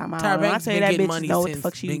America's Next Top Model. When I tell you that bitch know what the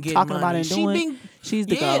fuck she's talking about and doing. She's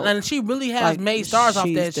the GOAT. And she really has made stars off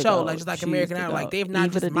that show, just like American Idol. Like they've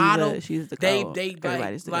not just modeled. She's the GOAT. They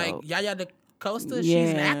like Yaya DaCosta.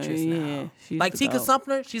 She's an actress now. Like Tika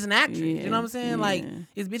Sumpter, she's an actress. You know what I'm saying? Like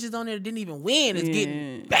his bitches on there didn't even win. It's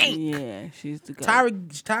getting banked. Yeah, she's the GOAT.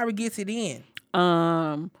 Tyra gets it in.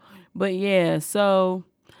 But yeah, so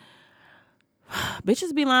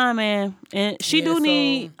bitches be lying, man, and she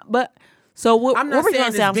need. But so what? I'm not what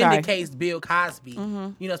saying this vindicates Bill Cosby.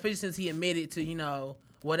 Mm-hmm. Especially since he admitted to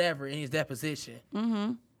whatever in his deposition.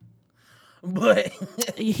 Mm-hmm. But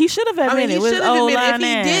he should have admitted. He should have admitted. If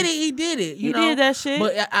he did it, he did it. He did that shit.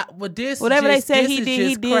 But this, whatever they say he did,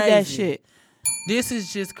 he did that shit. This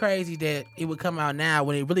is just crazy that it would come out now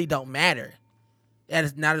when it really don't matter. Now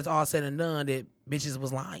that it's all said and done, that bitches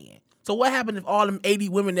was lying. So what happened if all them 80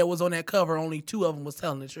 women that was on that cover, only 2 of them was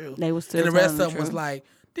telling the truth? They was still and the rest of them was like,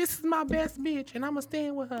 this is my best bitch, and I'm going to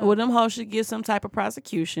stand with her. Well, them hoes should get some type of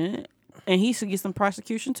prosecution, and he should get some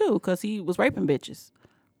prosecution too, because he was raping bitches.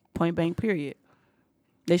 Point blank, period.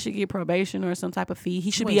 They should get probation or some type of fee.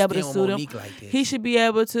 He should be able to sue them. Like he should be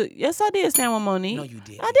able to. Yes, I did stand with Monique. No, you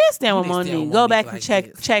did. I did stand with Monique. Go back and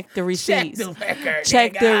check the receipts.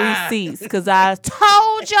 Check the receipts, because I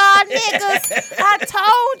told y'all niggas.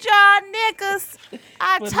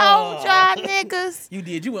 I told y'all niggas. You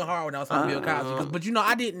did. You went hard when I was talking Bill Cosby. But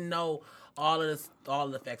I didn't know all of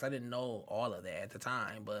the facts. I didn't know all of that at the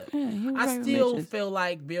time, but I still feel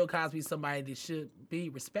like Bill Cosby's somebody that should be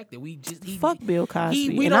respected. Fuck Bill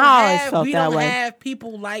Cosby. We don't have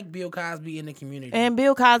people like Bill Cosby in the community. And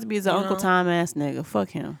Bill Cosby is an Uncle Tom ass nigga. Fuck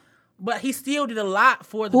him. But he still did a lot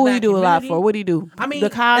for the Who black he do community. A lot for? What he do? I mean, the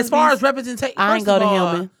Cosbys, as far as representation, I ain't go to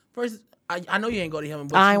Hillman. First, I know you ain't go to Hillman,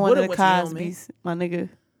 but I ain't one of the Cosbys, my nigga.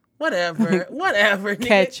 Whatever, nigga.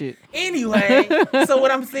 Catch it. Anyway, so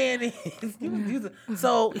what I'm saying is,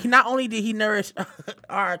 so not only did he nourish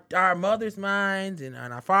our mother's minds and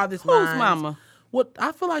our father's minds. Who's mama? What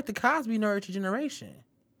I feel like the Cosby nourished a generation.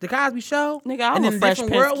 The Cosby Show. Nigga, I'm a Fresh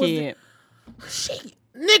Prince kid. Shit,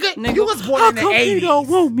 nigga, you was born in the 80s. You don't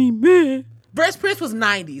want me, man? Fresh Prince was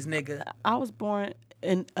 90s, nigga. I was born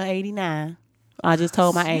in 89. I just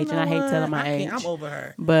told my age, and I hate telling my age. I'm over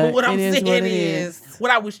her. But what I'm saying is, what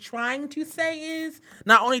I was trying to say is,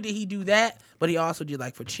 not only did he do that, but he also did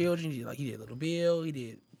for children. He did Little Bill, he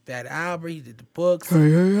did Fat Albert, he did the books.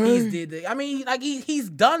 He's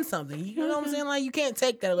done something. You know what I'm saying? You can't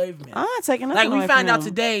take that away from him. I'm not taking nothing we away found from out him.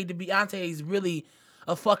 today that Beyonce is really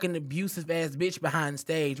a fucking abusive ass bitch behind the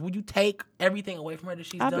stage. Would you take everything away from her that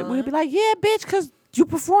she's done? We'd be like, yeah, bitch, because you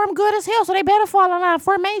perform good as hell, so they better fall in line.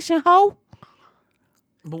 Formation, hoe.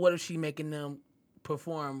 But what if she making them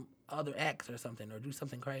perform other acts or something, or do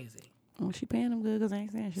something crazy? Well, she paying them good because I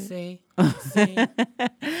ain't saying shit. See?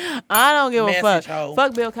 I don't give a fuck. Hoe.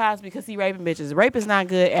 Fuck Bill Cosby because he raping bitches. Rape is not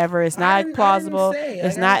good ever. It's not plausible.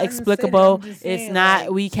 It's not explicable. It's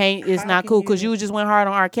not. We can't. It's not cool because you just went hard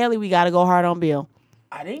on R. Kelly. We got to go hard on Bill.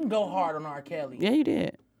 I didn't go hard on R. Kelly. Yeah, you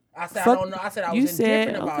did. I said I don't know. I said I was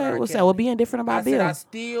indifferent about okay, R. well, Kelly. be indifferent about I Bill. said I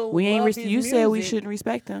still we ain't. love his You said we music. shouldn't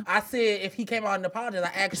respect him. I said if he came out and apologized, I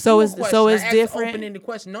asked So you a it's- question. so it's I asked different? an open-ended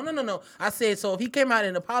question. No. I said so if he came out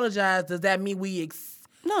and apologized, does that mean we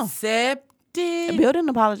No. accept it? Bill didn't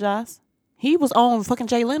apologize. He was on fucking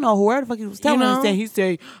Jay Leno, whoever the fuck he was telling us that. He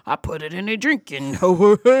said, I put it in there drinking.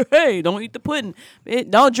 Hey, don't eat the pudding.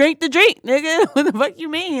 Don't drink the drink, nigga. What the fuck you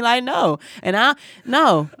mean? Like, no. And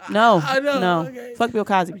no. I know. Okay. Fuck Bill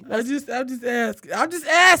Cosby. I'm just asking. I'm just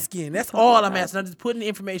asking. That's all I'm asking. I'm just putting the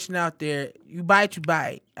information out there. You bite.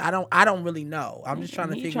 I don't really know. I'm just trying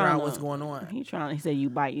to figure out what's going on. He said you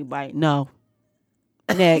bite. No.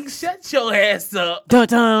 Next. Shut your ass up.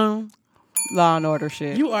 Dun-dun. Law and Order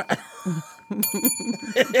shit. You are.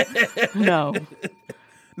 No.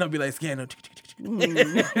 No, be like scandal.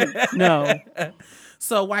 No.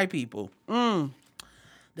 So white people,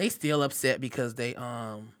 they still upset because they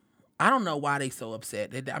I don't know why they so upset.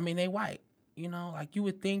 They white. You know, like you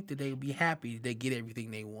would think that they would be happy they get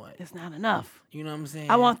everything they want. It's not enough. You know what I'm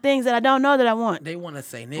saying? I want things that I don't know that I want. They want to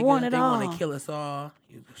say nigga. want it They want all. to kill us all.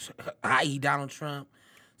 I.e. Donald Trump.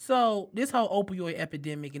 So this whole opioid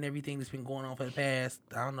epidemic and everything that's been going on for the past,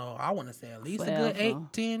 I don't know, I want to say at least a good Forever.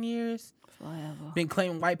 8-10 years. Forever. Been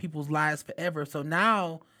claiming white people's lives forever. So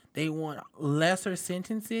now they want lesser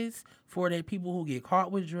sentences for the people who get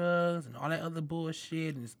caught with drugs and all that other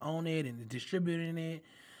bullshit and is on it and distributing it.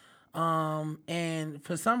 And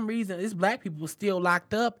for some reason, it's black people still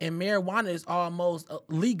locked up and marijuana is almost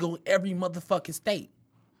legal in every motherfucking state.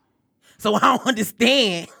 So I don't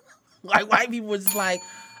understand. Like white people were just like,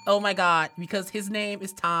 oh my God, because his name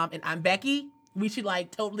is Tom and I'm Becky, we should like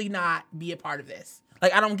totally not be a part of this.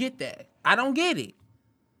 Like, I don't get that. I don't get it.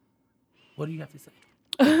 What do you have to say?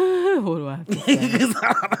 What do I have to say? 'Cause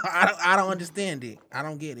I don't understand it. I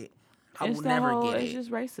don't get it. I will never get It's it.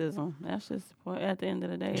 just racism. That's just the point. At the end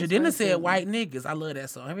of the day, it's Jadena said racism. white niggas. I love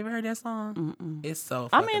that song. Have you ever heard that song? Mm-mm. It's so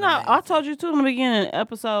I fucking mean, amazing. I told you too in the beginning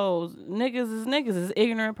episodes. Niggas is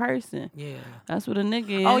ignorant person. Yeah. That's what a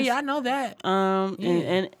nigga is. Oh, yeah, I know that.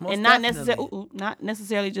 And most not definitely. not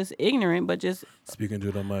necessarily just ignorant, but just Speaking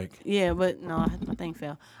to the mic. yeah. But no, my thing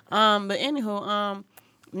fell. But anywho,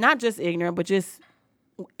 not just ignorant, but just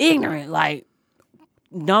ignorant. Like,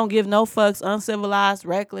 don't give no fucks, uncivilized,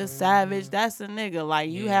 reckless, savage. That's a nigga. Like,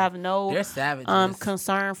 you have no They're savages.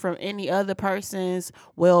 concern from any other person's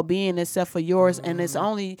well-being except for yours, and it's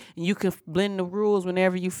only you can blend the rules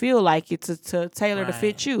whenever you feel like it to tailor to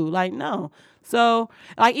fit you. Like, no. So,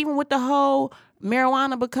 like, even with the whole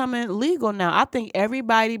marijuana becoming legal now, I think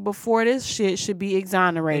everybody before this shit should be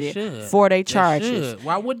exonerated for their charges.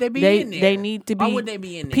 Why would they be in there? They need to be. Why would they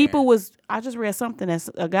be in there? I just read something that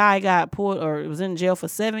a guy got pulled or was in jail for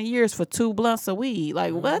 7 years for 2 blunts of weed.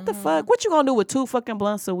 Like, what the fuck? What you gonna do with 2 fucking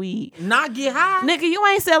blunts of weed? Not get high? Nigga, you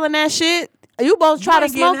ain't selling that shit. You both try to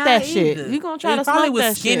ain't getting smoke that high shit. either. You gonna try to probably smoke with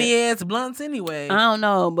that skinny shit. ass blunts anyway. I don't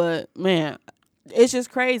know, but man, it's just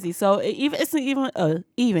crazy. So even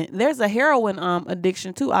there's a heroin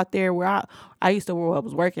addiction too out there where I used to where I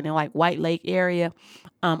was working in like White Lake area,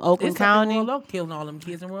 Oakland It's County. like in Royal Oak, killing all them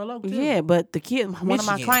kids in Royal Oak too. Yeah, but the kid, one of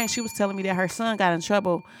my Michigan. clients, she was telling me that her son got in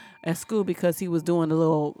trouble at school because he was doing the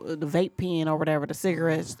vape pen or whatever, the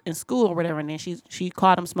cigarettes in school or whatever, and then she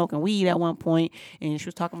caught him smoking weed at one point, and she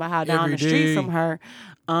was talking about how down Every the street day. from her,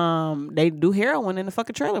 they do heroin in the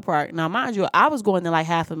fucking trailer park. Now, mind you, I was going to like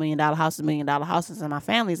 $500,000 houses, $1 million houses, and my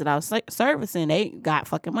families that I was servicing, they got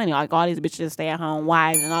fucking money. Like all these bitches stay at home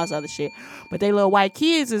wives and all this other shit, but they little white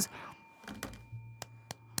kids is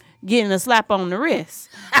getting a slap on the wrist.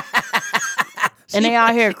 And they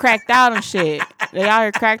out here cracked out and shit.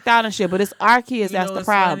 But it's our kids You that's know the what's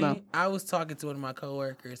problem. funny? I was talking to one of my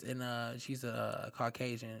coworkers, and she's a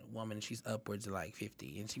Caucasian woman, and she's upwards of like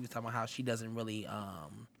 50, and she was talking about how she doesn't really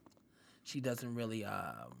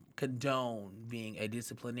condone being a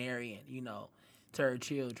disciplinarian, you know, to her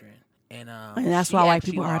children, and that's she why white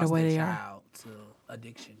actually people are the lost way a they are. child to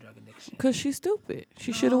addiction, drug addiction. Cause she's stupid.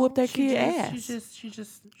 She should have whooped that kid ass. She's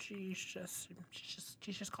just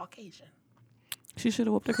Caucasian. She should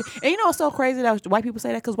have whooped her kid. And you know what's so crazy that white people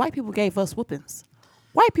say that? Because white people gave us whoopings.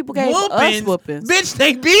 White people gave us whoopings. Bitch,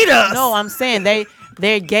 they beat us. No, I'm saying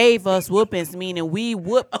they gave us whoopings, meaning we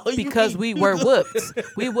whooped because we were whooped.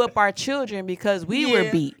 We whoop our children because we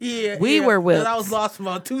were beat. Yeah, we were whipped. I was lost for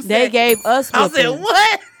about 2 seconds. They gave us I whoopings. said,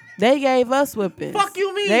 what? They gave us whippings. Fuck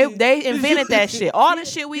you mean? They invented that shit. All the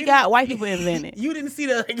shit we got, white people invented. You didn't see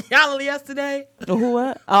the y'all yesterday? Who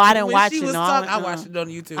what? Oh, I didn't When watch she it. was No, I watched it on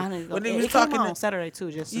YouTube. I didn't go. When they It was came talking on Saturday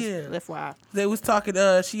too. Just Yeah. FYI. They was talking.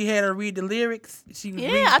 She had her read the lyrics. She was Yeah,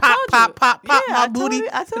 reading I pop, told pop, you. pop, pop, Yeah, my I told booty you.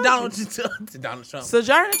 I told to Donald Trump.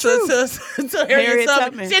 Sojourner Truth. To Harriet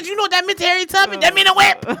Tubman. She said, "You know what that meant to Harriet Tubman? That meant a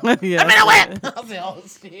whip. Yeah, That meant a whip." I said, "Oh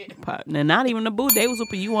shit." And not even the boot. They was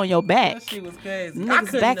whooping you on your back. That shit was crazy. I Niggas'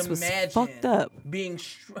 couldn't backs was imagine fucked up. being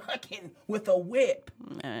struck with a whip.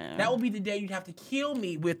 Man. That would be the day you'd have to kill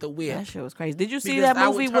me with a whip. That shit was crazy. Did you see Because that I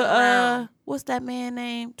would movie turn with around. what's that man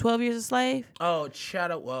name? 12 Years a Slave? Oh,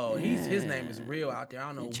 Chadwick. Whoa, his name is real out there. I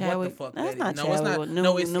don't know Chadwick. what the fuck That's that not is. No, it's Chadwick. not.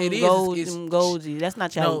 No, it is. It's Goldsy. That's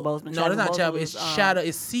not Chadwick no, Boseman. no, that's not Chadwick. Was, It's Shadow.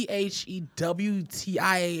 It's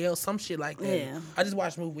CHEWTIAL, some shit like that. Yeah. I just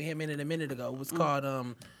watched a movie with him in it a minute ago. It was called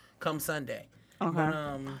Come Sunday. Okay.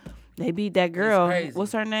 But, they beat that girl. crazy.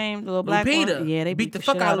 What's her name? The little black Lupita. one. Yeah, they Beat beat the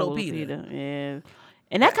fuck shit out of of Lupita. Yeah.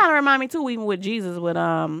 And that kind of remind me too, even with Jesus, with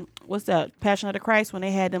what's that? Passion of the Christ, when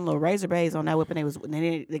they had them little razor blades on that whip, and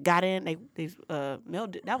they got in, they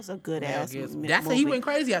milled it. That was a good ass. That's he went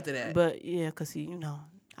crazy after that. But yeah, cause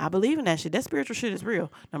I believe in that shit. That spiritual shit is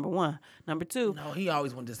real. Number one. Number two. No, he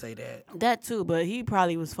always wanted to say that. That too, but he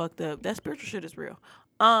probably was fucked up. That spiritual shit is real.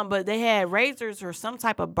 But they had razors or some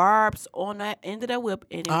type of barbs on that end of that whip,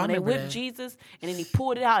 and then when they whipped Jesus, and then he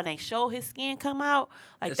pulled it out, and they showed his skin come out,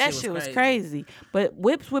 like that shit was crazy. But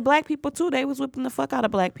whips with black people too, they was whipping the fuck out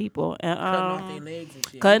of black people, and cutting off their legs and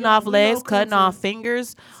shit. cutting off legs, cutting off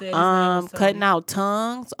fingers, cutting out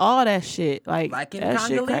tongues, all that shit. Like in that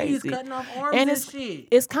shit Congolese, crazy. cutting off arms And and shit.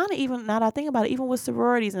 it's kind of even now that I think about it, even with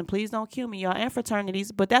sororities, and please don't kill me, y'all, and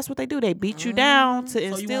fraternities, but that's what they do. They beat you down to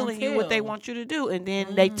instill in you what they want you to do, and then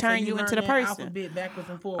they turn you into the person. Alphabet backwards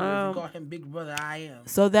and forwards. You call him Big Brother I Am.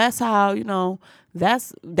 So that's how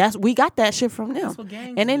that's we got that shit from them. That's what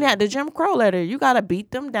gangs and then do. the Jim Crow letter, you gotta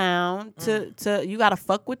beat them down to you gotta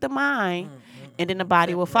fuck with the mind, and then the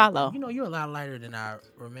body will follow. You know, you're a lot lighter than I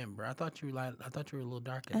remember. I thought you were light. I thought you were a little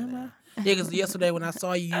darker than that. Yeah, because yesterday when I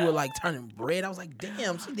saw you, you were like turning red. I was like,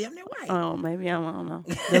 damn, she damn near white. Oh, maybe I don't know.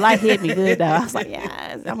 The light hit me good though. I was like,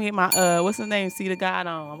 yes. I'm gonna get my what's his name? See the God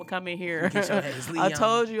on. I'm gonna come in here. I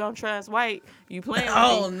told you I'm trans white. You playing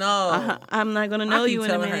with me. No. I'm not gonna know you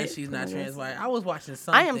in a minute. Her she's not trans white. I was watching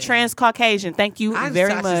something. I am trans Caucasian. Thank you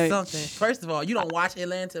very much. Something. First of all, you don't watch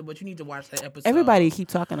Atlanta, but you need to watch that episode. Everybody keep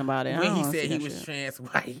talking about it. When he said he was trans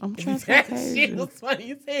white. I'm trans That Caucasian. shit was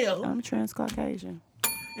funny as hell. I'm trans Caucasian.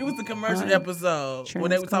 It was the commercial episode when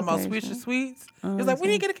they were talking about Swisher Sweets. It was like, we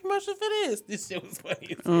didn't get a commercial for this. This shit was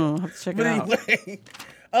funny as hell. Have to check But it out.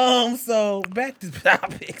 anyway, so back to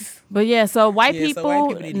topics. But yeah, so white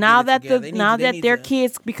people need to now get it that together. their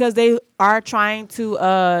kids, because they are trying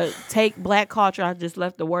to take black culture. I just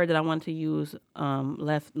left the word that I wanted to use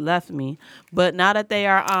left me. But now that they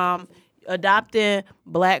are adopting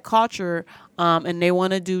black culture, and they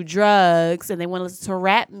want to do drugs, and they want to listen to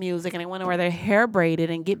rap music, and they want to wear their hair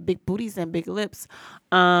braided and get big booties and big lips.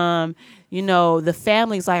 The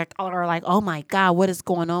families are like, oh my God, what is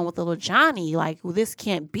going on with little Johnny? Like, well, this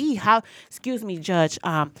can't be. How? Excuse me, Judge.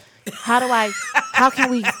 How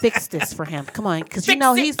can we fix this for him? Come on, because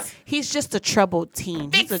he's just a troubled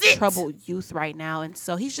teen. He's a troubled youth right now, and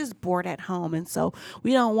so he's just bored at home, and so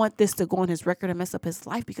we don't want this to go on his record and mess up his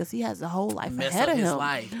life because he has a whole life ahead of him. His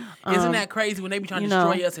life. Isn't that crazy when they be trying to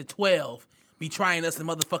destroy us at 12? Be trying us as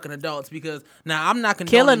motherfucking adults because now I'm not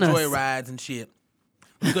condoning joyrides and shit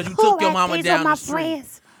because you took your mama down the street.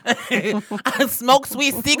 I smoke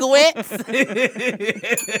sweet cigarettes.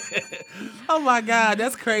 Oh my God,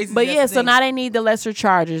 that's crazy. But yeah, so now they need the lesser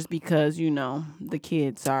charges because the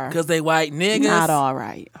kids are because they white niggas not all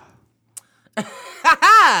right.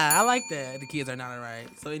 I like that. The kids are not all right.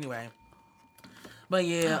 So anyway, but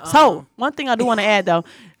yeah. So one thing I do want to add though.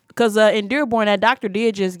 Because in Dearborn, that doctor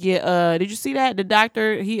did just get. Did you see that? The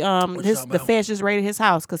doctor, the feds just raided his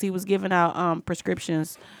house because he was giving out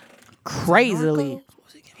prescriptions crazily.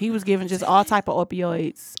 He was giving just all type of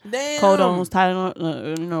opioids, codeines,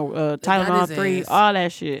 Tylenol 3, all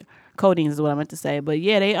that shit. Codeine is what I meant to say. But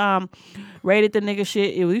yeah, they raided the nigga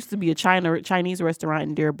shit. It used to be a Chinese restaurant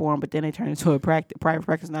in Dearborn, but then they turned into a private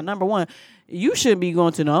practice. Now, number one, you shouldn't be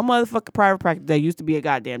going to no motherfucking private practice that used to be a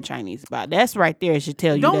goddamn Chinese spot. That's right there. It should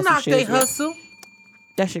tell you. Don't knock they hustle.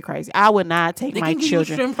 That shit crazy. I would not take my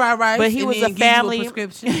children. Shrimp fried rice, but he was a family.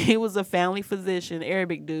 He was a family physician,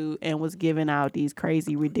 Arabic dude, and was giving out these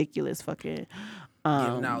crazy, ridiculous fucking.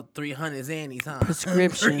 Giving out 300 Xannies, huh?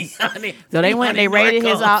 Prescriptions. So they went. They raided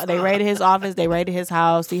his. They raided his office. They raided his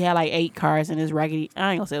house. He had like 8 cars in his raggedy.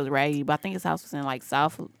 I ain't gonna say it was raggedy, but I think his house was in like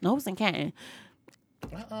South. No, it was in Canton.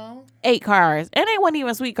 Uh-oh. 8 cars. And they weren't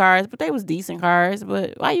even sweet cars, but they was decent cars.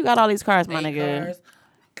 But why you got all these cars, my nigga?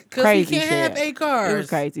 Because he can't have 8 cars. It was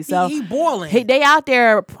crazy. So he boiling. they out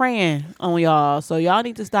there praying on y'all. So y'all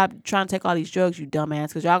need to stop trying to take all these drugs, you dumbass,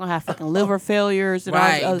 because y'all gonna have fucking liver failures and all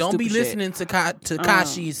this other Don't be stupid listening to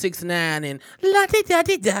Kashi 6ix9ine and la di da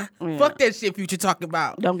di da. Yeah. Fuck that shit Future talking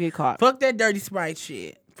about. Don't get caught. Fuck that Dirty Sprite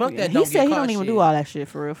shit. Fuck that. He said he get don't caught even shit. do all that shit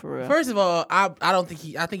for real, for real. First of all, I don't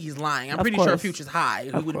think I think he's lying. I'm Of pretty sure course. Future's high.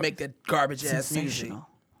 He would make that garbage ass music.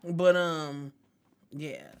 But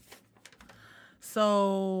yeah.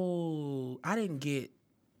 So I didn't get.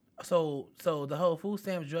 So the whole food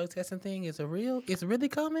stamps drug testing thing is it's really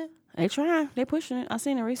coming. They trying. They pushing it. I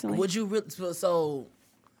seen it recently. Would you really? So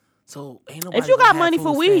ain't nobody. If you gonna got have money food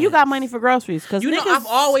for weed, you got stamps. money for groceries. Cause You know, I've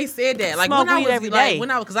always said that. Like smoke when I weed was every day.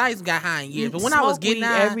 because I used to got high in years, You but when I was smoke getting weed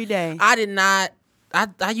high every day. I did not.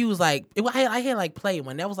 I used like I had like play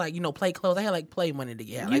money. That was like play clothes. I had like play money to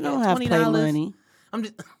get. You Like don't have $20. play money. I'm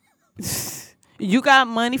just. You got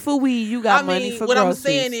money for weed. You got money for what groceries. I'm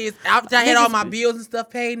saying is, after I had all my Niggas- bills and stuff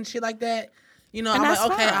paid and shit like that, And I'm like, that's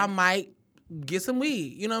okay, fine. I might get some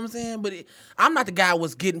weed. You know what I'm saying? But I'm not the guy who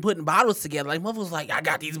was putting bottles together. Like motherfuckers was like, I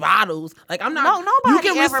got these bottles. Like I'm not. No, nobody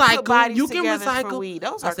You can ever recycle. put bodies You can together recycle. for weed.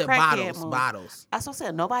 Those I are said crackhead moves. bottles. That's what I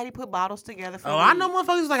said. Nobody put bottles together for Oh, weed. I know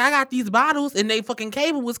motherfuckers was like, I got these bottles, and they fucking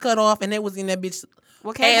cable was cut off, and they was in that bitch.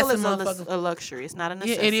 Well, cable is motherfuckers. a luxury. It's not a Yeah,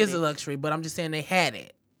 necessity. it is a luxury, but I'm just saying they had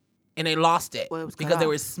it, and they lost it Well, it was cut because they off.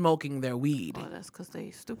 were smoking their weed. Well, that's because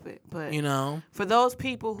they stupid. But You know. for those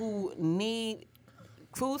people who need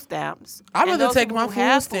food stamps, I'd and rather those take people my who food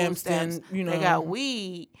have stamps than, they got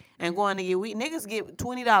weed and going to get weed. Niggas get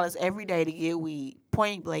 $20 every day to get weed.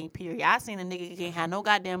 Point blank, period. I seen a nigga can't have no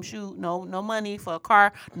goddamn shoe, no money for a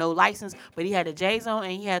car, no license, but he had a J's on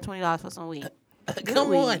and he had $20 for some weed. Come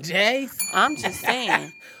weed. on, Jay. I'm just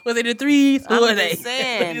saying. Was it the 3s? Who I'm were they? just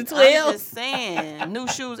saying. The I'm 12s? just saying. New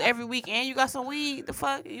shoes every week, and you got some weed. The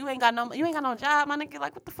fuck? You ain't got no job, my nigga.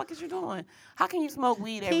 Like, what the fuck is you doing? How can you smoke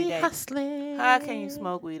weed every day? Hustling. How can you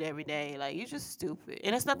smoke weed every day? Like, you just stupid.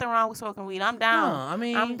 And there's nothing wrong with smoking weed. I'm down. No, I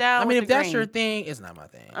mean, I'm down. if with the that's green. your thing, it's not my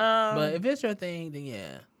thing. But if it's your thing, then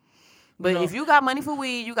yeah. But know. if you got money for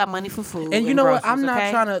weed, you got money for food. And you know what? groceries, I'm not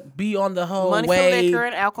okay? trying to be on the whole Money for way liquor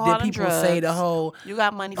and alcohol that and people say the drugs. whole. You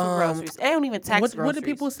got money for groceries. They don't even tax groceries. What do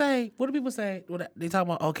people say? What do people say? They talk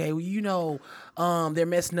about, okay, well, they're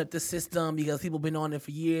messing up the system because people been on it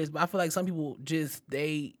for years. But I feel like some people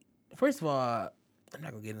first of all, I'm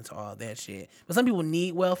not gonna get into all that shit. But some people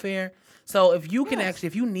need welfare. So if you can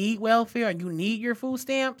if you need welfare and you need your food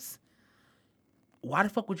stamps, why the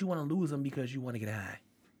fuck would you want to lose them because you want to get high?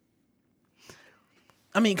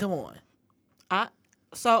 I mean, come on.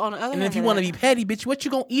 So on the other And hand, if you want to be petty, bitch, what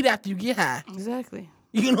you gonna eat after you get high? exactly.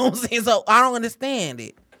 You know what I'm saying? So I don't understand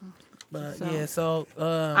it. But so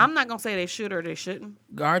I'm not gonna say they should or they shouldn't.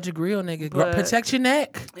 guard your grill, nigga. But- Protect your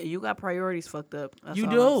neck. You got priorities fucked up. That's You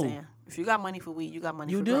all I'm do. saying. If you got money for weed, you got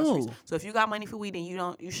money You for do. groceries. So if you got money for weed, then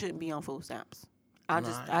you shouldn't be on food stamps.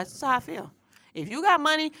 That's how I feel. If you got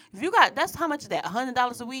money, that's how much is that?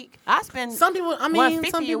 $100 a week. I spend Some people,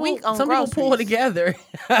 $150 a week on some people pull groceries. together,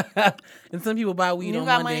 and some people buy weed You on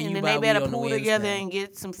got Monday money, and and you then buy they weed better on pull Wednesday. together and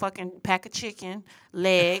get some fucking pack of chicken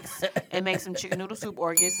legs and make some chicken noodle soup,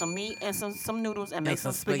 or get some meat and some noodles and make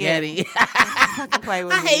some spaghetti. Fucking play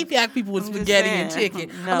with I me. hate black people with I'm just spaghetti and saying.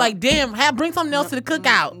 chicken. No. I'm like, damn, bring something else to the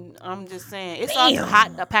cookout. I'm just saying, it's also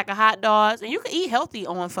a pack of hot dogs, and you can eat healthy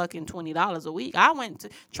on fucking $20 a week. I went to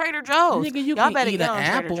Trader Joe's. Nigga, you Y'all can better eat get an on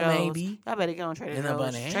apple, Trader Joe's. maybe. Y'all better get on Trader And a Joe's.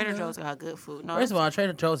 banana. Trader Joe's got good food. No, First of all,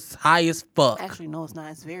 Trader Joe's is high as fuck. actually, no, it's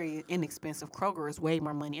not. It's very inexpensive. Kroger is way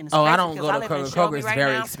more money. And it's Oh, I crazy don't because go to live in Kroger. Shelby Kroger is right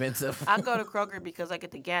very now. expensive. I go to Kroger because I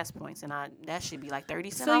get the gas points, and that should be like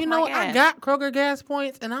 30 cents So off you my know, gas. I got Kroger gas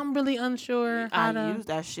points, and I'm really unsure how I to use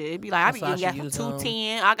that shit. It'd be like I be So I getting gas should for use,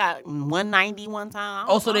 $2.10. I got $1.90 one time.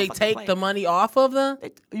 I Oh, so don't they fucking take play. the money off of them?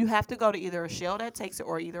 You have to go to either a Shell that takes it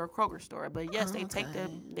or either a Kroger store. But yes, they take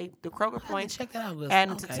the Kroger points, Check that out.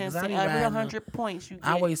 adding to 10 'cause I cents. be Every riding them. 100 points, you get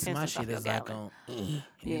I waste 10 my cents off shit your as like gallon. on.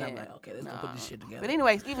 And then I'm like, okay, let's go put this shit together. But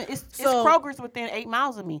anyways, even it's So- Kroger's within 8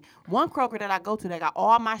 miles of me. One Kroger that I go to that got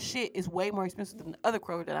all my shit is way more expensive than the other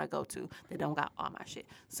Kroger that I go to that don't got all my shit.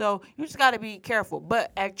 So you just got to be careful.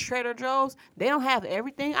 But at Trader Joe's, they don't have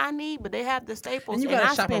everything I need, but they have the staples. And you gotta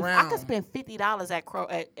I shop spend, around. I could spend $50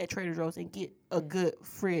 at Trader Joe's and get a good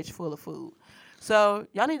fridge full of food. So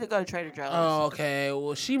y'all need to go to Trader Joe's. Oh, okay.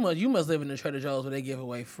 Well, you must live in the Trader Joe's where they give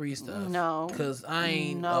away free stuff. No, because I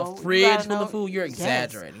ain't no, a you fridge gotta full of know- food. You're Yes.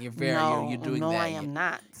 exaggerating. You're you're doing no, that. I am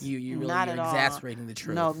not. You really not you're at all. exasperating the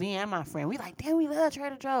truth. No, me and my friend, we like, damn, we love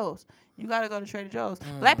Trader Joe's. You gotta go to Trader Joe's.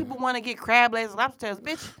 Black people want to get crab legs and lobster tails,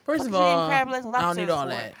 bitch. First fuck of you eating all, crab legs and I lobster don't need tails all for?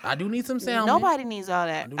 that. I do need some salmon. Nobody needs all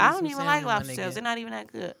that. I do I need don't some even like salmon, my lobster tails. nigga. They're not even that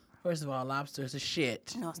good. First of all, lobsters are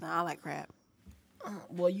shit. No, it's not. I like crab.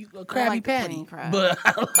 Well, you a I Krabby like the Patty, plain crab. but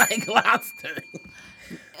I like lobster.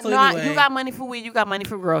 So no, anyway, you got money for weed. You got money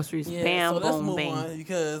for groceries. yeah, Bam, so let's boom, move bang. on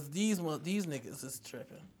because these niggas is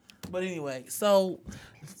tripping. But anyway, so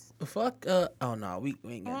fuck. Oh no, we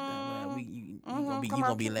ain't got that. You gonna be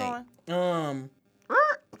keep late.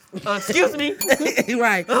 Excuse me.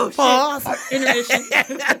 Right. Oh, Pause. Intermission.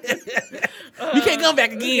 You can't come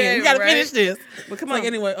back again. okay, We gotta right. finish this. Well, come Like, on.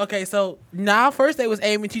 anyway, okay, so now first they was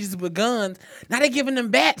aiming teachers with guns. Now they giving them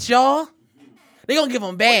bats, y'all. They gonna give them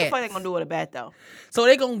What the bats. fuck they gonna do with a bat though? So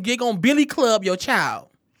they gonna Billy Club your child.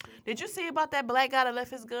 Did you see about that black guy that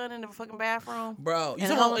left his gun in the fucking bathroom? Bro, you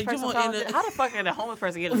And the talking homeless about- person you found talking it? in How the fuck did the homeless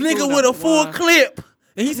person get a nigga food with a up? full One. clip.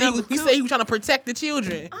 And he said Number he two. said he was trying to protect the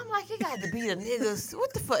children. I'm like, he got to be the niggas.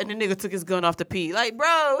 What the fuck? And the nigga took his gun off the pee. Like,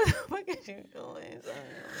 bro, what the fuck is you doing?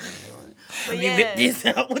 But You whip this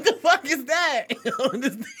out. What the fuck is that?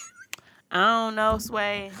 I don't know,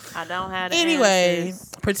 Sway. I don't have the Anyway, answers.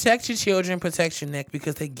 protect your children, protect your neck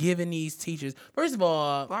because they're giving these teachers. First of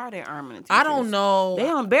all, Why are they arming the teachers? I don't know. They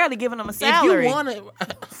don't barely giving them a if salary. you want to.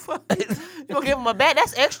 You gonna give them a bat?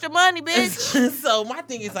 That's extra money, bitch. So my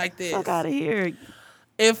thing is like this. Fuck out of here.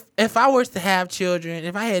 If I was to have children,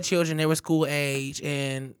 if I had children, they were school age,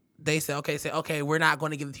 and they said, okay, we're not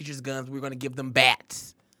going to give the teachers guns, we're going to give them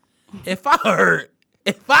bats. If I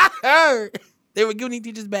heard they were giving the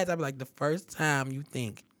teachers bats, I'd be like, the first time you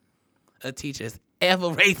think a teacher's ever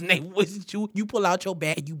raising their voice at you, you pull out your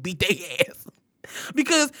bat, you beat their ass.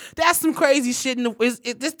 Because that's some crazy shit.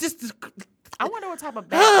 This I wonder what type of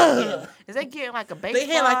bat they get. Is they getting like a baseball?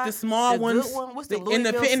 They had like the small ones. Good one? What's the in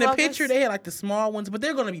the Louisville picture, Sluggers? they had like the small ones, but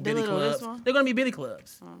they're gonna be billy little this clubs. one? They're gonna be billy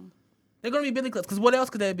clubs. They're gonna be billy clubs. Cause what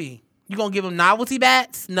else could that be? You gonna give them novelty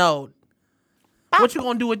bats? No. What you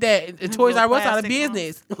gonna do with that? Toys R Us out of plastic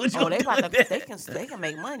business. What you Oh, gonna they do about with to. that? They can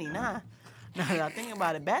make money now. Now think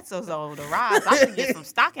about it. Bats is on the rise. I should get some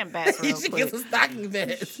stocking bats You real should quick. get some stocking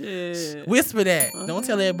bats. Shit. Whisper that. Don't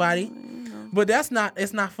tell everybody. But it's not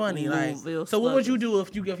funny. Like, Louisville so what would you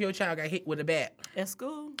Sluggers. do if your child got hit with a bat At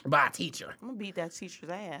school, by a teacher? I'm gonna beat that teacher's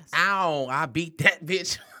ass. Ow! I beat that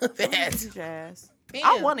bitch. Beat your ass. Damn.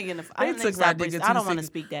 I want to get in the. I They don't, took think my I, nigga I too don't want to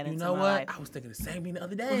sick. speak that You into know my what? life. I was thinking the same thing the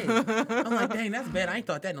other day. I'm like, dang, that's bad. I ain't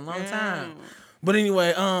thought that in a long time. But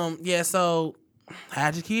anyway, yeah. So,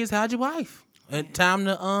 how'd your kids? How'd your wife? Time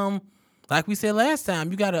to like we said last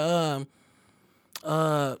time, you gotta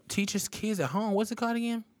teach your kids at home. What's it called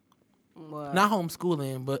again? What? Not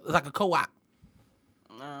homeschooling, but like a co-op.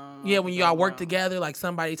 Yeah, when y'all work together, like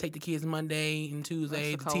somebody take the kids Monday and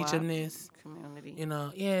Tuesday to That's a teach them co-op. this. Community. You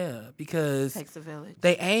know, yeah, because Takes a village.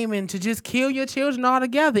 they aiming to just kill your children all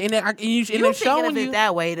together, and they're You showing thinking of it you.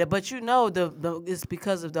 that way, but you know the it's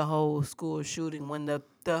because of the whole school shooting when the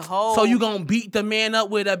whole. So you gonna beat the man up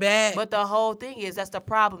with a bat? But the whole thing is that's the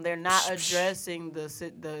problem. They're not addressing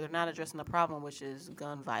they're not addressing the problem, which is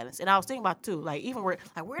gun violence. And I was thinking about too, like even where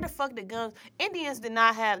the fuck did guns? Indians did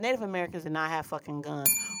not have, Native Americans did not have fucking guns.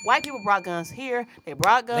 White people brought guns here. They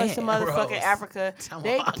brought guns to Man, motherfucking bros. Africa. Come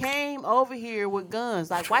They on. came over here with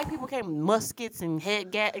guns. Like white people came with muskets and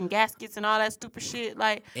and gaskets and all that stupid shit.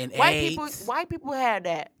 Like And white AIDS. people had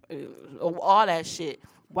that, all that shit.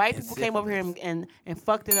 White And people came over here and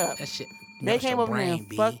fucked it up. that shit. They melts came your over here brain, and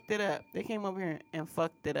B. fucked it up. They came over here and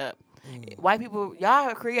fucked it up. White people, y'all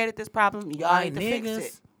have created this problem. Y'all White need to fix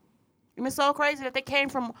niggas. it. It's so crazy that they came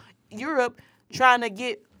from Europe trying to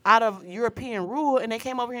get out of European rule, and they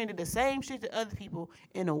came over here and did the same shit to other people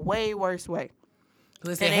in a way worse way.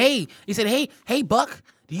 They said, And he said, hey, Buck,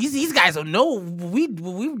 these guys don't know they're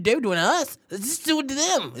doing to us. Let's just do it to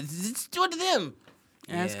them. Let's do it to them.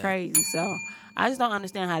 That's Yeah. crazy. So I just don't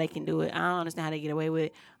understand how they can do it. I don't understand how they get away with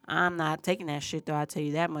it. I'm not taking that shit though. I tell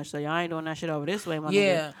you that much. So y'all ain't doing that shit over this way, my nigga.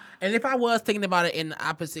 Yeah, and if I was thinking about it in the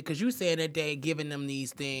opposite, because you said that they giving them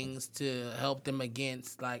these things to help them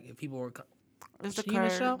against, like, if people were It's the she in the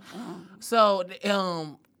curve. show. So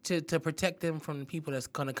to protect them from the people that's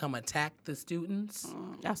gonna come attack the students.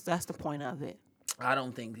 That's the point of it. I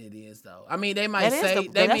don't think it is though. I mean, they might That is say the-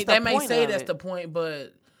 that's they the may point say of that's it. the point,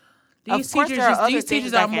 but Of these course, teachers there are other these things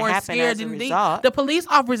teachers that are can more happen scared as a than result. the police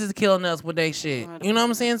officers is killing us with their shit. You know what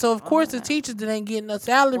I'm saying? So of course the teachers that ain't getting a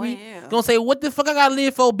salary Well, yeah. gonna say, "What the fuck I gotta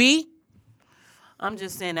live for, B?" I'm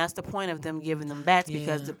just saying that's the point of them giving them bats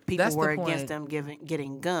because the people that's the were against point. them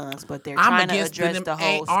getting guns, but they're I'm trying to against address them the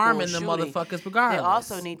whole arming the school shooting. motherfuckers regardless. They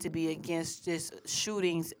also need to be against just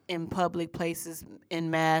shootings in public places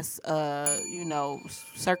in mass,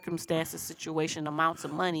 circumstances, situation, amounts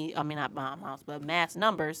of money. I mean, not amounts, but mass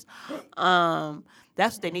numbers.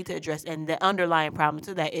 That's what they need to address. And the underlying problem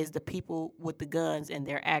to that is the people with the guns and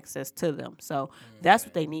their access to them. So that's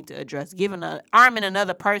what they need to address. Arming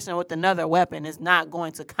another person with another weapon is not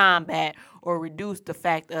going to combat or reduce the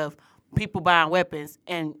fact of people buying weapons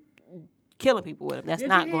and killing people with them. That's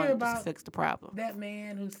not going to fix the problem. That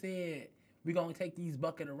man who said, we're going to take these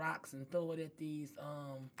bucket of rocks and throw it at these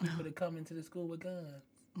people that come into the school with guns.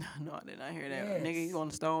 No, I did not hear that. Yes. Nigga, you on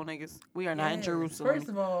the stone, niggas? We are not in Jerusalem. First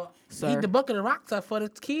of all, sir. the bucket of rocks are for the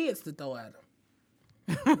kids to throw at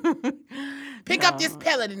them. Pick up this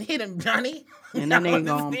pellet and hit him, Johnny. And that nigga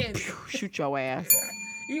gonna shoot your ass.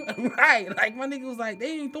 Right. Like, my nigga was like,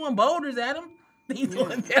 they ain't throwing boulders at him. They ain't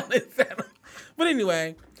throwing pellets at him. But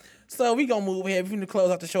anyway, so we gonna move ahead. We're gonna close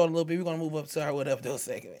out the show a little bit. We're gonna move up to our what up, though,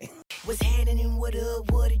 segment. What's happening, what up,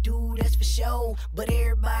 what it do, that's for sure. But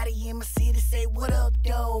everybody in my city say, what up,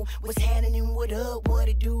 though? What's happening, what up, what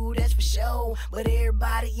it do, that's for sure. But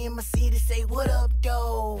everybody in my city say, what up,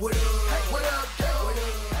 though? What up, what up, though?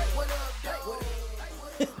 What up,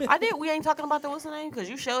 what up? We ain't talking about what's the name? Because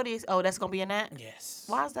you showed this. Oh, that's going to be in that? Yes.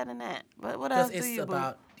 Why is that in that? What else do you Because it's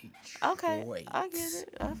about Detroit. Okay, I get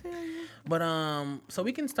it. I feel you. But, so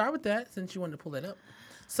we can start with that since you wanted to pull that up.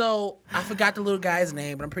 So, I forgot the little guy's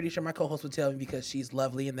name, but I'm pretty sure my co-host will tell me because she's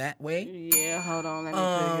lovely in that way. Yeah, hold on. Let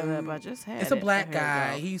me pick it up. I just had It's a black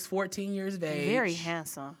guy. He's 14 years of age. Very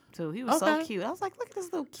handsome, too. He was so cute. I was like, look at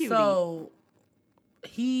this little cutie. So,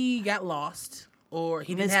 he got lost. Or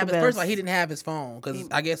he didn't have his, first of all, he didn't have his phone because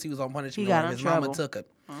I guess he was on punishment. His mama took it.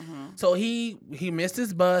 Mm-hmm. So he missed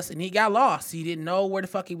his bus and he got lost. He didn't know where the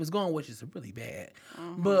fuck he was going, which is really bad.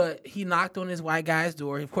 Mm-hmm. But he knocked on this white guy's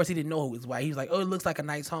door. Of course, he didn't know who was white. He was like, "Oh, it looks like a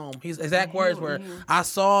nice home." His exact words were, "I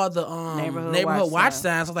saw the neighborhood watch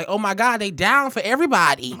signs. I was like, oh my god, they down for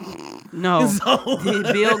everybody." No, so,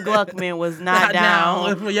 Bill Gluckman was not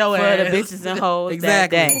down for your ass. For the bitches and hoes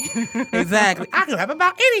exactly. that day. Exactly. I can rap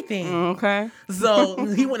about anything. Okay. So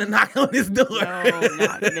he went and knocked on his door. No,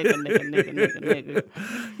 not nigga.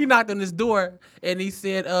 He knocked on his door and he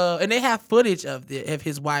said, and they have footage of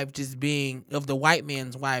his wife of the white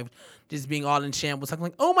man's wife just being all in shambles. I'm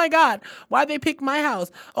like, oh my God, why'd they pick my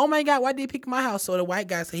house? Oh my God, why'd they pick my house? So the white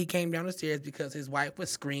guy said he came down the stairs because his wife was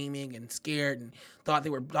screaming and scared and thought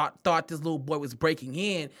this little boy was breaking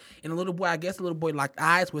in. And I guess the little boy locked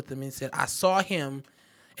eyes with him and said, I saw him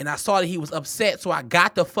and I saw that he was upset, so I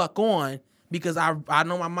got the fuck on. Because I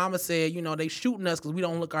know my mama said, they shooting us because we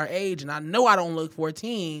don't look our age, and I know I don't look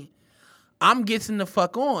 14. I'm getting the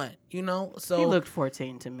fuck on, So he looked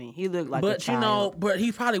 14 to me. He looked like a child. But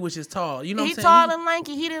he probably was just tall. He's tall and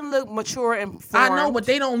lanky. He didn't look mature and formed. I know, but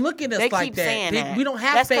they don't look at us like that. Saying that. We don't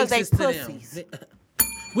have faces to pussies. them.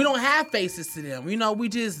 We don't have faces to them. We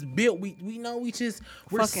just built.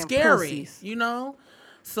 We're scary. Pussies.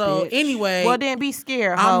 So anyway, well then be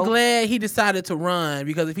scared. I'm glad he decided to run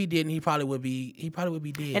because if he didn't, he probably would be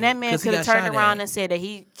dead. And that man could have turned around and said that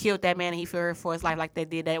he killed that man and he feared for his life like they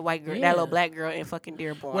did that white girl, that little black girl in fucking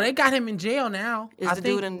Dearborn. Well, they got him in jail now. Is the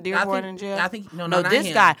dude in Dearborn in jail? I think no, not this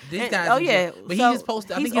him. Guy. This guy's oh yeah, but he just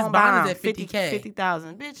posted. I think his bond is at $50,000.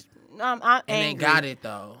 50,000, bitch. I'm and angry. they got it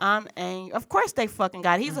though. I'm angry. Of course they fucking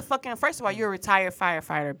got it. He's a fucking. First of all, you're a retired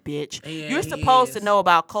firefighter, bitch. Yeah, you're supposed to know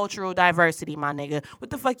about cultural diversity, my nigga. What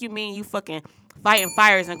the fuck you mean? You fucking fighting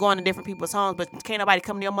fires and going to different people's homes, but can't nobody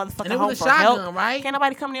come to your motherfucking home for help? Right? Can't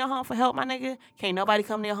nobody come to your home for help, my nigga? Can't nobody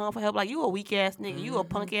come to your home for help? Like, you a weak ass nigga. You a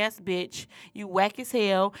punk ass bitch. You whack as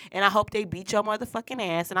hell, and I hope they beat your motherfucking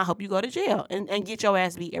ass, and I hope you go to jail and get your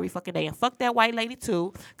ass beat every fucking day. And fuck that white lady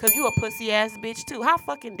too, cause you a pussy ass bitch too. How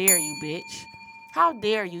fucking dare you, bitch? How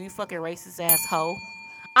dare you fucking racist ass hoe?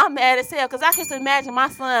 I'm mad as hell because I can just imagine my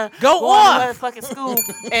son going to motherfucking school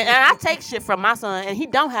and I take shit from my son and he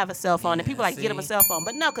don't have a cell phone and people get him a cell phone.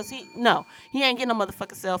 But no, because he ain't getting a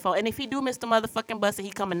motherfucking cell phone. And if he do miss the motherfucking bus and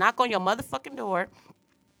he come and knock on your motherfucking door,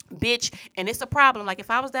 bitch, and it's a problem. Like if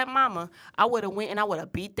I was that mama, I would have went and I would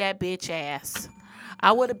have beat that bitch ass.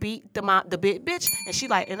 I would have beat the bitch, and she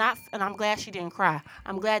like, and I'm glad she didn't cry.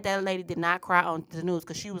 I'm glad that lady did not cry on the news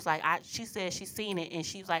because she was like, she said she seen it, and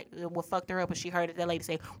she was like, what fucked her up, and she heard that lady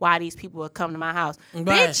say, why these people would come to my house,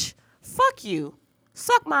 bitch, fuck you,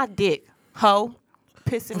 suck my dick, hoe,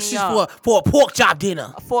 pissing me off. For a pork chop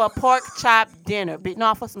dinner. For a pork chop dinner, bitch.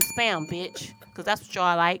 No, for some spam, bitch, because that's what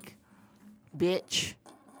y'all like, bitch.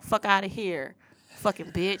 Fuck out of here. Fucking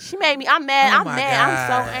bitch. She made me. I'm mad. Oh I'm my mad. I'm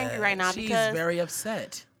so God. angry right now She's because very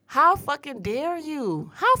upset. how fucking dare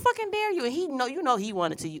you? How fucking dare you? And you know he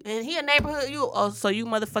wanted to you. And he a neighborhood you. Oh, so you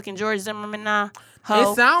motherfucking George Zimmerman now?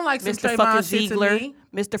 Ho. It sound like some Mr. Trayvon fucking shit to Ziegler, me.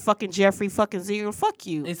 Mr. fucking Jeffrey fucking Ziegler. Fuck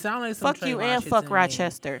you. It sounds like some Fuck you Trayvon and shit fuck to me.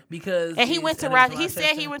 Rochester. Because And he went to He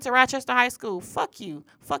said he went to Rochester High School. Fuck you.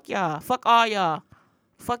 Fuck y'all. Fuck all y'all.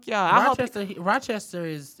 Fuck y'all. Rochester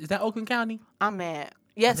is that Oakland County? I'm mad.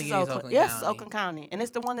 Yes, think it's it is Oakland. Oakland Yes, County. it's Oakland County, and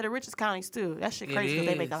it's the one of the richest counties too. That shit It crazy because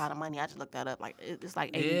they make a is. lot of money. I just looked that up. Like it's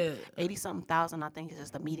like Yeah. 80 something thousand. I think is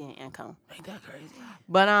just the median income. Ain't that crazy?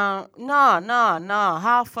 But no.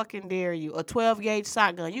 How fucking dare you? A 12 gauge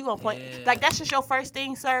shotgun. You gonna point Yeah. like that's just your first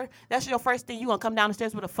thing, sir? That's your first thing. You gonna come down the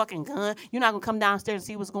stairs with a fucking gun? You're not gonna come downstairs and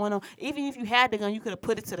see what's going on. Even if you had the gun, you could have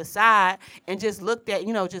put it to the side and just looked at,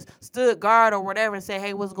 just stood guard or whatever and say,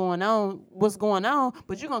 hey, what's going on? What's going on?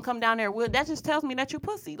 But you gonna come down there with that just tells me that you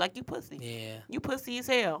pussy. Like you pussy. Yeah. You pussy as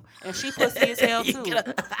hell. And she pussy as hell too.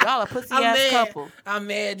 Y'all a pussy ass couple. I'm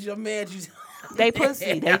mad. You. They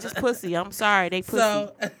pussy. They just pussy. I'm sorry. They pussy.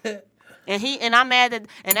 So, And I'm mad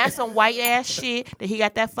and that's some white ass shit that he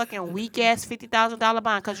got that fucking weak ass $50,000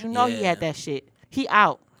 bond because he Yeah. had that shit. He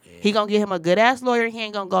out. He gonna get him a good ass lawyer. He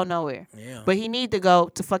ain't gonna go nowhere. Yeah. But he need to go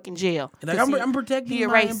to fucking jail. like, 'Cause I'm protecting he a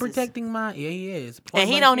my. racist. I'm protecting my. Yeah, he is. And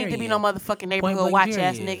he Point don't blank need to be no period. motherfucking neighborhood blank watch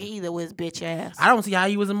ass period. nigga either with his bitch ass. I don't see how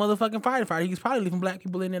he was a motherfucking firefighter. He was probably leaving black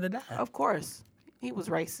people in there to die. Of course. He was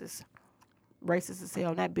racist. Racist as hell.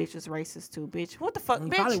 And that bitch is racist too, bitch. What the fuck, He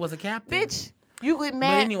bitch? probably was a captain. Bitch, you get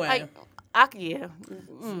mad. anyway. Yeah.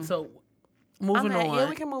 So I'm moving mad. on. Yeah,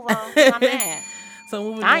 we can move on. I'm mad. So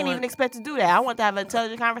moving I on. ain't even expect to do that. I want to have an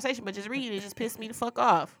intelligent conversation, but just reading it just pissed me the fuck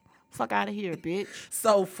off. Fuck out of here, bitch.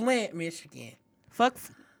 So Flint, Michigan. Fuck.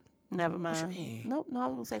 Never mind. mean? Nope. No, I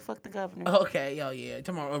was gonna say fuck the governor. Okay, yeah.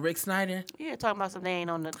 Tomorrow, Rick Snyder. Yeah, talking about some they ain't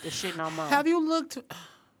on the shit no more. Have you looked?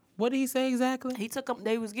 What did he say exactly? He took them.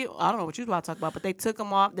 They was getting. I don't know what you was about to talk about, but they took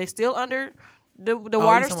them off. They still under. The you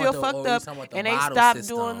water talking still about fucked you up, talking about the and they bottle stopped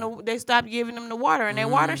system. They stopped giving them the water, and their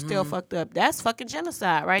water still fucked up. That's fucking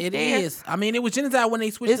genocide, right It there. is. I mean, it was genocide when they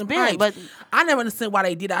switched It's them been, pipes. but- I never understood why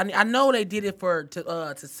they did it. I know they did it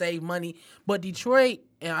to save money, but Detroit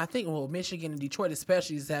and I think Michigan and Detroit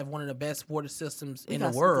especially have one of the best water systems in the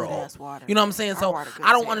got some world. good-ass water. You know what I'm saying? Our So water good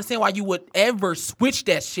I don't as hell. understand why you would ever switch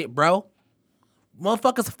that shit, bro.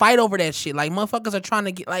 Motherfuckers fight over that shit. Like motherfuckers are trying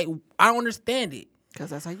to get like I don't understand it. Because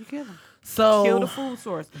that's how you kill them. So Kill the food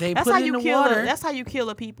source. They That's put how it in you the kill. water. That's how you kill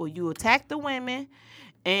the people. You attack the women,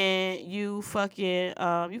 and you fucking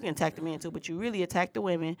you can attack the men too, but you really attack the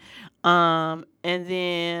women, and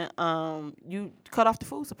then you cut off the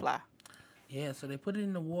food supply. Yeah, so they put it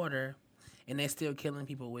in the water, and they're still killing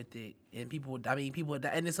people with it. And people die.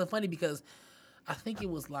 And it's so funny because I think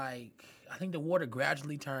the water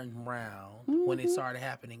gradually turned brown when it started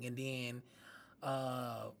happening, and then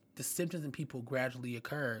the symptoms in people gradually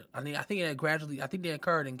occurred. I think they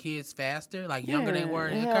occurred in kids faster, like younger they were.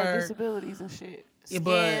 They have occurred. disabilities and shit. Yeah, Skin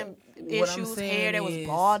but what I'm issues, saying hair that was is-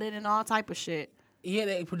 balded, and all type of shit. Yeah,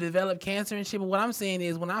 they develop cancer and shit. But what I'm saying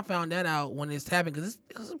is, when I found that out, when it's happened, because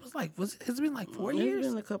it's been like 4 years.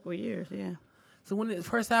 It's been a couple of years, yeah. So when it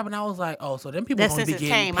first happened, I was like, oh, so them people That's going to be since it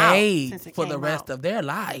getting came out. paid Since it for the came rest out. of their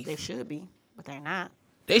life. They should be, but they're not.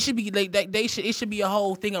 They should be it should be a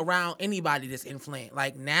whole thing around anybody that's in Flint.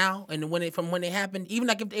 Like now, and when it happened, even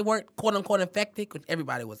like if they weren't quote unquote infected, because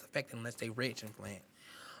everybody was affected unless they rich in Flint.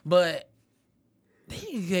 But they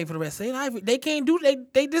get paid for the rest of their life. They can't do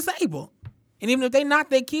they disabled. And even if they not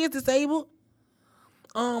their kids disabled,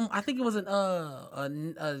 I think it was a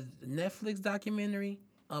Netflix documentary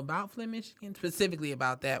about Flint, Michigan, specifically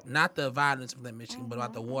about that, not the violence in Flint, Michigan, but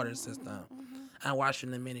about the water system. I watched it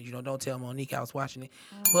in a minute. Don't tell Monique I was watching it,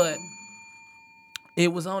 but it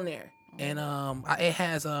was on there, and it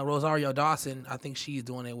has Rosario Dawson. I think she's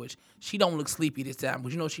doing it, which she don't look sleepy this time,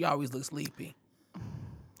 but she always looks sleepy.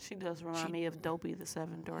 She does remind me of Dopey the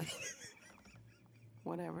Seven Dwarfs.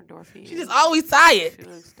 Whatever Dorothy is. She just always tired. She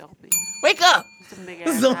looks dopey. Wake up. Some big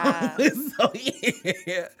ass eyes. So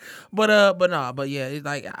yeah, but yeah, it's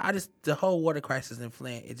like the whole water crisis in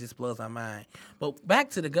Flint, it just blows my mind. But back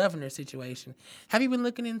to the governor situation. Have you been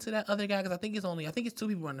looking into that other guy? Because I think it's 2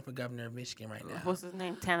 people running for governor of Michigan right now. What's his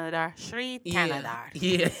name? Tanadar. Shri Yeah, Tanadar.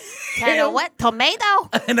 yeah. Tana what? Tomato?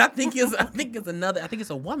 And I think it's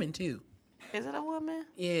a woman too. Is it a woman?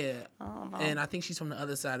 Yeah. I don't know. And I think she's from the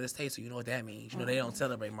other side of the state, so you know what that means. They don't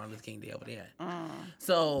celebrate Martin Luther King Day over there.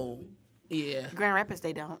 So, yeah. Grand Rapids,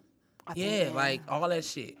 they don't. I think Yeah, they- like all that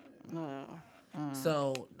shit.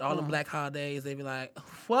 So all the black holidays, they be like,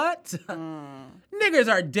 what? Niggers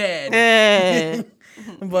are dead. Yeah.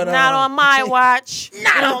 But Not on my watch.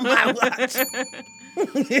 Not on my watch.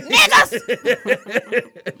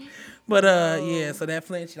 But yeah, so that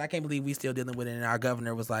Flint shit, I can't believe we still dealing with it. And our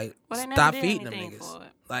governor was like, Well, they never stop did feeding them anything niggas. for it.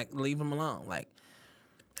 Like, leave them alone. Like,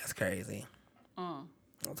 that's crazy.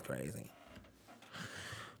 That's crazy.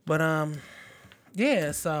 But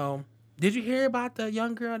yeah. So, did you hear about the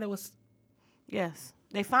young girl that was? Yes,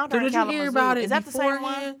 they found So her in did you hear Kalamazoo. about it Is that the same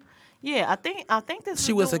beforehand? one? Yeah, I think this.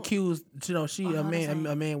 She was doing- accused. You know, the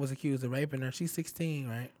a man was accused of raping her. She's 16,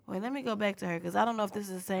 right? Wait, let me go back to her because I don't know if this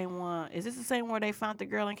is the same one. Is this the same where they found the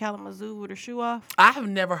girl in Kalamazoo with her shoe off? I have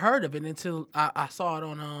never heard of it until I saw it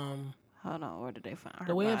on Hold on, where did they find her?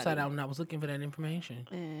 the website. body? When I was looking for that information.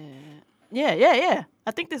 Yeah.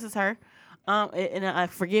 I think this is her.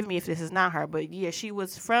 And forgive me if this is not her, but yeah, she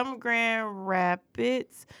was from Grand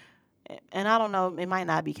Rapids. And I don't know, it might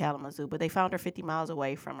not be Kalamazoo, but they found her 50 miles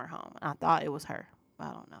away from her home. I thought it was her.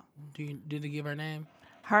 I don't know. Did they give her name?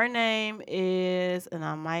 Her name is, and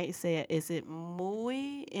I might say it, is it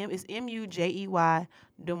Mui? It's Mujey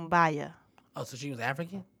Dumbaya. Oh, so she was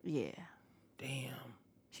African? Yeah. Damn.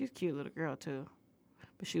 She's a cute little girl, too.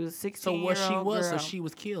 But she was a 16 So what she was, girl. so she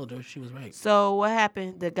was killed or she was raped. So what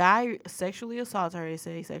happened? The guy sexually assaulted her. They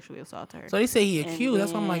said he sexually assaulted her. So they say he And accused.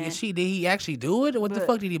 That's why I'm like, then- did he actually do it? Or what the But-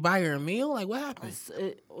 fuck did he buy her a meal? Like what happened?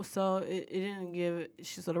 So it didn't give.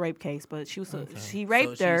 She saw the rape case, but she was Okay. he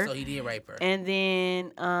raped her, So he did rape her. and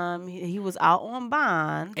then he was out on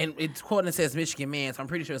bond. And it's quote and says Michigan man, so I'm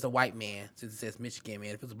pretty sure it's a white man since it says Michigan man.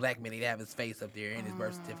 If it was a black man, he'd have his face up there in his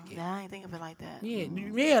birth certificate. Nah, I ain't think of it like that.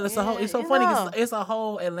 Yeah. That's a whole. It's so you funny. know. It's a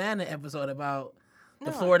whole Atlanta episode about the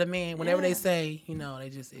No, Florida man. Whenever they yeah. say, they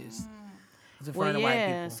just is. It's referring Well, to white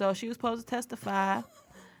yeah. people. So she was supposed to testify,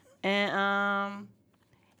 and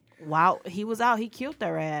while he was out, he killed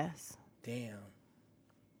their ass. Damn.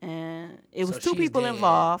 And it was So two she's people dead.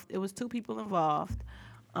 involved.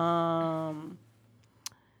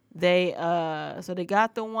 They so they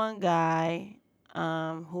got the one guy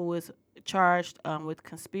who was charged with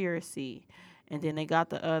conspiracy, and then they got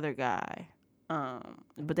the other guy.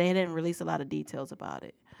 But they didn't release a lot of details about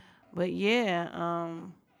it. But yeah,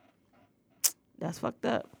 that's fucked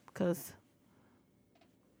up. Cause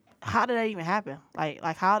how did that even happen?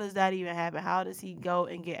 Like how does that even happen? How does he go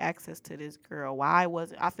and get access to this girl? Why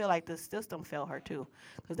wasn't? I feel like the system failed her too,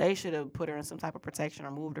 because they should have put her in some type of protection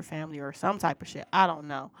or moved her family or some type of shit. I don't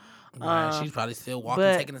know. Right, she's probably still walking,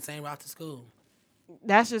 but- taking the same route to school.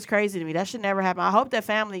 That's just crazy to me. That should never happen. I hope that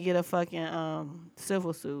family get a fucking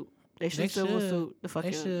civil suit. They should civil should. suit the They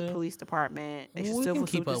fucking should. police department. They should We civil can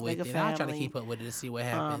keep suit this up with nigga it. family. I'll try to keep up with it to see what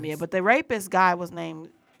happens. Yeah, but the rapist guy was named.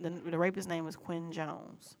 The rapist name was Quinn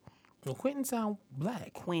Jones. Well, Quentin sound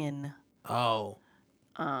black. Quinn. Oh.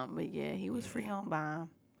 But yeah, he was free on bond,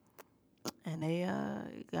 and they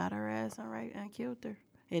got her ass and raped and killed her.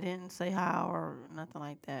 It didn't say how or nothing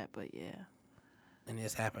like that, but yeah. And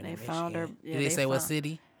this happened They in found her- Michigan. yeah, Did they they say what found-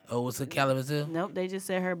 city? Oh, was it Kalamazoo? Nope, they just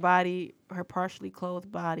said her partially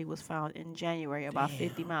clothed body was found in January, about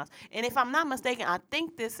 50 miles. And if I'm not mistaken, I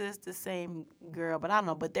think this is the same girl, but I don't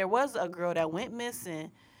know. But there was a girl that went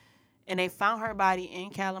missing, and they found her body in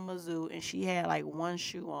Kalamazoo, and she had like one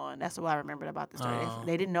shoe on. That's what I remembered about the story. Oh.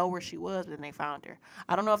 They didn't know where she was, but then they found her.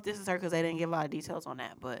 I don't know if this is her because they didn't give a lot of details on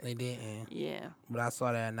that, but They didn't. yeah. But I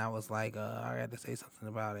saw that and I was like, I got to say something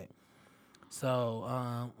about it.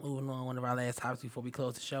 So, moving on, one of our last topics before we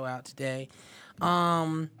close the show out today.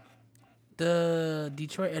 The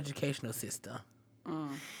Detroit educational system.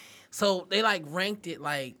 So they like ranked it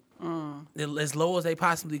like as low as they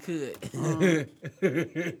possibly could.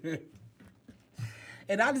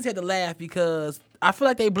 And I just had to laugh because I feel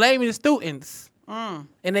like they blaming the students. And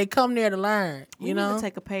they come there to learn, We you need know? to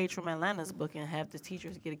take a page from Atlanta's book and have the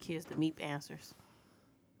teachers get the kids to meep answers.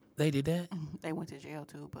 They did that? They went to jail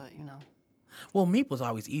too, but you know. Well, meep was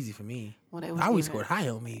always easy for me. Well, they was I always giving- scored high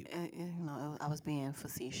on meep. I was being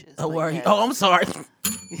facetious. Oh, but were you? yeah. Oh, I'm sorry.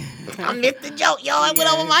 I missed the joke, yo. It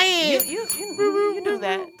went over my head. You do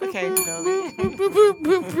that occasionally.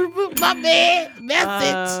 My bad.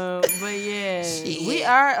 Message. But yeah, Shit. we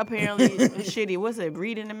are apparently shitty. What's it?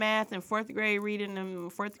 Reading the math in fourth grade, reading the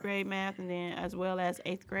fourth grade math, and then as well as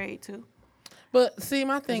eighth grade too. But see,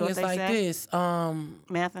 my thing what is they like say? this.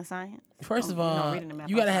 Math and science. First of all, reading the math,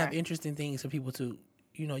 you I'm gotta have sorry. interesting things for people to,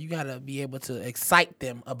 you gotta be able to excite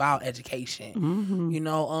them about education.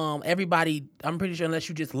 Everybody. I'm pretty sure unless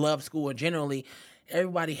you just love school generally.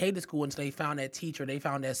 Everybody hated school until they found that teacher, they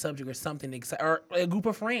found that subject or something, or a group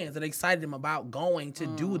of friends that excited them about going to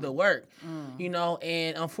do the work,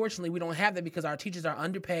 And unfortunately, we don't have that because our teachers are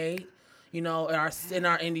underpaid. You know,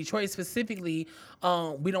 in Detroit specifically,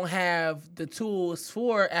 we don't have the tools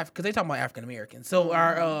for because they talking about African Americans. So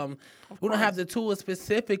we don't have the tools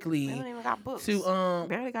specifically. They don't even got books. To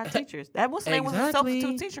barely got teachers. That was was a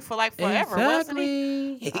substitute teacher for like forever, wasn't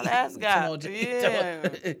he? Exactly. That's got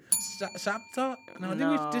Shop talk. No,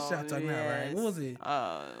 this shop talk now, right? What was it?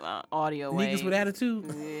 Audio. Niggas with attitude.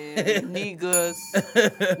 Yeah,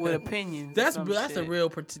 niggas with opinions. That's a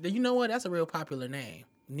real. You know what? That's a real popular name.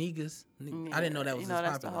 Niggas. Yeah. I didn't know that was that's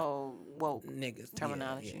popular. The whole woke niggas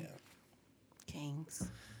terminology. Yeah. Kings.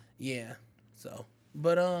 Yeah. So,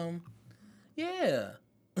 but yeah.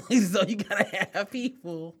 So you gotta have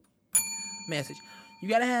people. Message. You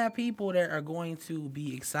gotta have people that are going to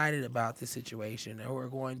be excited about this situation, who are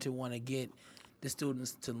going to want to get the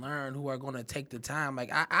students to learn, who are going to take the time. Like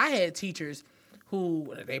I had teachers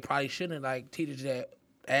who they probably shouldn't, like teachers that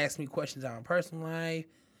asked me questions on my personal life.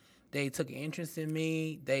 They took an interest in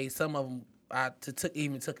me. Some of them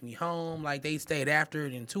even took me home. Like they stayed after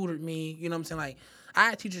it and tutored me. You know what I'm saying? Like I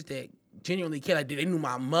had teachers that genuinely cared. Like they knew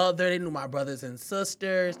my mother. They knew my brothers and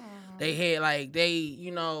sisters. They had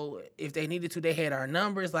you know, if they needed to, they had our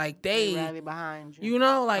numbers. Like they rally behind you. You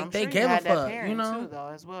know, like I'm they sure gave you a had fuck. That parent You know, too, though,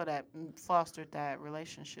 as well, that fostered that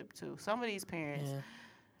relationship too. Some of these parents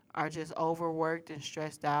are just overworked and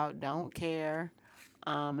stressed out, don't care,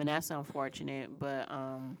 and that's unfortunate. But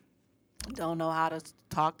don't know how to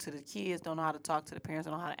talk to the kids, don't know how to talk to the parents,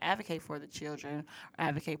 don't know how to advocate for the children, or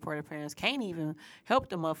advocate for the parents. Can't even help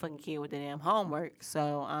the motherfucking kid with the damn homework.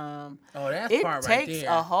 So that's it part right takes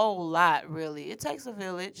there. a whole lot, really. It takes a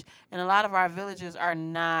village, and a lot of our villages are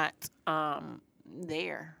not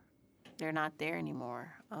there. They're not there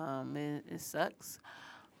anymore. It sucks.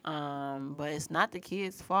 But it's not the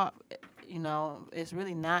kids' fault. You know, it's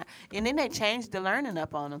really not. And then they changed the learning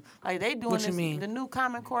up on them. Like they doing What you mean? The new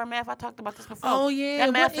Common Core math. I talked about this before. Oh yeah,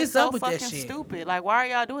 that math what is is so up with that fucking shit? stupid. Like why are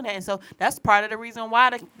y'all doing that? And so that's part of the reason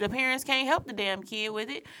why the parents can't help the damn kid with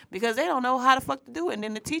it, because they don't know how the fuck to do it. And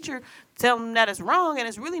then the teacher tell them that it's wrong, and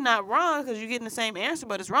it's really not wrong because you're getting the same answer,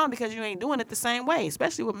 but it's wrong because you ain't doing it the same way.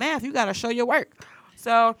 Especially with math, you gotta show your work.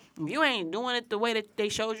 So if you ain't doing it the way that they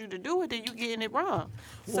showed you to do it, then you getting it wrong.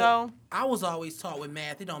 Well, I was always taught with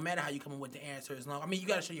math, it don't matter how you come up with the answer as long. I mean, you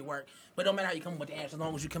got to show your work, but it don't matter how you come up with the answer as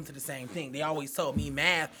long as you come to the same thing. They always told me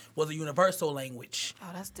math was a universal language. Oh,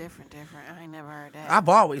 that's different. I ain't never heard that. I've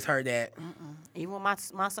always heard that. Even with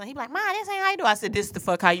my son, he be like, "Ma, this ain't how you do." I said, "This is the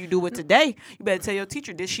fuck how you do it today. You better tell your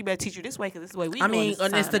teacher this. She better teach you this way because this is the way we." I mean,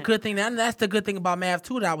 and it's the good thing. That's the good thing about math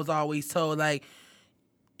too. That I was always told, like,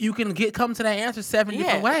 you can come to that answer 7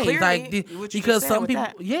 different ways. Clearly, like because some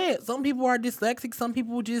people are dyslexic. Some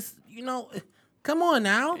people just, you know, come on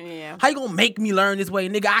now. Yeah. How you gonna make me learn this way,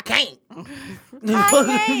 nigga? I can't.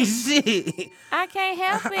 Shit. I can't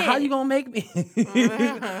help it. How you gonna make me?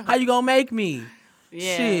 How you gonna make me?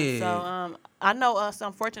 Yeah. Shit. So I know it's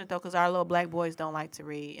unfortunate though because our little black boys don't like to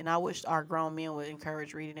read, and I wish our grown men would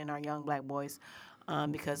encourage reading in our young black boys.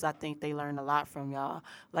 Because I think they learn a lot from y'all.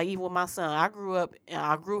 Like even with my son, I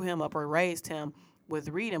grew him up or raised him with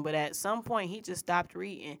reading, but at some point he just stopped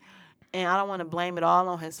reading. And I don't want to blame it all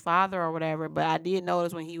on his father or whatever, but I did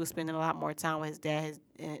notice when he was spending a lot more time with his dad,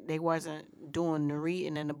 they wasn't doing the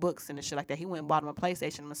reading and the books and the shit like that. He went and bought him a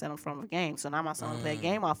PlayStation and sent him from a game. So now my son play a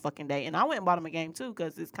game all fucking day. And I went and bought him a game too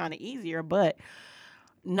because it's kind of easier, but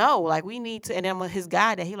no, like we need to. And then his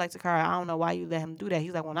guy that he likes to cry, I don't know why you let him do that.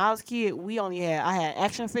 He's like, when I was a kid, I had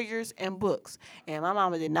action figures and books, and my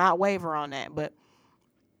mama did not waver on that. But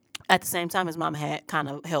at the same time, his mom had kind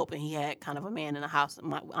of help, and he had kind of a man in the house.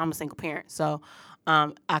 I'm a single parent, so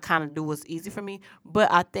I kind of do what's easy for me.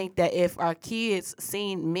 But I think that if our kids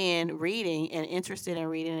seen men reading and interested in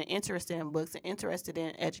reading and interested in books and interested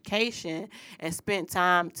in education and spent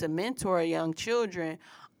time to mentor young children,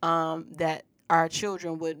 that our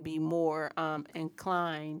children would be more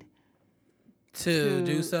inclined to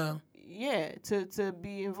do so. Yeah, to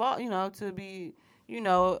be involved,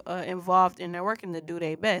 involved in their work and to do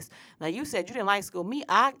their best. Like you said, you didn't like school. Me,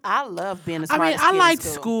 I love being a smart kid. I liked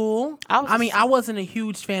in school. I wasn't a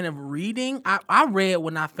huge fan of reading. I read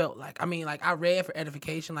when I felt like. I read for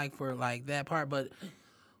edification, like for like that part, but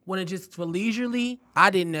when it just for leisurely, I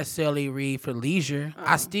didn't necessarily read for leisure.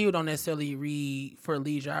 I still don't necessarily read for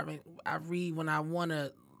leisure. I read when I want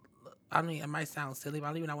to. It might sound silly, but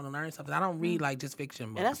I read when I want to learn something. I don't read like just fiction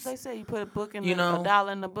books. And that's what they say. You put a book in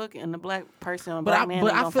 $1 in the book, and the black person,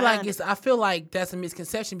 I feel like that's a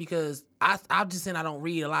misconception because I'm just saying I don't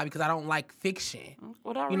read a lot because I don't like fiction.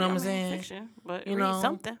 What I read, You know what I'm I mean, saying? Fiction, but You read know,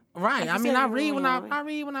 something. Right. Like you I mean, said, I you read when really I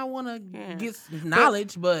read when I want to Yeah. get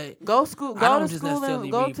knowledge, but Go school. I Go don't to just school necessarily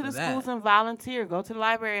and go read to the for schools that. and volunteer. Go to the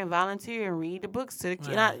library and volunteer and read the books to the kids.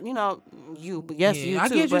 Right. You know, you, but yes, Yeah, you I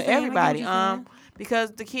too, get you but saying, I get what everybody. you're saying.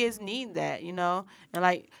 Because the kids need that, you know, and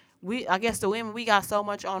like I guess the women, we got so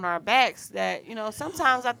much on our backs that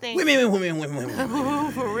sometimes I think Women.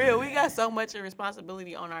 for real, we got so much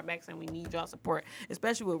responsibility on our backs, and we need y'all support,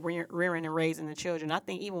 especially with rearing and raising the children. I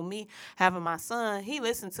think even me having my son, he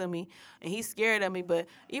listened to me and he's scared of me, but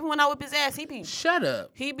even when I whip his ass, he be Shut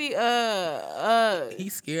up. he be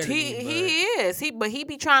He's scared of me, he is but he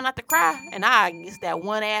be trying not to cry, and it's that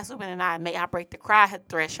one ass whooping, and I break the cry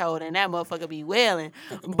threshold, and that motherfucker be wailing.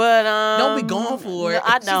 But Don't be going for it. No,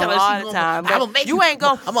 I She don't sound like all she the gonna- time. I'm But gonna make you ain't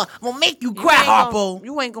gonna. I'm gonna make you cry, Harpo.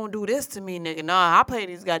 You ain't gonna do this to me, nigga. Nah, I pay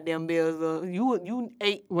these goddamn bills. You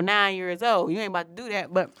 9 years old. You ain't about to do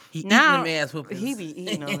that. But He now eating them ass whoopings. he be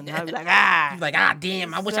eating them, and I be like, ah. He's like,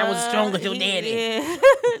 damn, I wish I was as strong as your daddy. Yeah.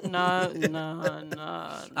 No.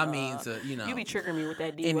 I mean, You be triggering me with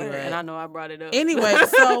that D Anyway. word, and I know I brought it up. Anyway,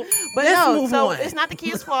 so But let's no, move so on. it's not the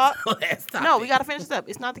kids' fault. Last topic. No, we gotta finish this up.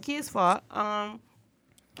 It's not the kids' fault.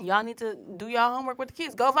 Y'all need to do y'all homework with the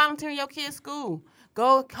kids. Go volunteer in your kids' school.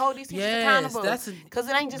 Go hold these teachers accountable. Because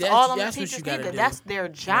it ain't just all on the teachers either. That's their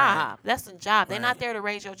job. Right. That's the job. They're Right. not there to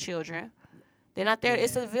raise your children. They're not there.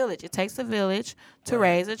 It's a village. It takes a village to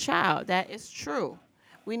raise a child. That is true.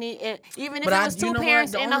 We need it, even if it was two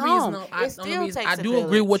parents in a home. It still takes I a do village.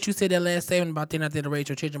 agree with what you said that last statement about they're not there to raise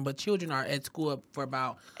your children, but children are at school for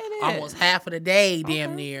about almost half of the day,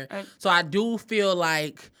 damn near. So I do feel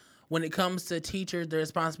like when it comes to teachers, the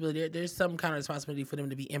responsibility, there's some kind of responsibility for them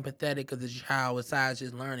to be empathetic of the child besides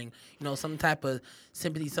just learning. Some type of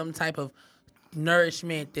sympathy, some type of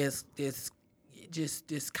nourishment that's just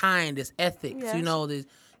this kind, this ethics.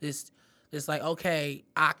 Yes. This like, okay,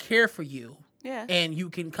 I care for you. Yeah. And you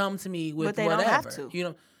can come to me with But they whatever. don't have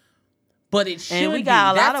to. But it should we be.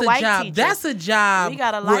 got a lot That's of white job. teachers. That's a job We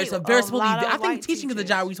got a where it's lot very supposed to be. of I think white teaching is a teachers.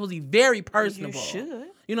 job where you're supposed to be very personable. You should.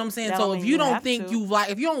 You know what I'm saying? That So don't if mean you you don't have think to.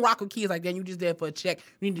 if you don't rock with kids like that, you just there for a check.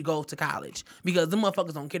 You need to go to college because the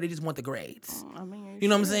motherfuckers don't care. They just want the grades. I mean, You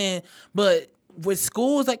know what I'm saying? But with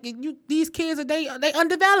schools, like these kids are they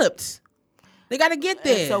undeveloped. They got to get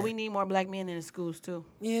there. So we need more black men in the schools too.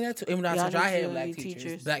 Yeah, that's even though I Y'all told you I need had to black be teachers,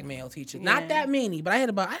 teachers. black male teachers. Yeah. Not that many, but I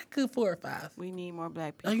had 4 or 5. We need more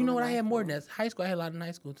black people. Oh, you know what? in I our had more schools. than that. High school, I had a lot in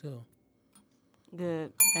high school too.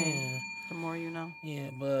 Good. Hey, the more you know. Yeah,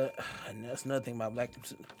 but that's another thing about black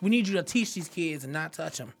people. We need you to teach these kids and not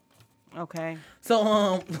touch them. Okay. So,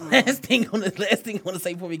 last thing I want to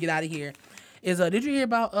say before we get out of here is, did you hear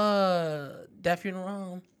about that funeral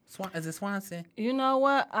home? Is it Swanson? You know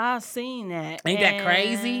what? I seen that. Ain't that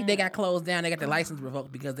crazy? They got closed down. They got their license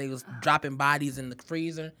revoked because they was dropping bodies in the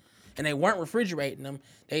freezer. And they weren't refrigerating them.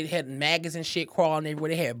 They had maggots and shit crawling everywhere.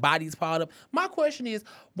 They had bodies piled up. My question is,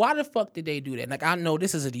 why the fuck did they do that? Like, I know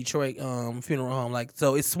this is a Detroit funeral home. Like,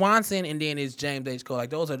 so it's Swanson and then it's James H. Cole. Like,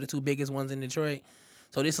 those are the two biggest ones in Detroit.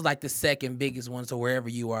 So this is like the second biggest one. So wherever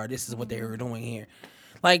you are, this is what they were doing here.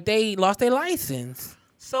 Like, they lost their license.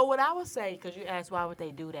 So what I would say, because you asked why would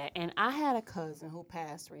they do that, and I had a cousin who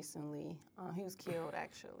passed recently. He was killed,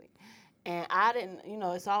 actually. And I didn't,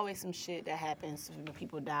 it's always some shit that happens when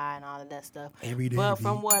people die and all of that stuff. Every day. But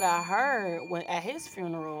from what I heard, at his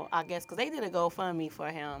funeral, I guess, because they did a GoFundMe for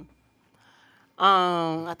him.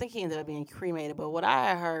 I think he ended up being cremated. But what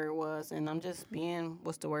I heard was, and I'm just being,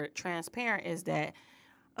 transparent, is that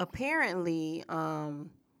apparently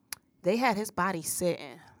they had his body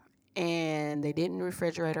sitting. And they didn't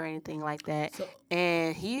refrigerate or anything like that.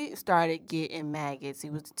 And he started getting maggots. He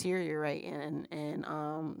was deteriorating and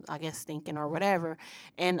I guess stinking or whatever.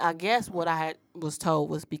 And I guess what I was told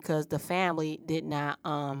was because the family did not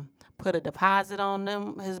put a deposit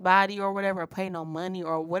on his body or whatever, or pay no money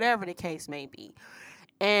or whatever the case may be.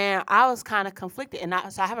 And I was kind of conflicted. And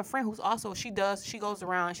so I have a friend who's also, she goes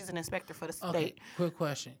around, she's an inspector for the state. Okay, quick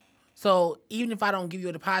question. So even if I don't give you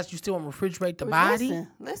a deposit, you still want to refrigerate the body?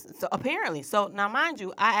 Listen. So apparently, now mind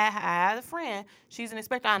you, I had a friend. She's an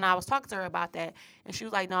inspector, and I was talking to her about that, and she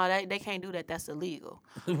was like, "No, they can't do that. That's illegal."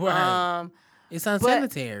 Right. It's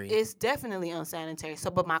unsanitary. It's definitely unsanitary. So,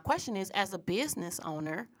 but my question is, as a business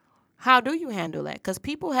owner, how do you handle that? Because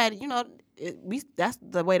people had, that's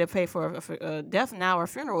the way to pay for a death now or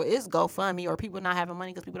funeral is GoFundMe or people not having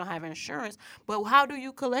money because people don't have insurance. But how do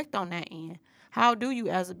you collect on that end? How do you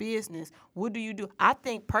as a business? What do you do? I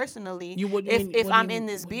think personally, if I'm in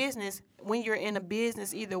this business, when you're in a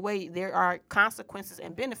business, either way, there are consequences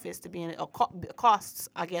and benefits to being costs,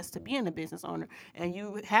 I guess, to being a business owner. And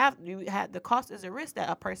you have the cost is a risk that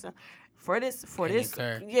a person for this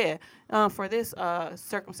circumstance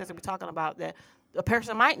that we're talking about, that a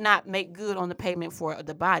person might not make good on the payment for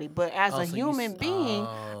the body, but as a human being,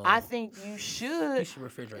 I think you should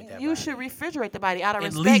refrigerate that. You should refrigerate the body out of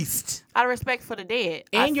At respect, least out of respect for the dead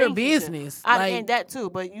and your business, and that too.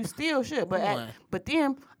 But you still should. But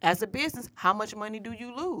then, as a business, how much money do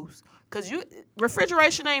you lose? Because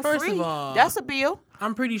refrigeration ain't free. First of all, that's a bill.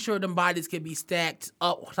 I'm pretty sure them bodies can be stacked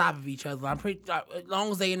up top of each other. I'm pretty as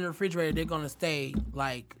long as they in the refrigerator, they're gonna stay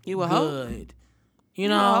like good. Hope. You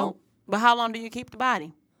know. But how long do you keep the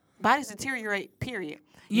body? Bodies deteriorate, period.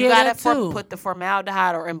 You gotta put the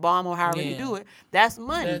formaldehyde or embalm or however you do it. That's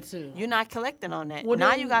money. That too. You're not collecting on that. Well, now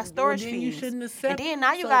then, you got storage fees. You shouldn't accept. And then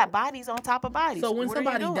now you got bodies on top of bodies. So when what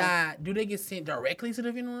somebody died, do they get sent directly to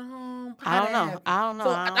the funeral home? I don't know. So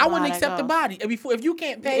I wouldn't accept the body. If you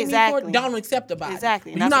can't pay me for it, don't accept the body.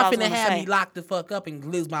 Exactly. You're not finna have me locked the fuck up and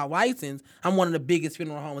lose my license. I'm one of the biggest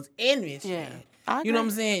funeral homes in Michigan. Yeah. You know what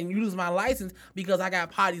I'm saying? You lose my license because I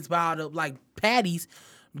got potties balled up like patties,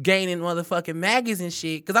 gaining motherfucking maggots and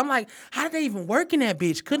shit. Because I'm like, how did they even work in that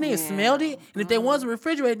bitch? Couldn't they have smelled it? And if they wasn't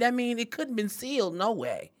refrigerated, that means it couldn't been sealed. No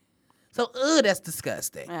way. So, that's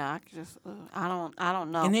disgusting. Yeah, I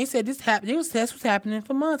don't know. And they said this happened. That's what's happening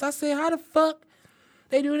for months. I said, how the fuck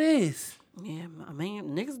they do this? Yeah, I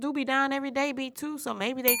mean, niggas do be dying every day, too. So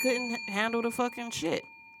maybe they couldn't handle the fucking shit.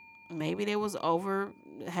 Maybe they was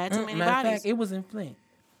had too many Matter bodies. of fact, it was in Flint.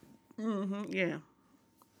 Mm-hmm. Yeah.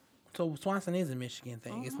 So Swanson is a Michigan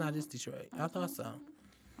thing. It's not just Detroit. I thought so.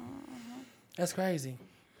 That's crazy.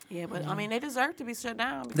 Yeah, but I mean, they deserve to be shut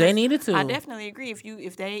down. They needed to. I definitely agree.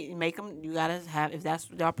 If they make them, you gotta have. If that's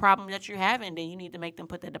the problem that you're having, then you need to make them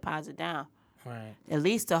put that deposit down. Right. At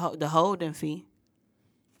least the holding fee.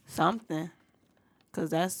 Something,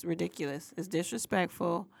 because that's ridiculous. It's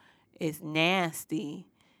disrespectful. It's nasty.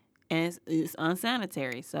 And it's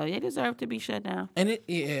unsanitary, so they deserve to be shut down. And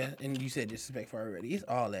and you said disrespectful already. It's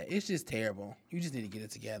all that. It's just terrible. You just need to get it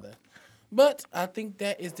together. But I think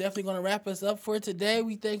that is definitely going to wrap us up for today.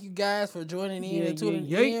 We thank you guys for joining in and tuning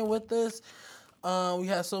in with us. We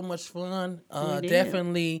had so much fun.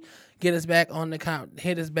 Definitely get us back on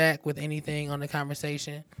hit us back with anything on the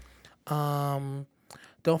conversation. Don't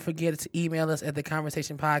forget to email us at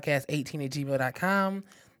theconversationpodcast18@gmail.com.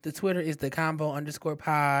 The Twitter is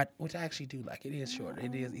 @theconvo_pod, which I actually do like. It is shorter.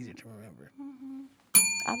 It is easier to remember.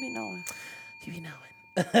 I be knowing. You be knowing.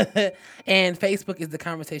 And Facebook is The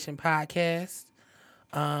Conversation Podcast.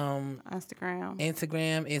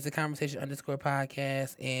 Instagram is The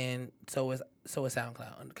Conversation_podcast, and so is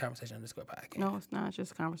SoundCloud, The Conversation_podcast. No, it's not. It's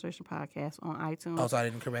just Conversation Podcast on iTunes. Oh, so I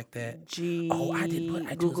didn't correct that. I didn't put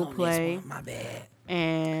iTunes Google on Play. this one. My bad.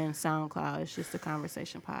 And SoundCloud. It's just The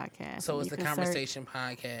Conversation Podcast. So it's The Conversation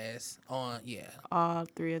Podcast on, all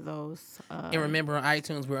three of those. And remember, on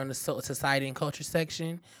iTunes, we're on the Society and Culture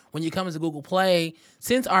section. When you come to Google Play,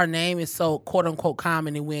 since our name is so quote-unquote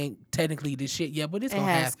common, and we ain't technically the shit yet, but it's going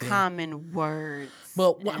to happen. It has common words.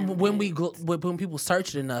 But when people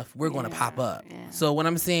search it enough, we're going to pop up. Yeah. So what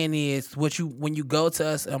I'm saying is, when you go to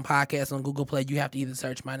us on podcasts on Google Play, you have to either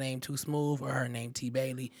search my name Too Smooth or her name T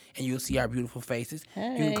Bailey, and you'll see our beautiful faces.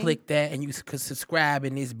 Hey. You can click that, and you can subscribe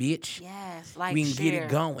in this bitch. Yes, we can get it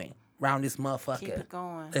going around this motherfucker. Keep it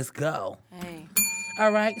going. Let's go. Hey.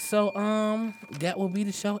 All right, so that will be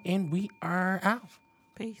the show, and we are out.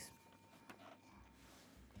 Peace.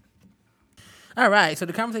 All right, so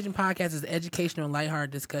the Conversation Podcast is an educational,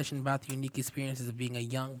 lighthearted discussion about the unique experiences of being a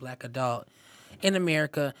young black adult in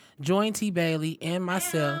America. Join T. Bailey and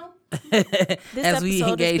myself as we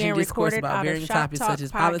engage in discourse about varying topics such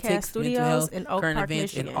as politics, mental health, current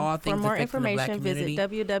events, and all things affecting the black community from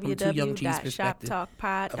two young G's perspective of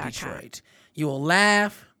Detroit. You will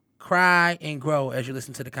laugh, cry, and grow as you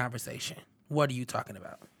listen to the conversation. What are you talking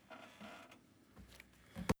about?